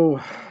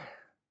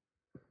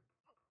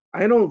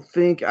don't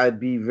think I'd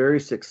be very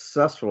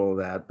successful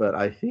at that, but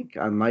I think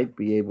I might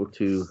be able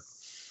to,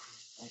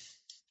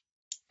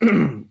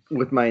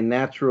 with my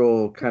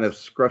natural kind of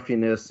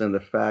scruffiness and the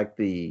fact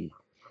that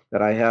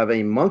I have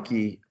a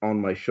monkey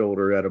on my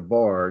shoulder at a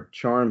bar,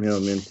 charm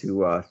him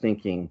into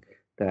thinking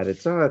that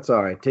it's all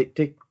right. Take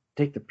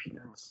the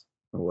peanuts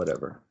or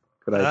whatever.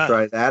 Could I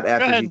try that? Go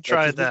ahead and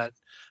try that.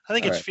 I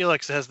think it's right.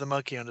 Felix that has the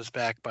monkey on his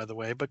back, by the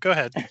way, but go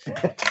ahead.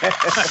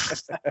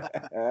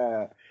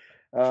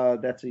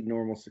 That's a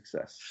normal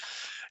success.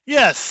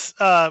 Yes,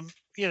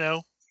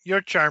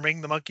 you're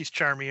charming. The monkey's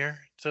charmier,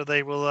 so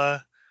they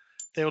will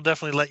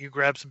definitely let you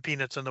grab some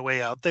peanuts on the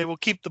way out. They will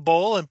keep the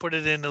bowl and put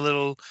it in a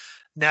little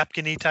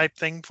napkin-y type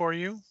thing for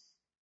you.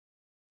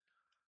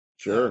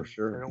 Sure.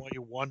 I don't want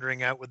you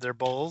wandering out with their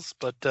bowls,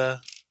 but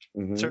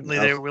certainly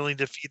they were willing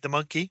to feed the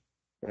monkey.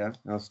 Yeah,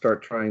 I'll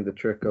start trying the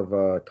trick of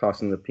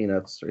tossing the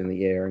peanuts in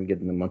the air and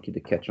getting the monkey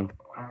to catch them.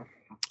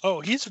 Oh,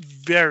 he's a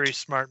very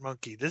smart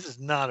monkey. This is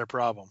not a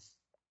problem.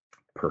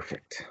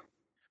 Perfect.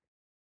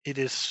 It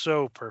is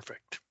so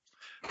perfect.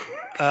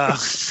 Not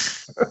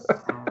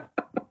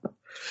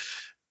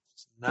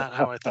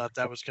how I thought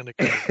that was going to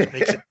go. It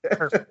makes it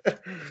perfect.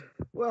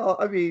 Well,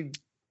 I mean,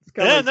 it's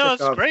kind of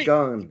it's great.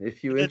 Gun.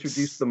 If you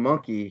introduce the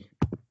monkey,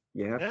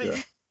 you have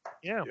to.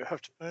 Yeah, you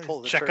have to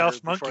pull the Chekhov's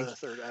trigger before monkey. the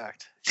third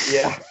act.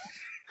 Yeah.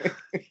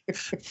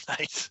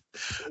 Nice.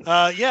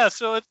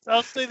 So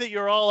I'll say that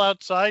you're all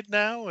outside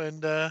now,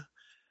 and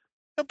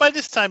by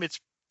this time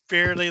it's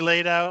fairly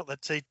late out,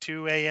 let's say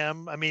 2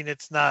 a.m. I mean,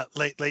 it's not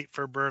late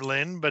for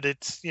Berlin, but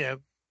it's,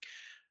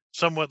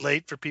 somewhat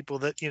late for people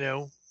that,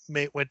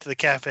 went to the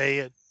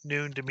cafe at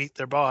noon to meet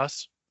their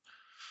boss.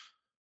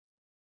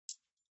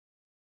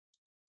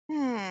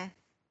 Oh,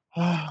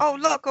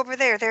 look over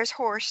there. There's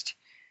Horst.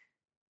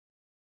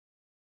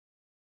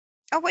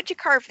 Oh, what'd you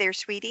carve there,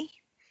 sweetie?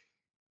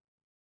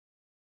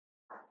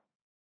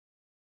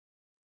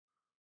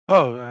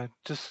 Oh,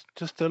 just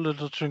a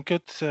little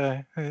trinket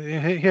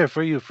here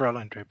for you,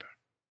 Fräulein Draper.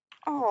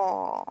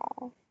 Oh.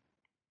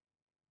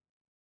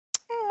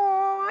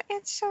 Oh,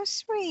 it's so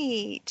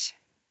sweet.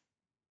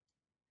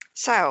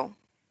 So,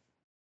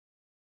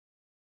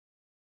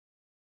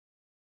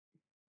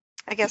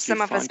 I guess Did you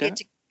some of us find get out?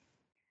 to.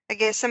 I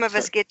guess some of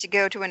us Sorry. get to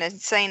go to an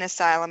insane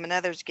asylum, and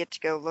others get to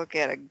go look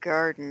at a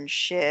garden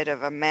shed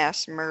of a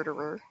mass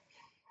murderer.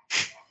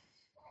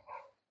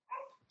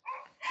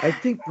 I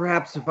think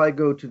perhaps if I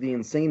go to the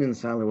insane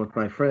asylum with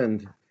my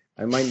friend,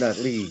 I might not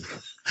leave.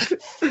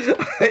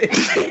 I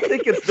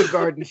think it's the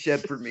garden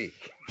shed for me.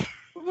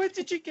 Where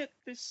did you get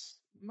this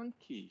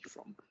monkey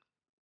from?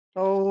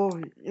 Oh,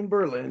 in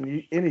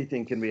Berlin,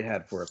 anything can be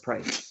had for a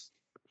price.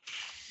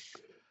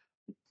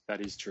 That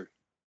is true.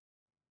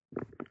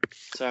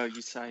 So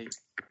you say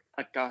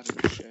a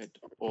garden shed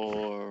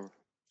or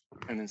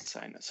an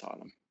insane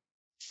asylum?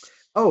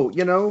 Oh,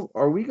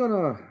 are we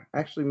gonna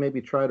actually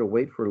maybe try to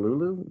wait for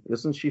Lulu?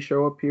 Doesn't she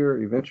show up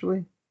here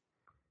eventually?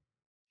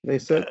 They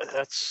said.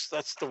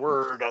 That's the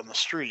word on the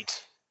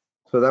street.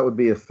 So that would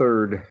be a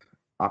third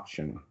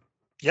option.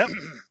 Yep.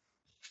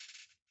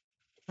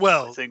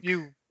 Well, I think-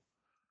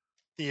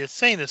 the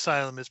insane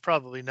asylum is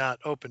probably not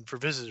open for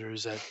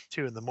visitors at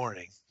 2 a.m.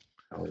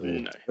 Oh,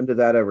 No. when did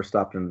that ever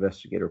stop an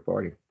investigator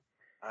party?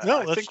 No,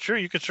 I that's think true.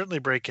 You could certainly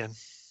break in.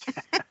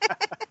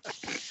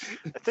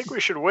 I think we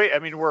should wait. I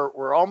mean,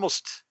 we're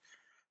almost.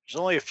 There's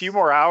only a few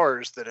more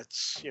hours that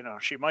it's.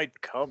 She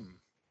might come.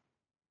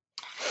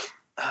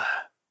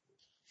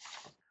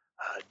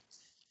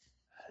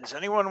 Does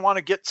anyone want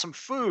to get some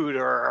food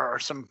or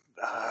some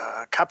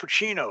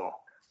cappuccino?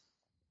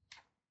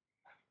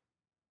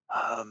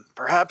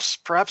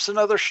 Perhaps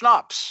another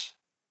schnapps.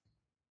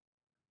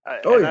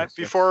 Yes.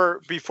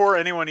 Before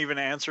anyone even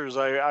answers,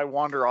 I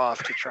wander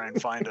off to try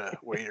and find a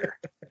waiter.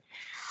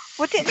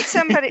 Wasn't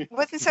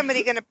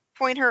somebody going to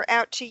point her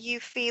out to you,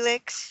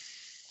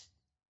 Felix?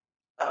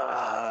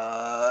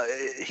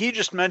 He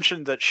just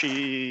mentioned that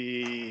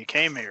she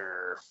came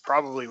here,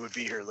 probably would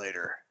be here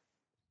later.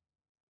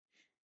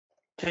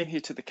 Came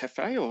here to the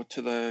cafe or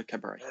to the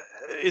cabaret?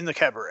 In the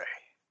cabaret.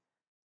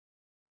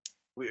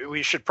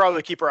 We should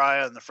probably keep our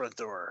eye on the front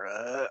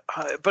door.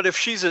 But if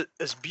she's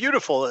as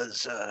beautiful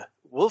as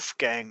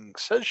Wolfgang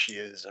says she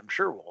is, I'm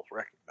sure we'll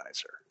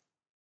recognize her.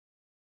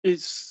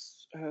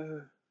 Is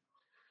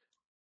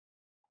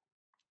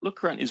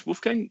look around. Is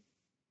Wolfgang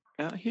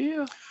out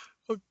here?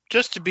 Well,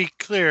 just to be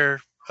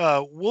clear,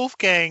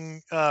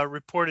 Wolfgang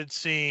reported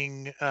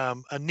seeing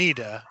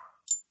Anita,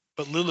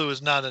 but Lulu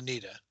is not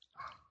Anita.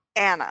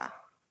 Anna.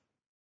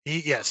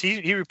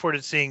 He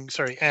reported seeing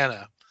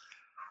Anna,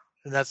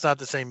 and that's not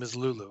the same as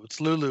Lulu.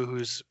 It's Lulu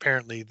who's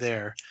apparently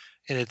there,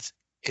 and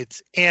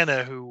it's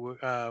Anna who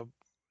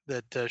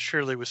that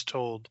Shirley was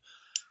told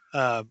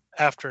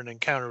after an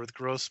encounter with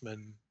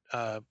Grossman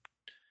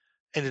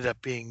ended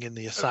up being in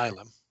the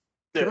asylum.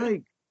 Can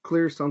I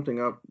clear something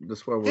up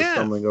just while we're Yeah.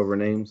 stumbling over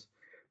names?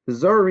 The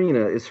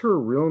Tsarina, is her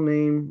real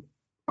name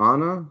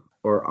Anna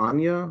or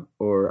Anya?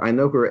 Or I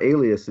know her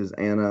alias is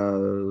Anna,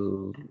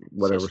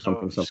 whatever,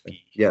 something.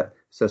 Sosnovsky. Yeah,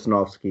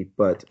 Sosnovsky.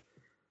 But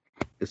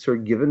is her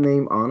given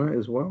name Anna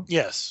as well?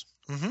 Yes.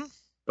 Mm-hmm.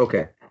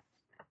 Okay,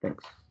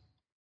 thanks.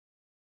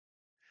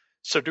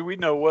 So do we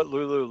know what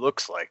Lulu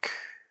looks like?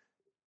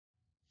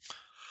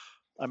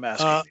 I'm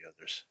asking the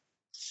others.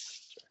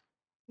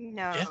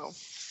 No. Yeah.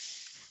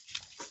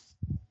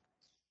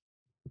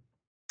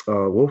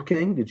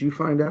 Wolfgang, did you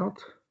find out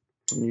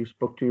when you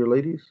spoke to your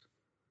ladies?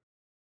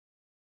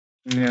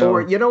 No,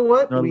 Or you know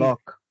what? no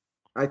luck.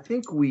 I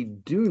think we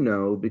do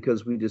know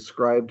because we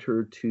described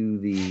her to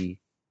the.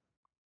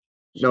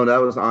 No, that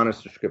was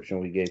honest description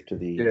we gave to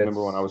the. Yes.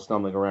 Remember when I was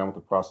stumbling around with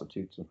the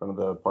prostitutes in front of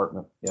the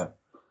apartment? Yeah.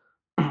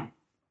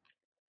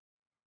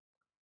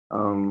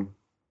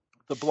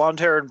 The blonde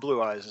hair and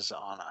blue eyes is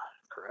Anna,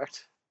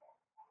 correct?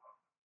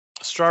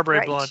 Strawberry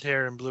Right. blonde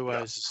hair and blue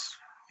Yeah. eyes is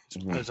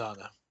Mhm.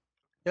 Anna.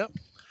 Yep.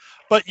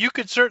 But you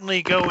could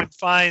certainly go and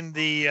find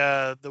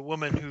the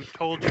woman who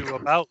told you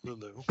about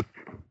Lulu,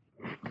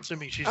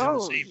 assuming she's in the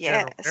Oh, same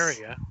general yes.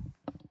 area.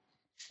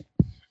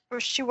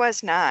 Well, she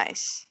was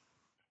nice.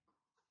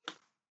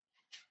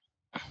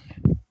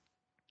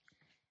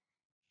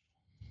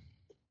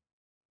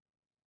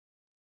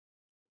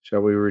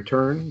 Shall we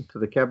return to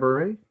the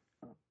cabaret?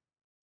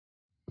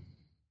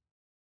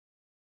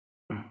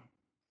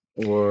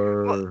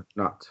 Or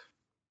not?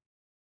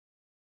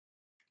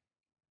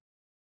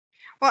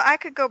 Well, I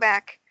could go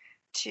back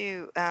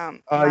to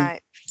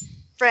my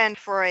friend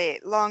for a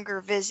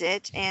longer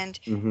visit, and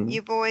Mhm.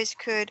 you boys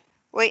could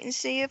wait and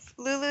see if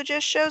Lulu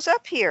just shows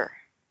up here.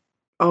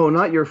 Oh,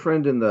 not your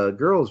friend in the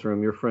girls'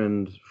 room. Your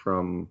friend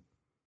from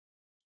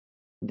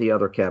the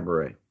other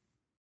cabaret.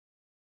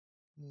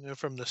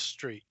 From the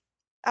street.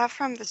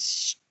 From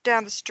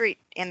down the street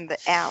in the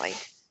alley.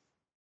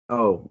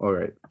 Oh, all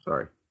right.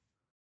 Sorry.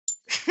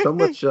 So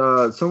much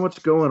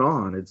going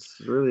on.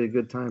 It's really a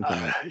good time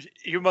tonight.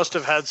 You must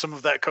have had some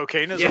of that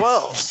cocaine as Yes.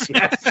 well.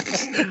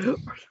 Yes.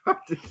 I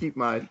have to keep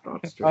my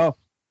thoughts straight. Oh,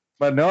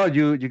 but no,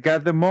 you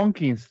got the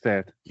monkey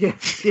instead.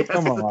 Yes.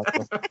 Come on,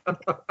 Otto.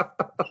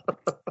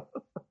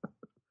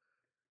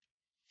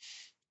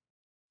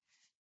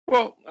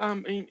 Well, I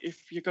mean,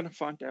 if you're going to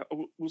find out,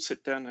 we'll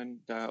sit down and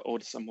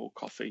order some more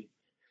coffee,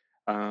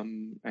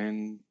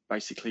 and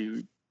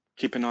basically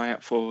keep an eye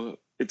out for.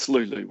 It's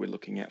Lulu we're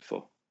looking out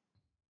for.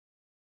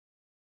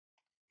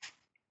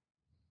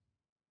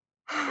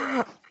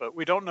 But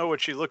we don't know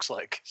what she looks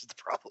like. Is the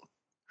problem?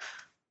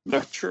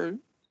 That's true.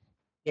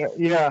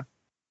 Yeah.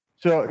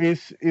 So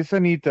it's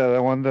Anita,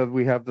 the one that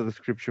we have the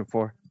description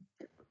for.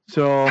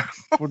 So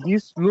for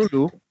this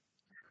Lulu,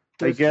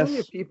 There's I guess plenty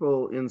of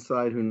people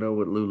inside who know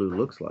what Lulu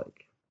looks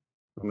like.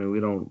 I mean, we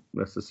don't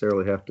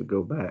necessarily have to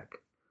go back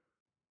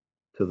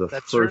to the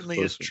That first certainly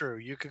is person. true.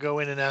 You could go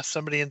in and ask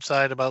somebody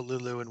inside about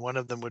Lulu, and one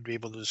of them would be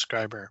able to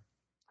describe her.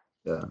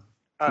 Yeah.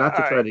 Not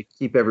to all try right. to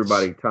keep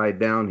everybody tied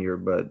down here,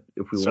 but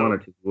if we So-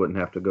 wanted to, we wouldn't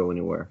have to go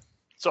anywhere.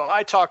 So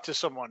I talked to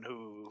someone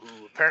who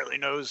apparently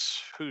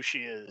knows who she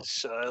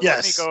is. Let me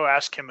Yes. go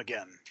ask him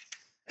again,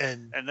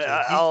 And and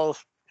I'll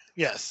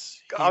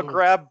yes, he I'll will-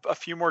 grab a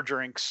few more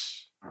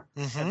drinks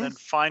Mhm. and then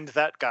find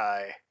that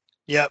guy.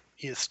 Yep,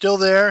 he is still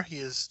there. He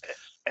is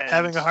And,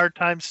 having a hard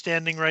time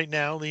standing right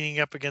now, leaning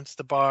up against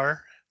the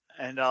bar.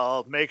 And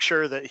I'll make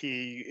sure that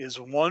he is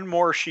one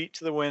more sheet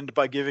to the wind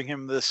by giving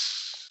him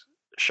this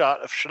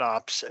shot of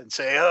schnapps and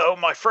say, "Oh,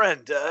 my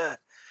friend,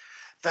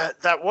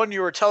 that one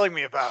you were telling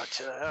me about.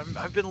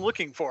 I've been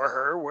looking for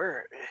her.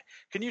 Where?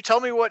 Can you tell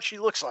me what she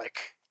looks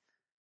like?"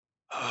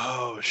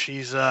 Oh,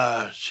 she's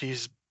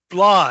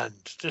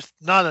blonde, just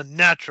not a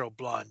natural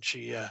blonde.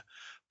 She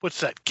what's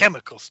that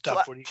chemical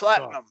stuff? What do you call it?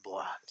 Platinum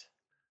blonde.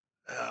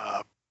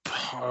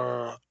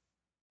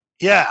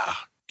 Yeah,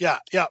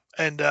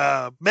 and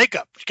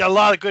makeup. She got a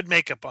lot of good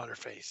makeup on her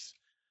face.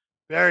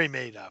 Very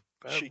made up.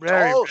 She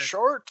very, tall, very-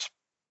 short,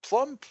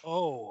 plump,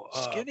 Oh,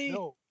 skinny?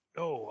 No,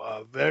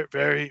 very,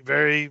 very,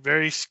 very,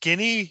 very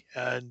skinny,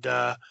 and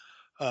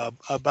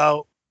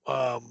about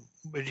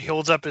when he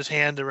holds up his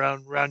hand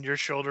around your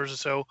shoulders or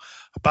so,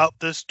 about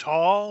this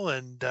tall,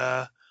 and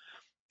got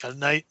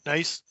a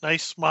nice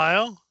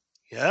smile.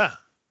 Yeah.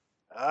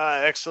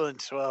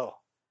 Excellent.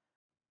 Well,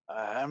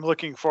 I'm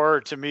looking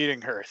forward to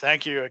meeting her.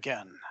 Thank you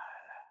again.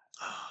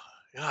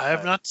 Yeah, I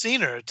have not seen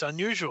her. It's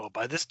unusual.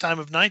 By this time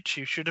of night,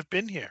 she should have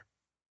been here.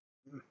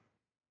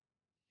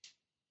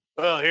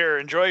 Well, here,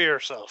 enjoy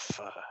yourself.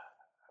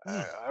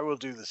 I will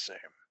do the same.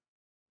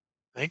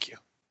 Thank you.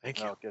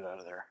 I'll get out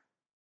of there.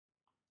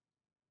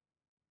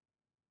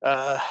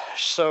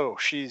 So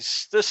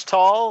she's this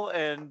tall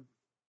and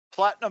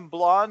platinum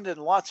blonde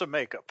and lots of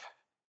makeup.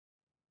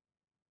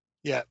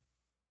 Yeah.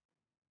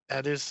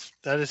 That is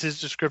his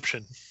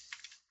description.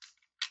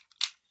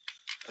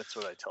 That's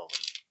what I tell them.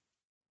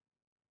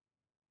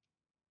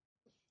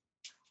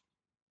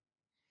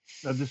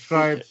 that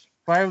describes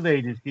 5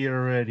 ladies here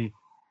already.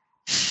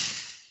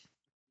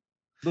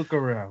 Look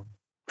around.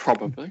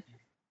 Probably.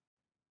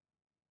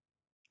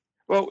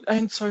 Well,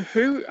 and so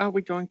who are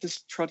we going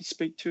to try to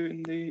speak to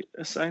in the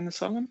insane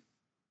asylum?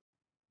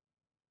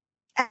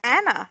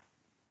 Anna.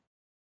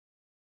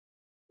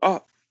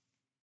 Oh,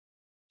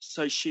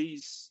 so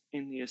she's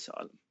in the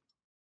asylum.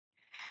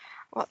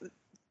 Well,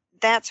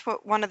 that's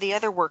what one of the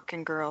other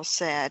working girls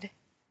said.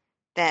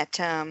 That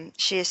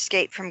she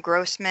escaped from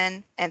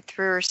Grossman and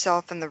threw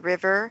herself in the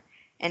river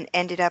and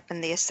ended up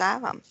in the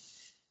asylum.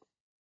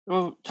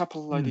 Well, a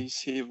couple of ladies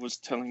here was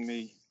telling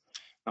me,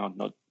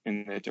 not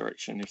in their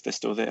direction if they're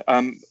still there,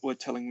 were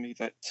telling me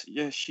that,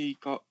 yeah, she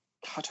got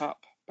cut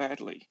up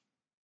badly.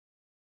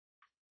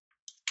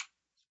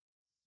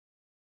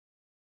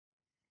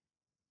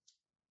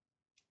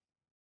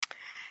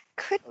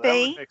 Could Well, that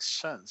be. would make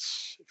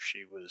sense if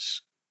she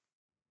was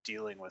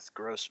dealing with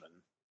Grossman.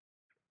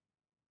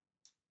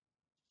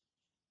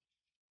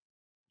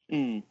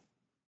 Mm.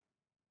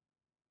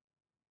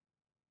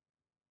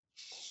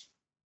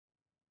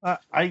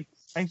 I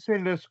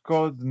say let's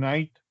call it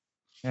night,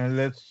 and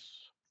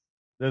let's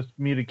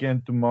meet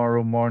again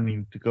tomorrow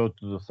morning to go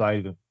to the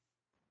site, and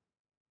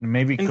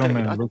maybe come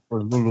Indeed, and look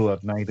for Lulu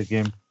at night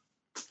again.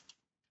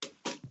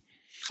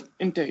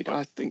 Indeed,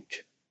 I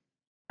think.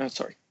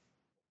 Sorry.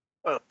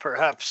 Well,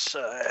 perhaps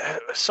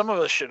some of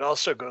us should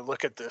also go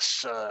look at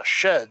this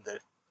shed that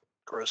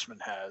Grossman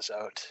has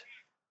out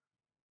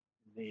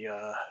in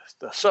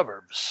the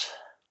suburbs.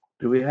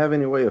 Do we have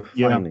any way of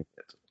Yeah. finding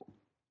it?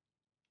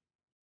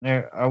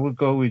 Yeah, I would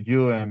go with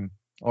you and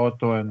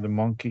Otto and the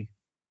monkey.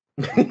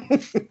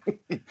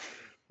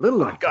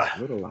 Little Otto, God.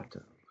 little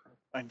Otto.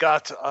 And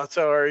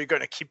Otto, are you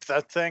going to keep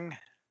that thing?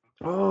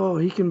 Oh,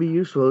 he can be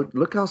useful.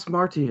 Look how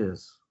smart he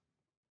is.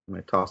 And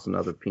I toss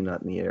another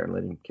peanut in the air and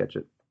let him catch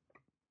it.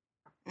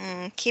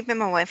 Keep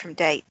him away from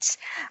dates.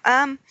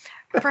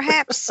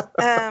 Perhaps.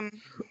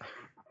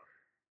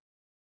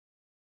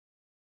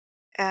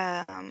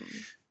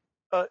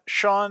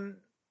 Sean,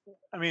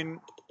 I mean,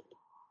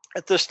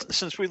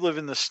 since we live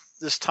in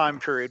this time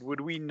period, would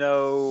we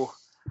know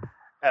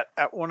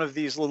at one of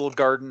these little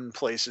garden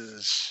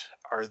places,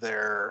 are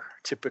there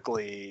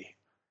typically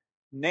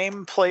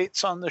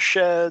nameplates on the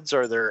sheds?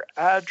 Are there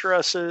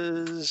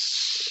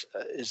addresses?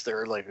 Is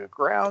there like a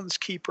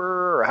groundskeeper,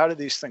 or how do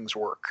these things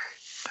work?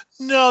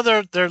 No,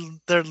 they're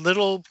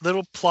little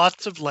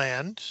plots of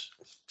land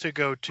to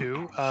go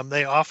to.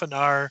 They often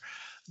are,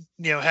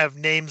 have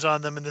names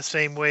on them in the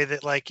same way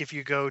that, like, if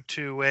you go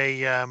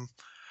to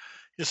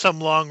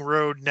some long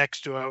road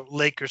next to a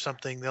lake or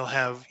something, they'll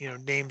have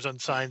names on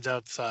signs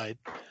outside.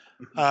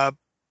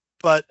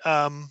 But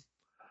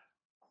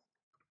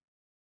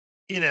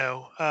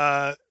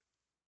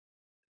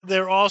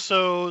they're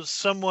also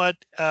somewhat,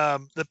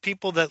 the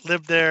people that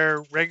live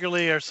there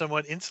regularly are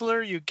somewhat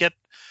insular. You think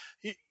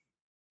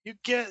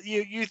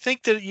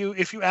that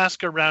if you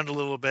ask around a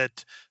little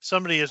bit,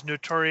 somebody as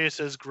notorious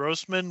as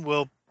Grossman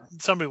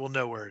somebody will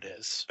know where it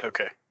is.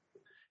 Okay.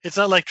 It's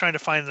not like trying to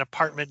find an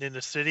apartment in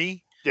a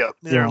city. Yeah.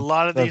 There are a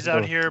lot of these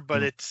out here,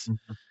 but it's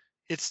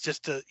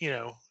just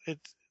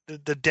it's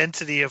the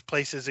density of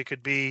places it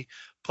could be,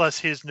 plus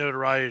his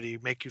notoriety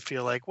make you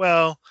feel like,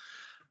 well,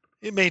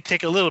 it may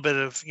take a little bit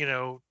of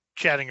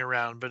chatting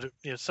around, but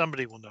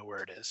somebody will know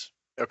where it is.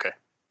 Okay.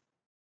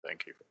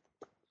 Thank you.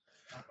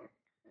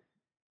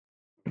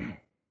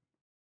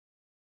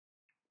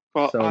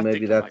 Well, So I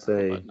maybe think that's I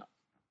might call a. it no.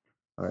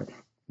 All right.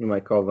 You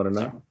might call that a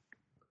no.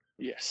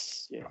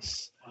 Yes.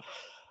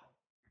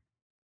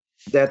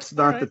 That's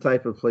not All the right.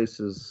 type of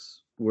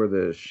places where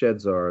the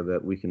sheds are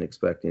that we can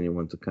expect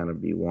anyone to kind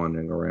of be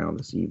wandering around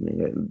this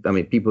evening. I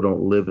mean, people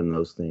don't live in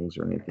those things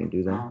or anything,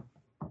 do they?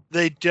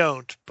 They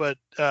don't, but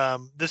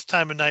this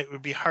time of night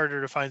would be harder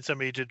to find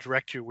somebody to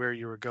direct you where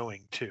you were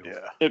going to.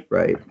 Yeah.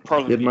 Right.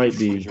 Probably It might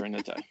be. during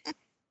the day.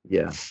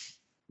 Yeah.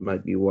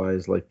 Might be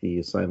wise, like the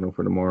Asylum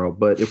for Tomorrow.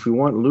 But if we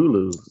want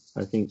Lulu,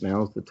 I think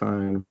now's the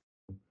time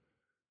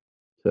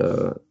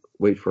to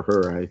wait for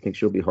her. I think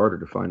she'll be harder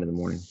to find in the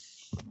morning.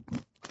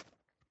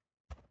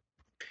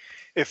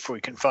 If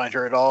we can find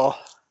her at all.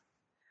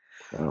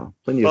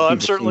 Plenty of Well, I'm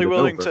people certainly seem to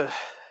willing know her. to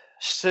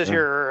sit Yeah.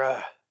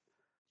 here.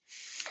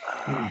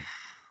 Well,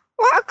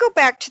 I'll go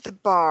back to the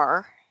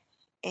bar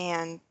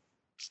and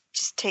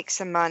just take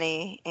some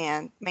money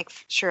and make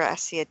sure I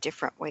see a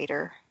different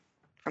waiter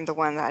from the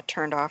one that I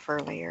turned off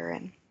earlier,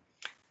 and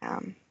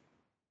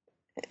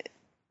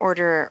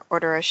order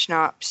a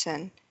schnapps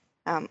and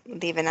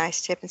leave a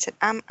nice tip and said,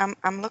 I'm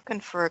looking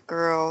for a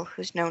girl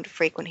who's known to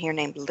frequent here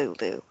named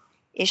Lulu.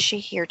 Is she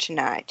here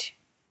tonight?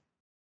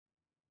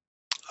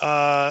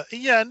 Yeah,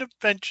 and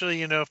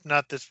eventually, if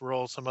not this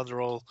role, some other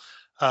role,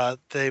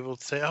 they will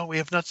say, "Oh, we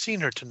have not seen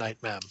her tonight,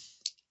 ma'am."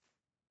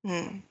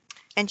 And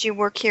you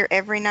work here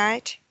every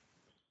night?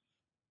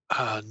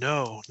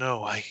 No,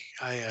 I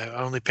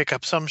only pick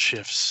up some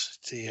shifts.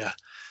 The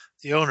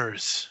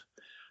owners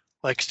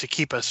likes to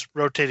keep us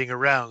rotating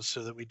around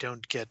so that we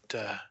don't get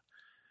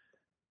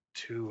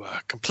too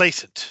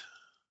complacent.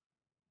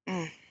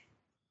 But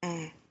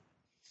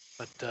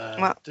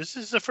this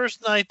is the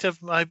first night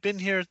I've been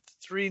here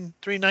three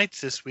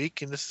nights this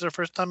week, and this is the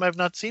first time I've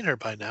not seen her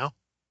by now.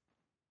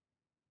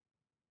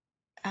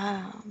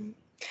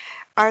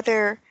 Are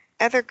there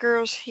other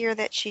girls here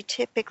that she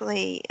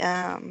typically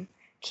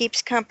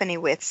keeps company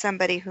with,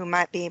 somebody who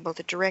might be able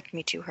to direct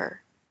me to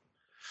her?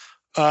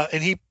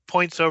 And he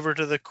points over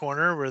to the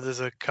corner where there's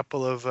a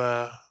couple of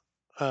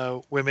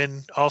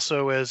women,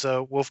 also, as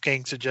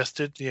Wolfgang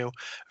suggested,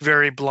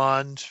 very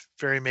blonde,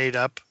 very made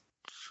up.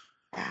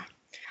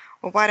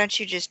 Well, why don't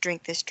you just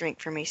drink this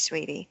drink for me,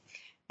 sweetie?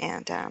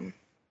 And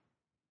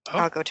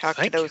I'll go talk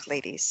to those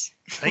ladies.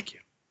 Thank you.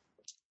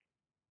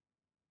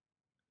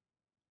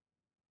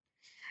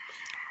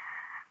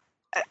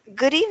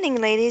 Good evening,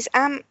 ladies.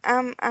 I'm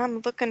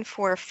looking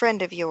for a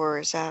friend of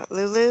yours,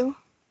 Lulu.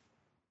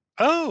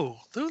 Oh,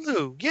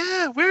 Lulu.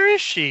 Yeah, where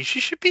is she? She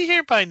should be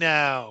here by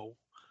now.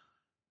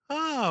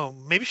 Oh,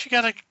 maybe she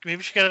got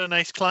a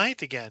nice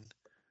client again.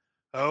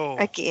 Oh.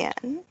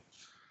 Again?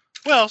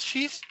 Well,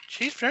 she's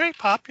very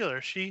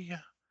popular. She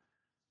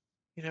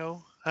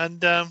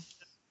and and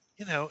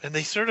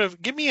they sort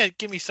of give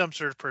me some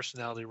sort of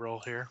personality role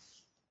here.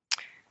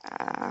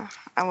 I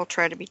will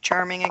try to be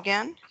charming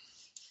again.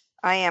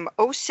 I am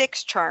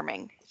 06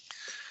 charming.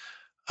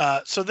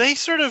 So they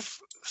sort of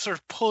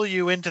pull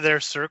you into their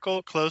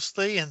circle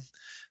closely, and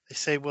they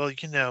say, well,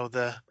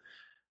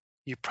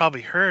 you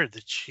probably heard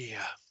that she,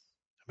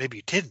 maybe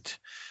you didn't.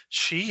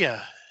 She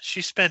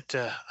spent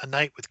a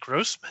night with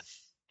Grossman.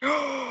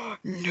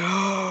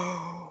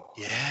 No.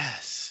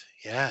 Yes.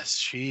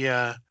 He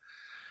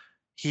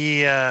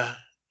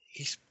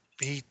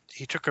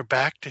took her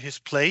back to his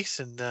place,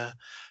 and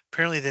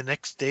apparently the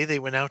next day they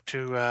went out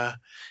to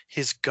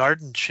his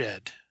garden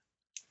shed.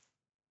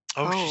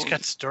 Oh, she's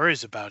got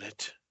stories about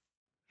it.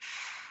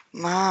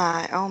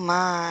 My, oh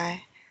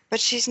my.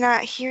 But she's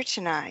not here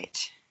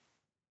tonight.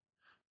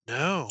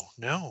 No.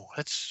 no.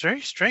 That's very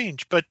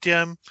strange. But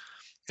and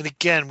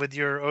again, with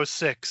your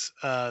 06,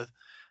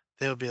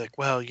 they'll be like,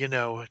 well,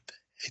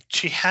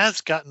 she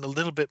has gotten a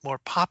little bit more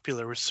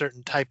popular with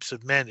certain types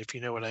of men, if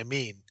you know what I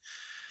mean.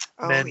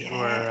 Oh, Men who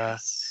are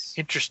yes.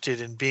 interested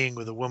in being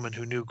with a woman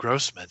who knew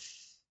Grossman.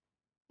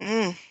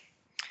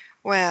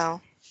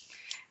 Well,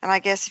 and I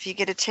guess if you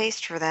get a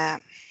taste for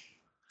that.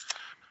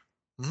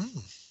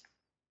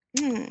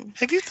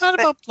 Have you thought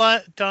about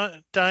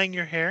dyeing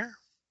your hair?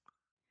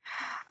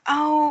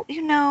 Oh,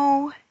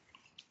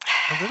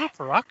 A little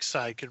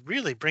peroxide could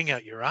really bring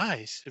out your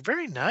eyes.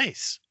 Very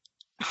nice.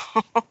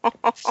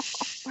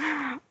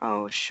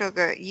 Oh,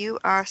 sugar, you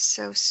are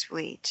so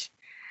sweet.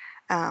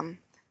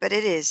 But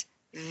it is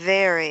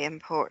very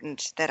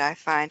important that I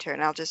find her,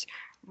 and I'll just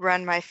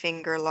run my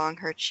finger along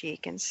her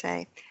cheek and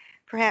say,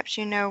 perhaps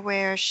you know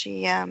where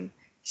she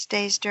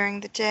stays during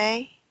the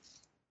day?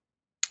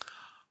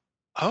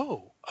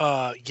 Oh,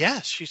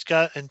 yes,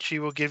 and she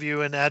will give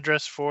you an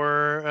address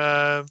for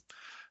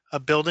a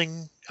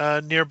building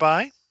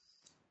nearby.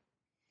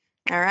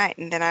 All right,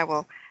 and then I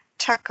will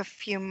tuck a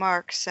few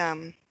marks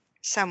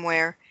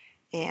somewhere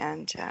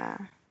and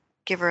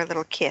give her a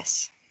little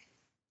kiss.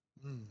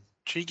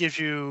 She gives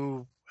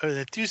you an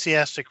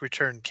enthusiastic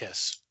return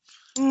kiss.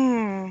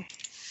 I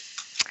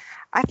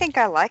think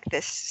I like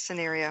this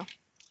scenario.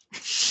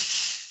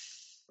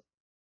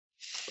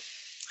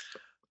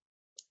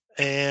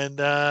 And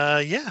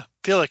yeah,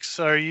 Felix,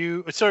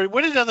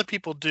 what did other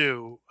people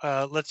do?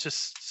 Let's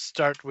just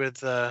start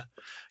with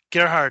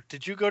Gerhardt.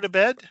 Did you go to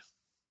bed?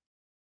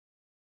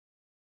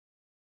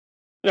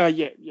 Yeah.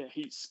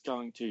 He's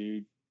going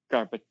to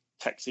grab a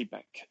taxi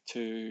back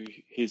to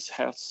his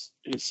house,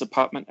 his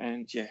apartment,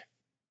 and get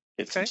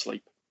some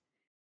sleep.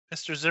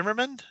 Mr.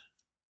 Zimmerman?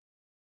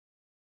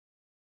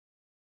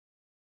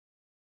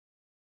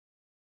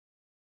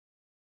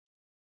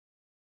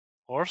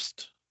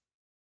 Horst?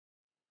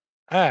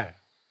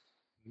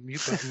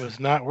 Mute button was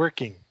not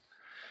working.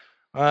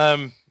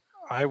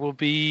 I will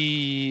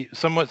be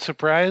somewhat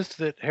surprised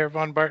that Herr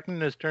von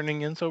Barton is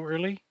turning in so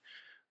early.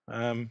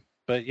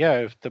 But yeah,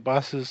 if the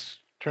boss is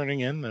turning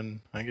in, then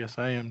I guess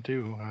I am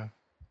too.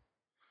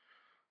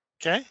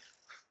 Okay.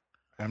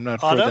 I'm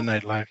not Otto? for the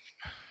nightlife.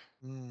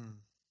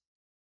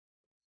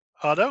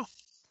 Otto?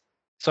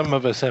 Some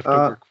of us have to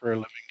work for a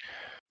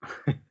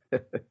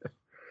living.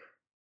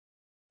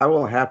 I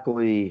will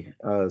happily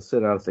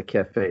sit out at the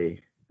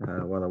cafe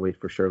while I wait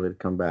for Shirley to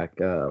come back.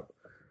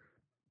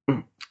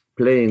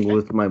 Playing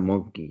with my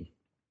monkey.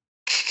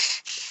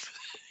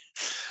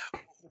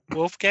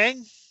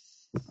 Wolfgang?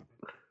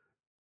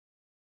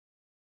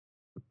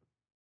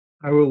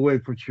 I will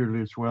wait for Shirley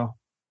as well.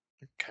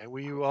 Okay.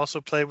 Will you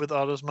also play with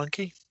Otto's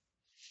monkey?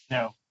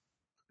 No.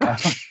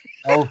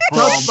 I'll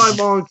touch my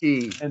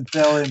monkey and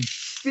tell him,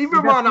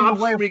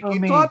 Beaverman,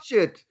 Mickey, touch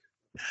it.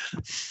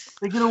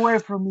 Take it away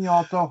from me,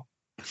 Otto.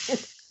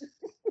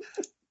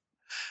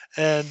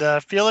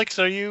 And Felix,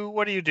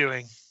 what are you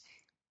doing?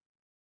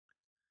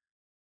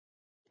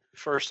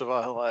 First of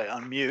all, I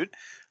unmute.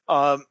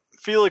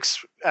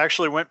 Felix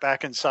actually went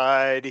back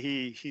inside.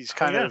 He's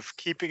kind of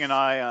keeping an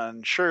eye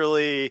on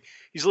Shirley.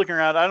 He's looking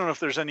around. I don't know if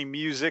there's any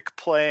music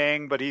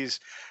playing, but he's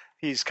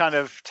kind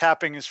of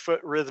tapping his foot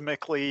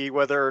rhythmically,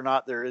 whether or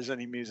not there is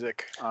any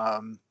music.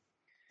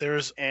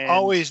 There's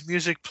always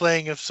music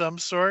playing of some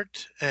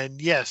sort,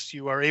 and yes,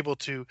 you are able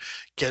to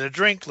get a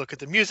drink, look at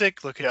the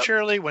music, look at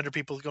Shirley, wonder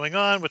people going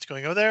on, what's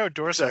going on there.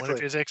 Doris, I wonder if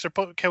there's extra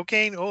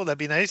cocaine. Oh, that'd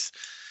be nice.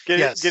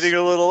 Getting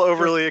a little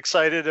overly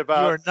excited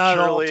about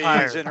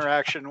Shirley's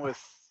interaction with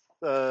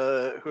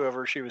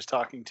whoever she was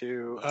talking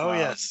to. Oh,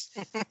 yes.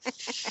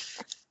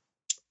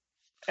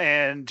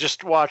 And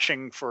just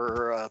watching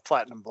for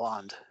Platinum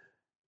Blonde.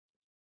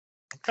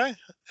 Okay.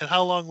 And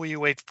how long will you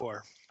wait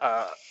for?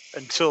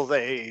 Until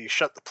they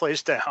shut the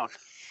place down,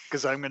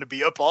 because I'm going to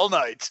be up all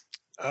night.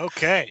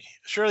 Okay.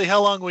 Shirley,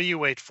 how long will you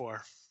wait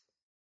for?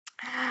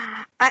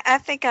 I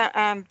think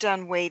I'm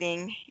done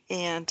waiting,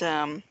 and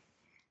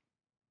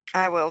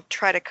I will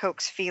try to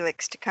coax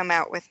Felix to come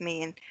out with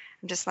me. And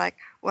I'm just like,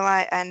 well,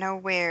 I know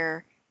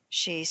where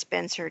she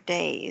spends her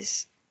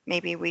days.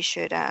 Maybe we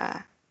should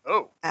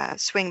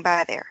swing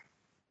by there.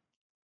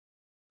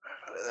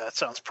 That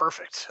sounds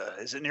perfect.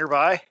 Is it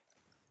nearby?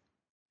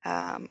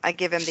 I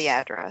give him the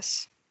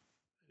address.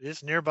 It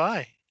is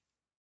nearby.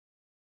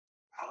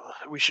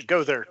 We should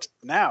go there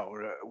now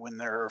when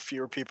there are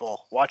fewer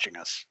people watching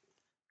us.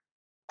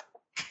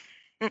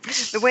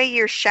 The way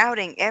you're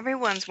shouting,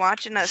 everyone's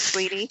watching us,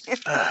 sweetie.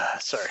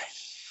 Sorry.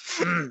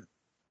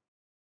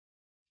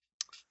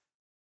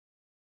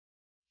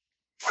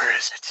 Where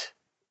is it?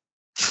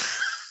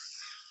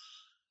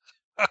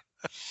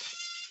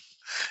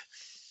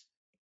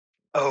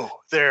 Oh,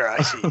 there,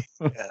 I see.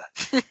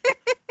 Yeah.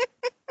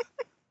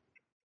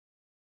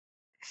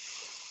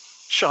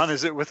 Sean,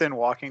 is it within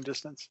walking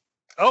distance?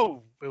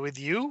 Oh, with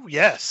you?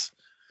 Yes.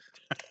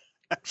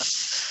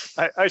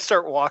 I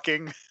start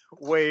walking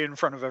way in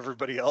front of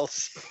everybody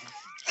else.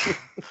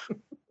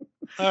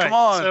 Come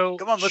on,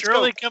 let's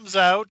Shirley go. Comes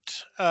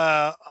out.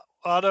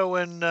 Otto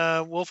and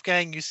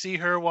Wolfgang, you see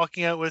her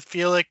walking out with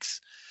Felix.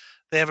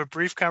 They have a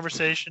brief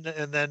conversation,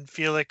 and then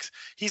Felix,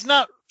 he's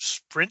not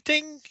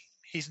sprinting,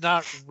 he's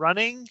not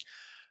running,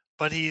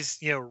 but he's,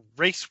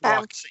 race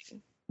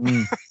walking.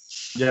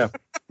 Yeah,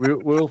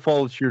 we'll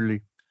follow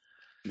Shirley.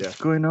 Yeah.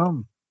 What's going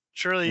on?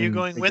 Shirley, are you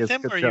going with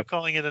him, or are you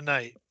calling it a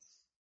night?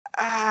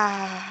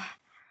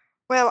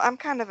 Well, I'm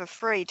kind of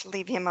afraid to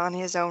leave him on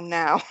his own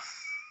now.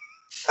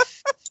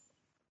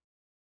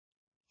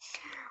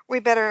 We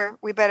better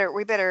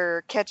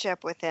catch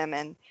up with him,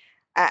 and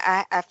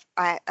I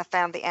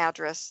found the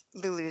address,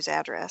 Lulu's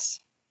address.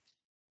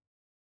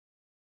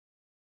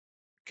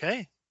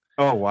 Okay.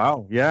 Oh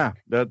wow, yeah,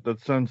 that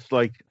sounds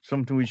like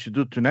something we should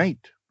do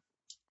tonight.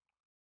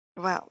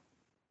 Well,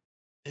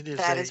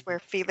 that is where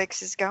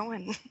Felix is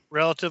going.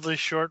 Relatively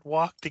short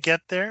walk to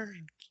get there.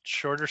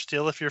 Shorter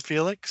still if you're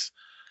Felix.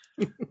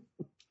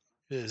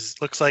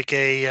 Looks like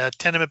a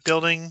tenement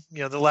building.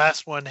 The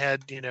last one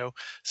had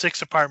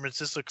 6 apartments.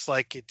 This looks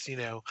like it's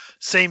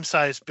same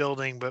size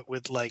building, but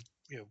with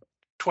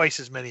twice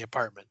as many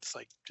apartments.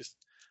 Like just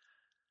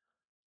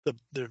the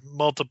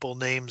multiple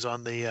names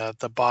on the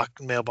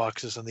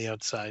mailboxes on the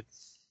outside.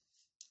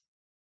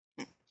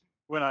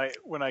 When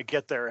I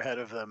get there ahead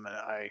of them,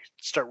 I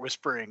start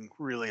whispering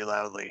really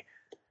loudly,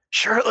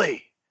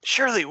 Shirley,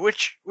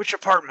 which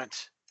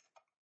apartment?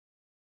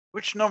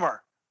 Which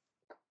number?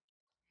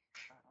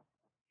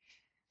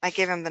 I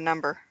give him the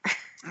number.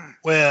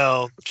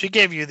 Well, she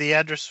gave you the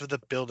address of the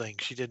building.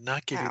 She did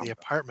not give you the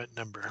apartment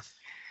number.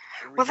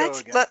 Well,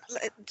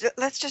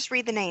 let's just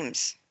read the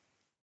names.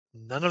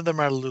 None of them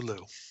are Lulu.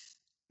 Of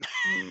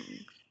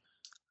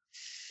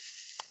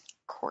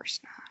course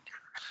not.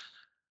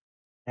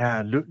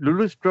 Yeah,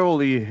 Lulu's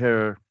probably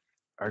her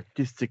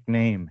artistic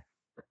name.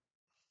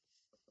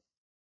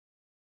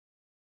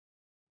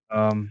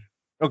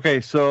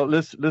 Okay, so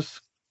let's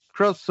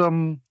cross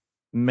some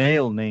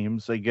male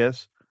names, I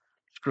guess.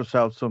 Let's cross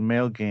out some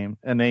male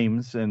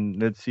names,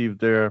 and let's see if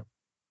there are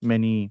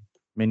many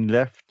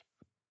left.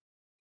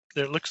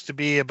 There looks to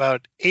be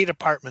about 8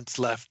 apartments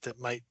left that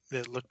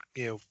look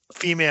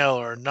female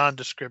or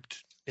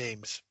nondescript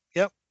names.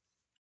 Yep.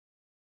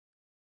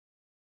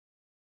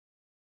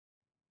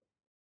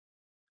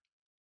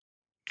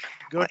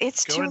 Well,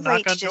 it's too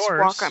late to just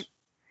walk on.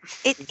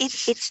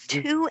 It's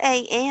 2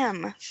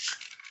 a.m.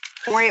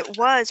 or it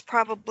was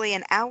probably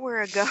an hour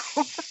ago.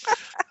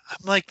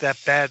 I'm like that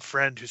bad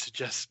friend who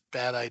suggests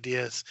bad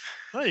ideas.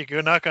 Well, you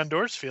go knock on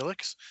doors,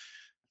 Felix.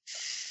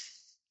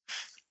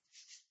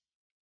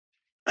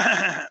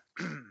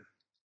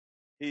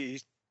 He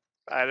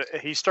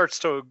starts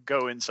to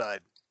go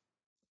inside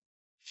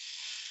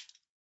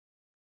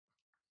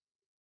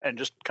and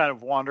just kind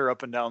of wander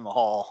up and down the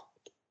hall,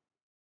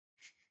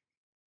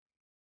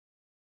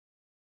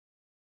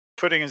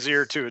 putting his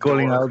ear to a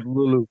Calling door. out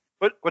Lulu.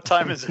 What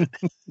time is it?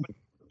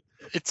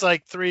 It's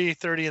like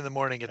 3:30 in the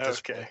morning at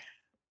this point.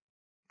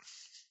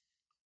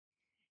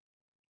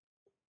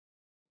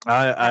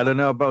 I don't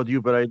know about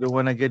you, but I don't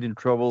want to get in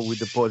trouble with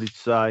the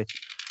police.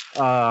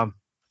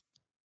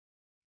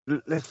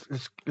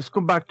 Let's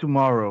come back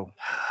tomorrow.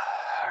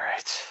 All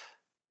right.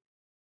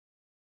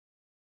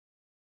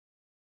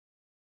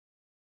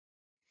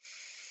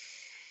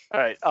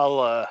 All right.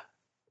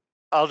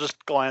 I'll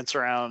just glance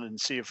around and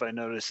see if I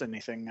notice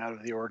anything out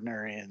of the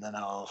ordinary, and then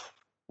I'll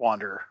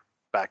wander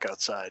back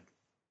outside.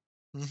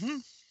 Mm-hmm.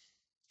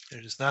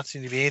 There does not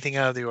seem to be anything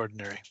out of the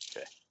ordinary.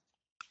 Okay.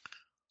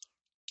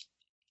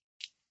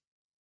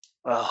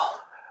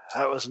 Well,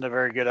 that wasn't a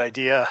very good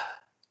idea.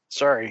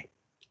 Sorry.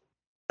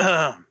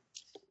 Now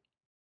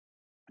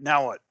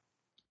what?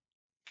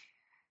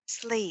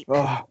 Sleep.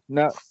 Oh,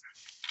 now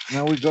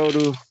we go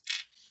to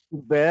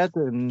bed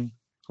and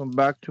come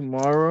back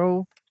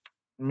tomorrow.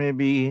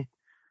 Maybe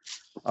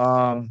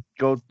go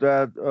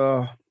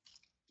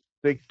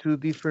take 2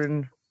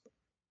 different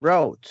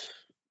routes.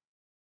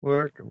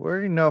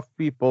 We're enough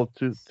people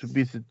to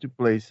visit 2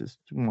 places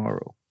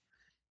tomorrow.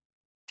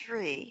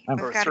 3.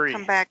 We've got to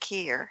come back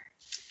here.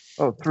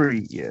 Oh,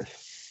 3,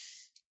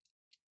 yes.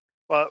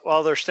 Well,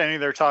 while they're standing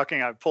there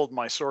talking, I've pulled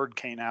my sword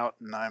cane out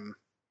and I'm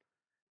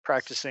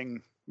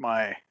practicing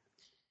my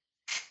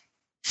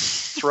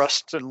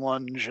thrust and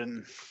lunge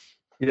and.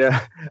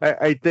 Yeah,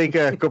 I take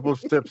a couple of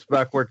steps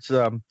backwards.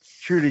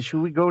 Shirley,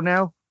 should we go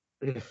now?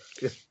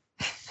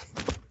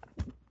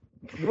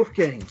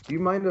 Wolfgang, do you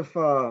mind if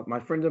my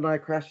friend and I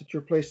crash at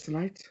your place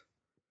tonight?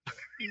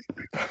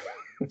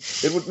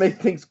 It would make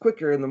things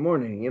quicker in the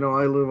morning.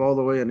 I live all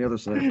the way on the other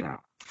side of town.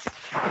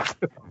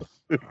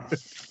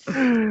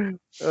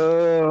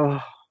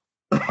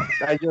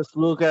 I just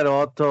look at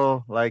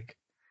Otto like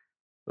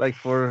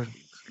for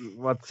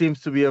what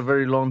seems to be a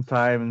very long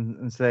time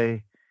and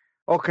say,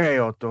 "Okay,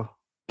 Otto,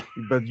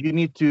 but you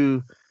need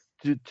to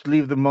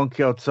leave the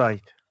monkey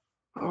outside."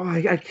 Oh,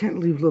 I can't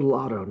leave little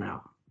Otto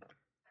now.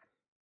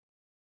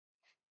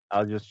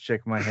 I'll just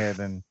shake my head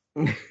and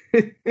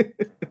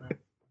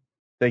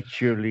take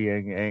Shirley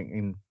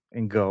and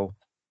go.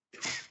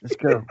 Let's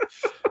go.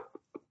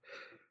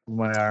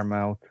 My arm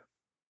out.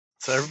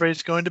 So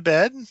everybody's going to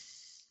bed?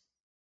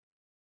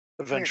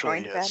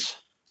 Eventually, yes.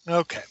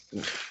 Okay.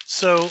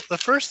 So the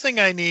first thing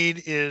I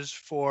need is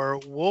for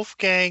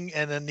Wolfgang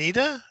and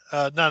Anita,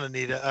 not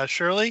Anita,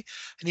 Shirley.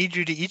 I need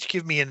you to each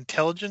give me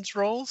intelligence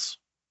rolls.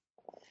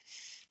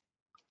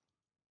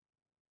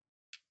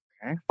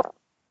 Okay.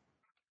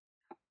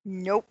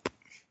 Nope.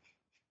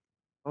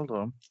 Hold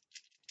on.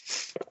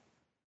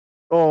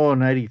 Oh,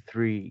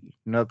 93.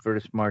 Not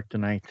very smart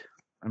tonight.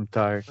 I'm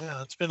tired.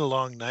 Well, it's been a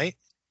long night.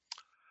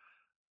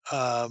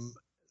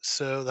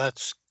 So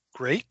that's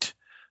great.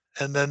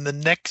 And then the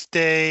next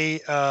day,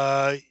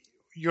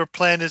 your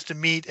plan is to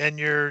meet and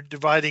you're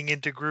dividing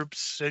into groups.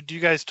 So do you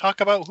guys talk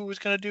about who was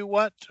going to do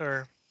what,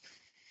 or?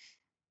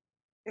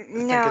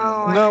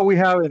 No, we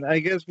haven't. I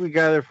guess we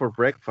gather for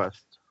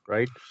breakfast,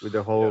 right? With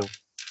the whole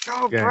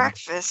Oh, gang.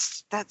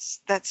 breakfast. That's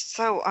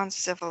so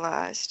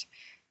uncivilized.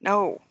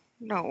 No.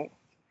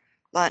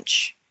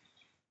 Lunch.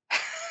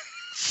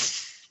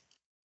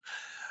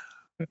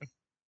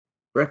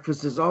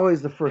 Breakfast is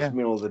always the first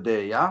meal of the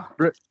day, yeah?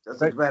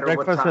 Doesn't matter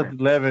what Breakfast time. at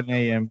 11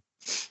 a.m.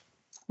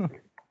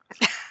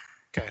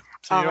 Okay.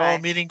 So you're all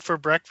meeting for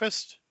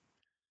breakfast?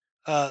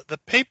 The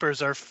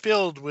papers are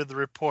filled with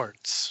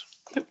reports.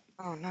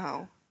 Oh,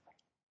 no.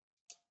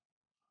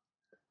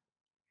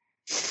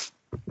 If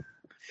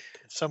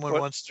someone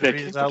wants to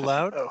read it out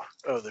loud.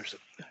 Oh, there's a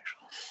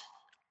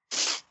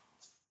actual.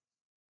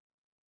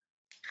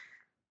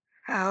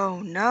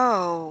 Oh,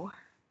 no.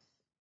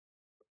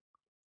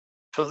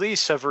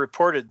 Police have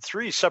reported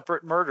 3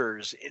 separate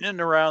murders in and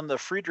around the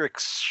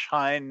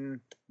Friedrichshain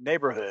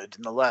neighborhood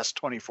in the last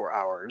 24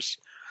 hours.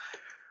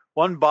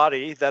 One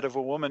body, that of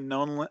a woman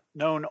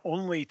known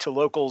only to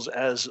locals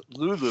as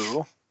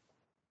Lulu,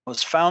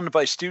 was found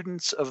by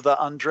students of the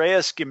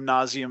Andreas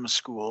Gymnasium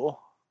School,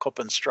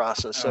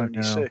 Koppenstrasse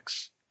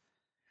 76,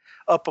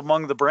 up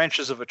among the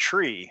branches of a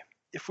tree.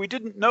 If we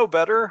didn't know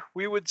better,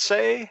 we would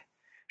say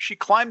she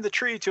climbed the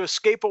tree to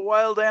escape a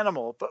wild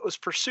animal, but was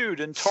pursued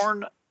and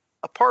torn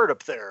apart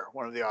up there,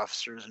 one of the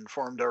officers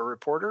informed our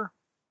reporter.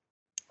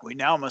 We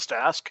now must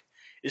ask,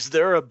 is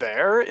there a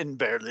bear in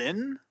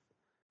Berlin?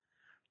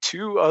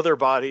 2 other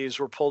bodies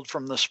were pulled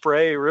from the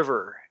Spree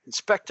River.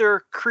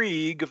 Inspector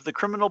Krieg of the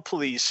Criminal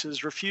Police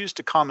has refused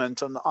to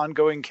comment on the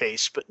ongoing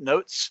case, but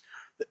notes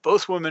that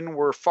both women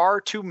were far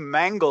too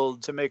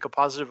mangled to make a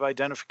positive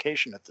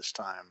identification at this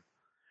time.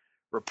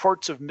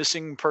 Reports of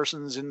missing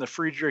persons in the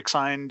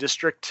Friedrichshain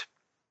district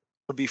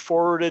will be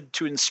forwarded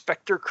to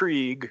Inspector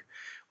Krieg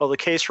while the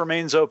case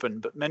remains open,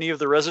 but many of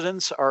the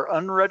residents are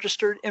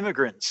unregistered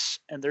immigrants,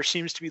 and there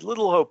seems to be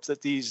little hope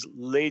that these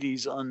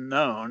ladies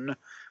unknown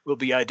will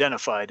be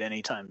identified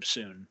anytime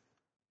soon.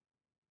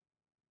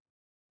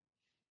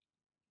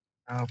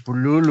 For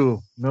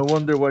Lulu. No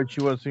wonder why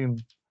she was at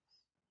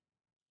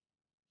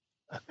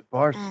the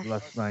bars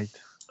last night.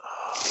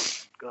 Oh,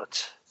 God.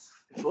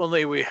 If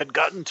only we had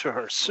gotten to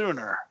her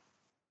sooner.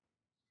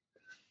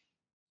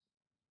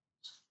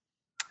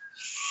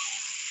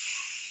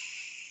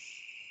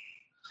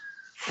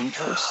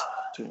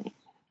 Interesting.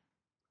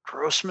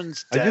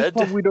 Grossman's I dead.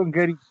 just hope we don't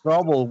get in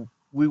trouble.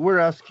 We were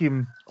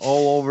asking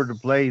all over the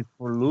place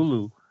for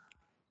Lulu.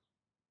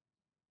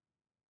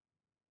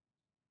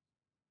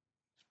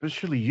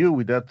 Especially you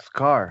with that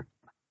scar.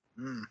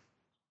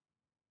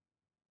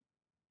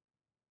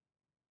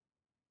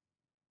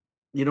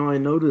 You know, I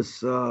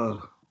notice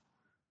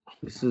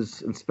this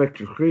is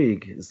Inspector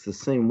Krieg. It's the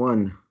same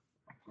one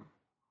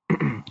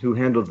who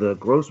handled the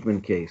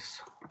Grossman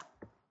case.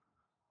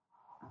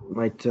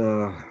 Might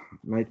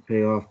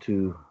pay off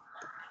to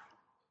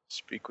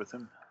speak with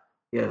him.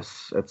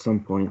 Yes, at some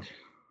point.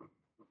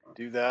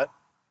 Do that.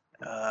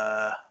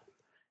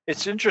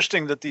 It's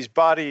interesting that these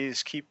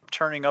bodies keep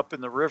turning up in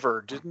the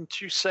river.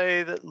 Didn't you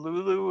say that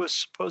Lulu was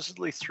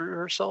supposedly threw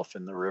herself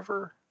in the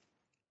river?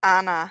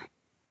 Anna.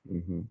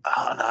 Mm-hmm.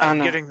 Anna. I'm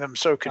getting them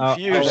so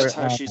confused. That's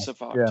how she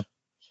survived. Yeah.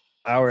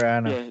 Our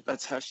Anna. Yeah,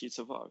 that's how she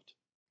survived.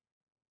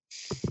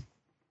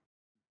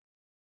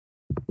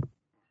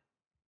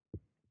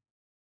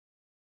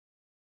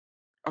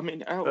 I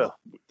mean,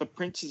 the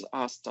prince has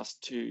asked us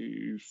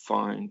to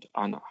find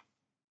Anna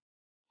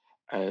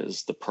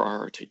as the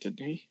priority,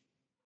 didn't he?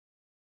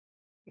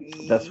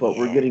 That's what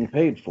we're getting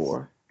paid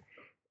for.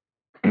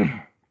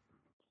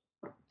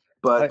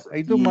 But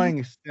I don't mind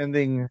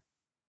extending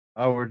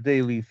our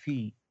daily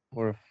fee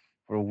for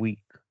a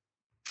week.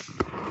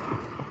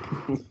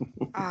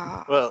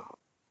 Well,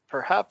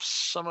 perhaps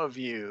some of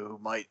you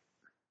might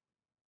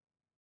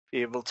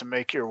be able to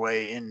make your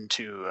way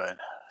into a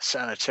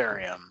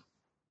sanitarium.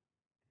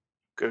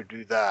 Go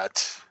do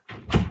that.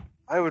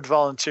 I would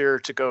volunteer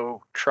to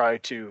go try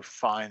to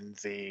find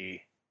the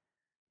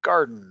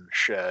garden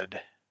shed.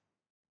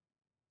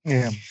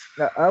 Yeah,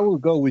 I will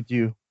go with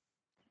you.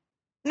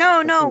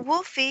 No,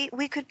 Wolfie,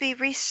 we could be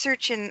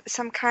researching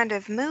some kind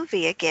of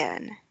movie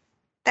again.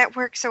 That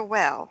works so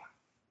well.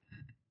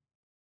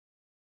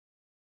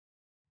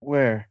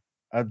 Where?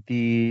 At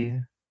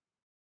the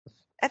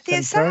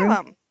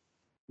asylum.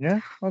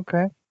 Yeah,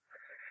 okay.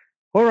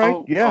 All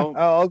right,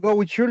 I'll go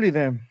with Shirley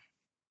then.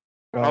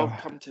 I'll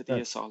come to the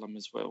asylum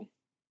as well.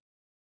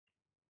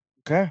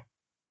 Okay.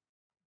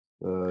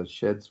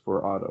 Sheds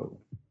for Otto.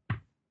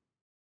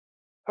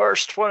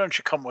 Hurst, why don't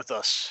you come with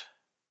us?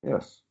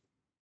 Yes.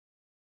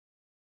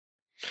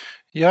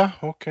 Yeah,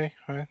 okay.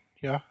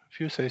 Yeah, if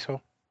you say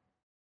so.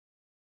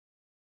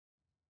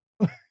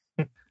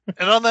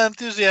 And on that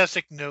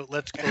enthusiastic note,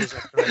 let's close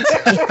up.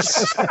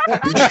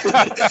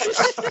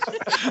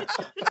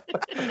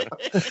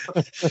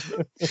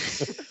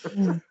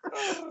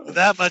 With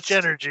that much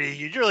energy,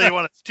 you really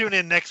want to tune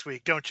in next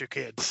week, don't you,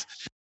 kids?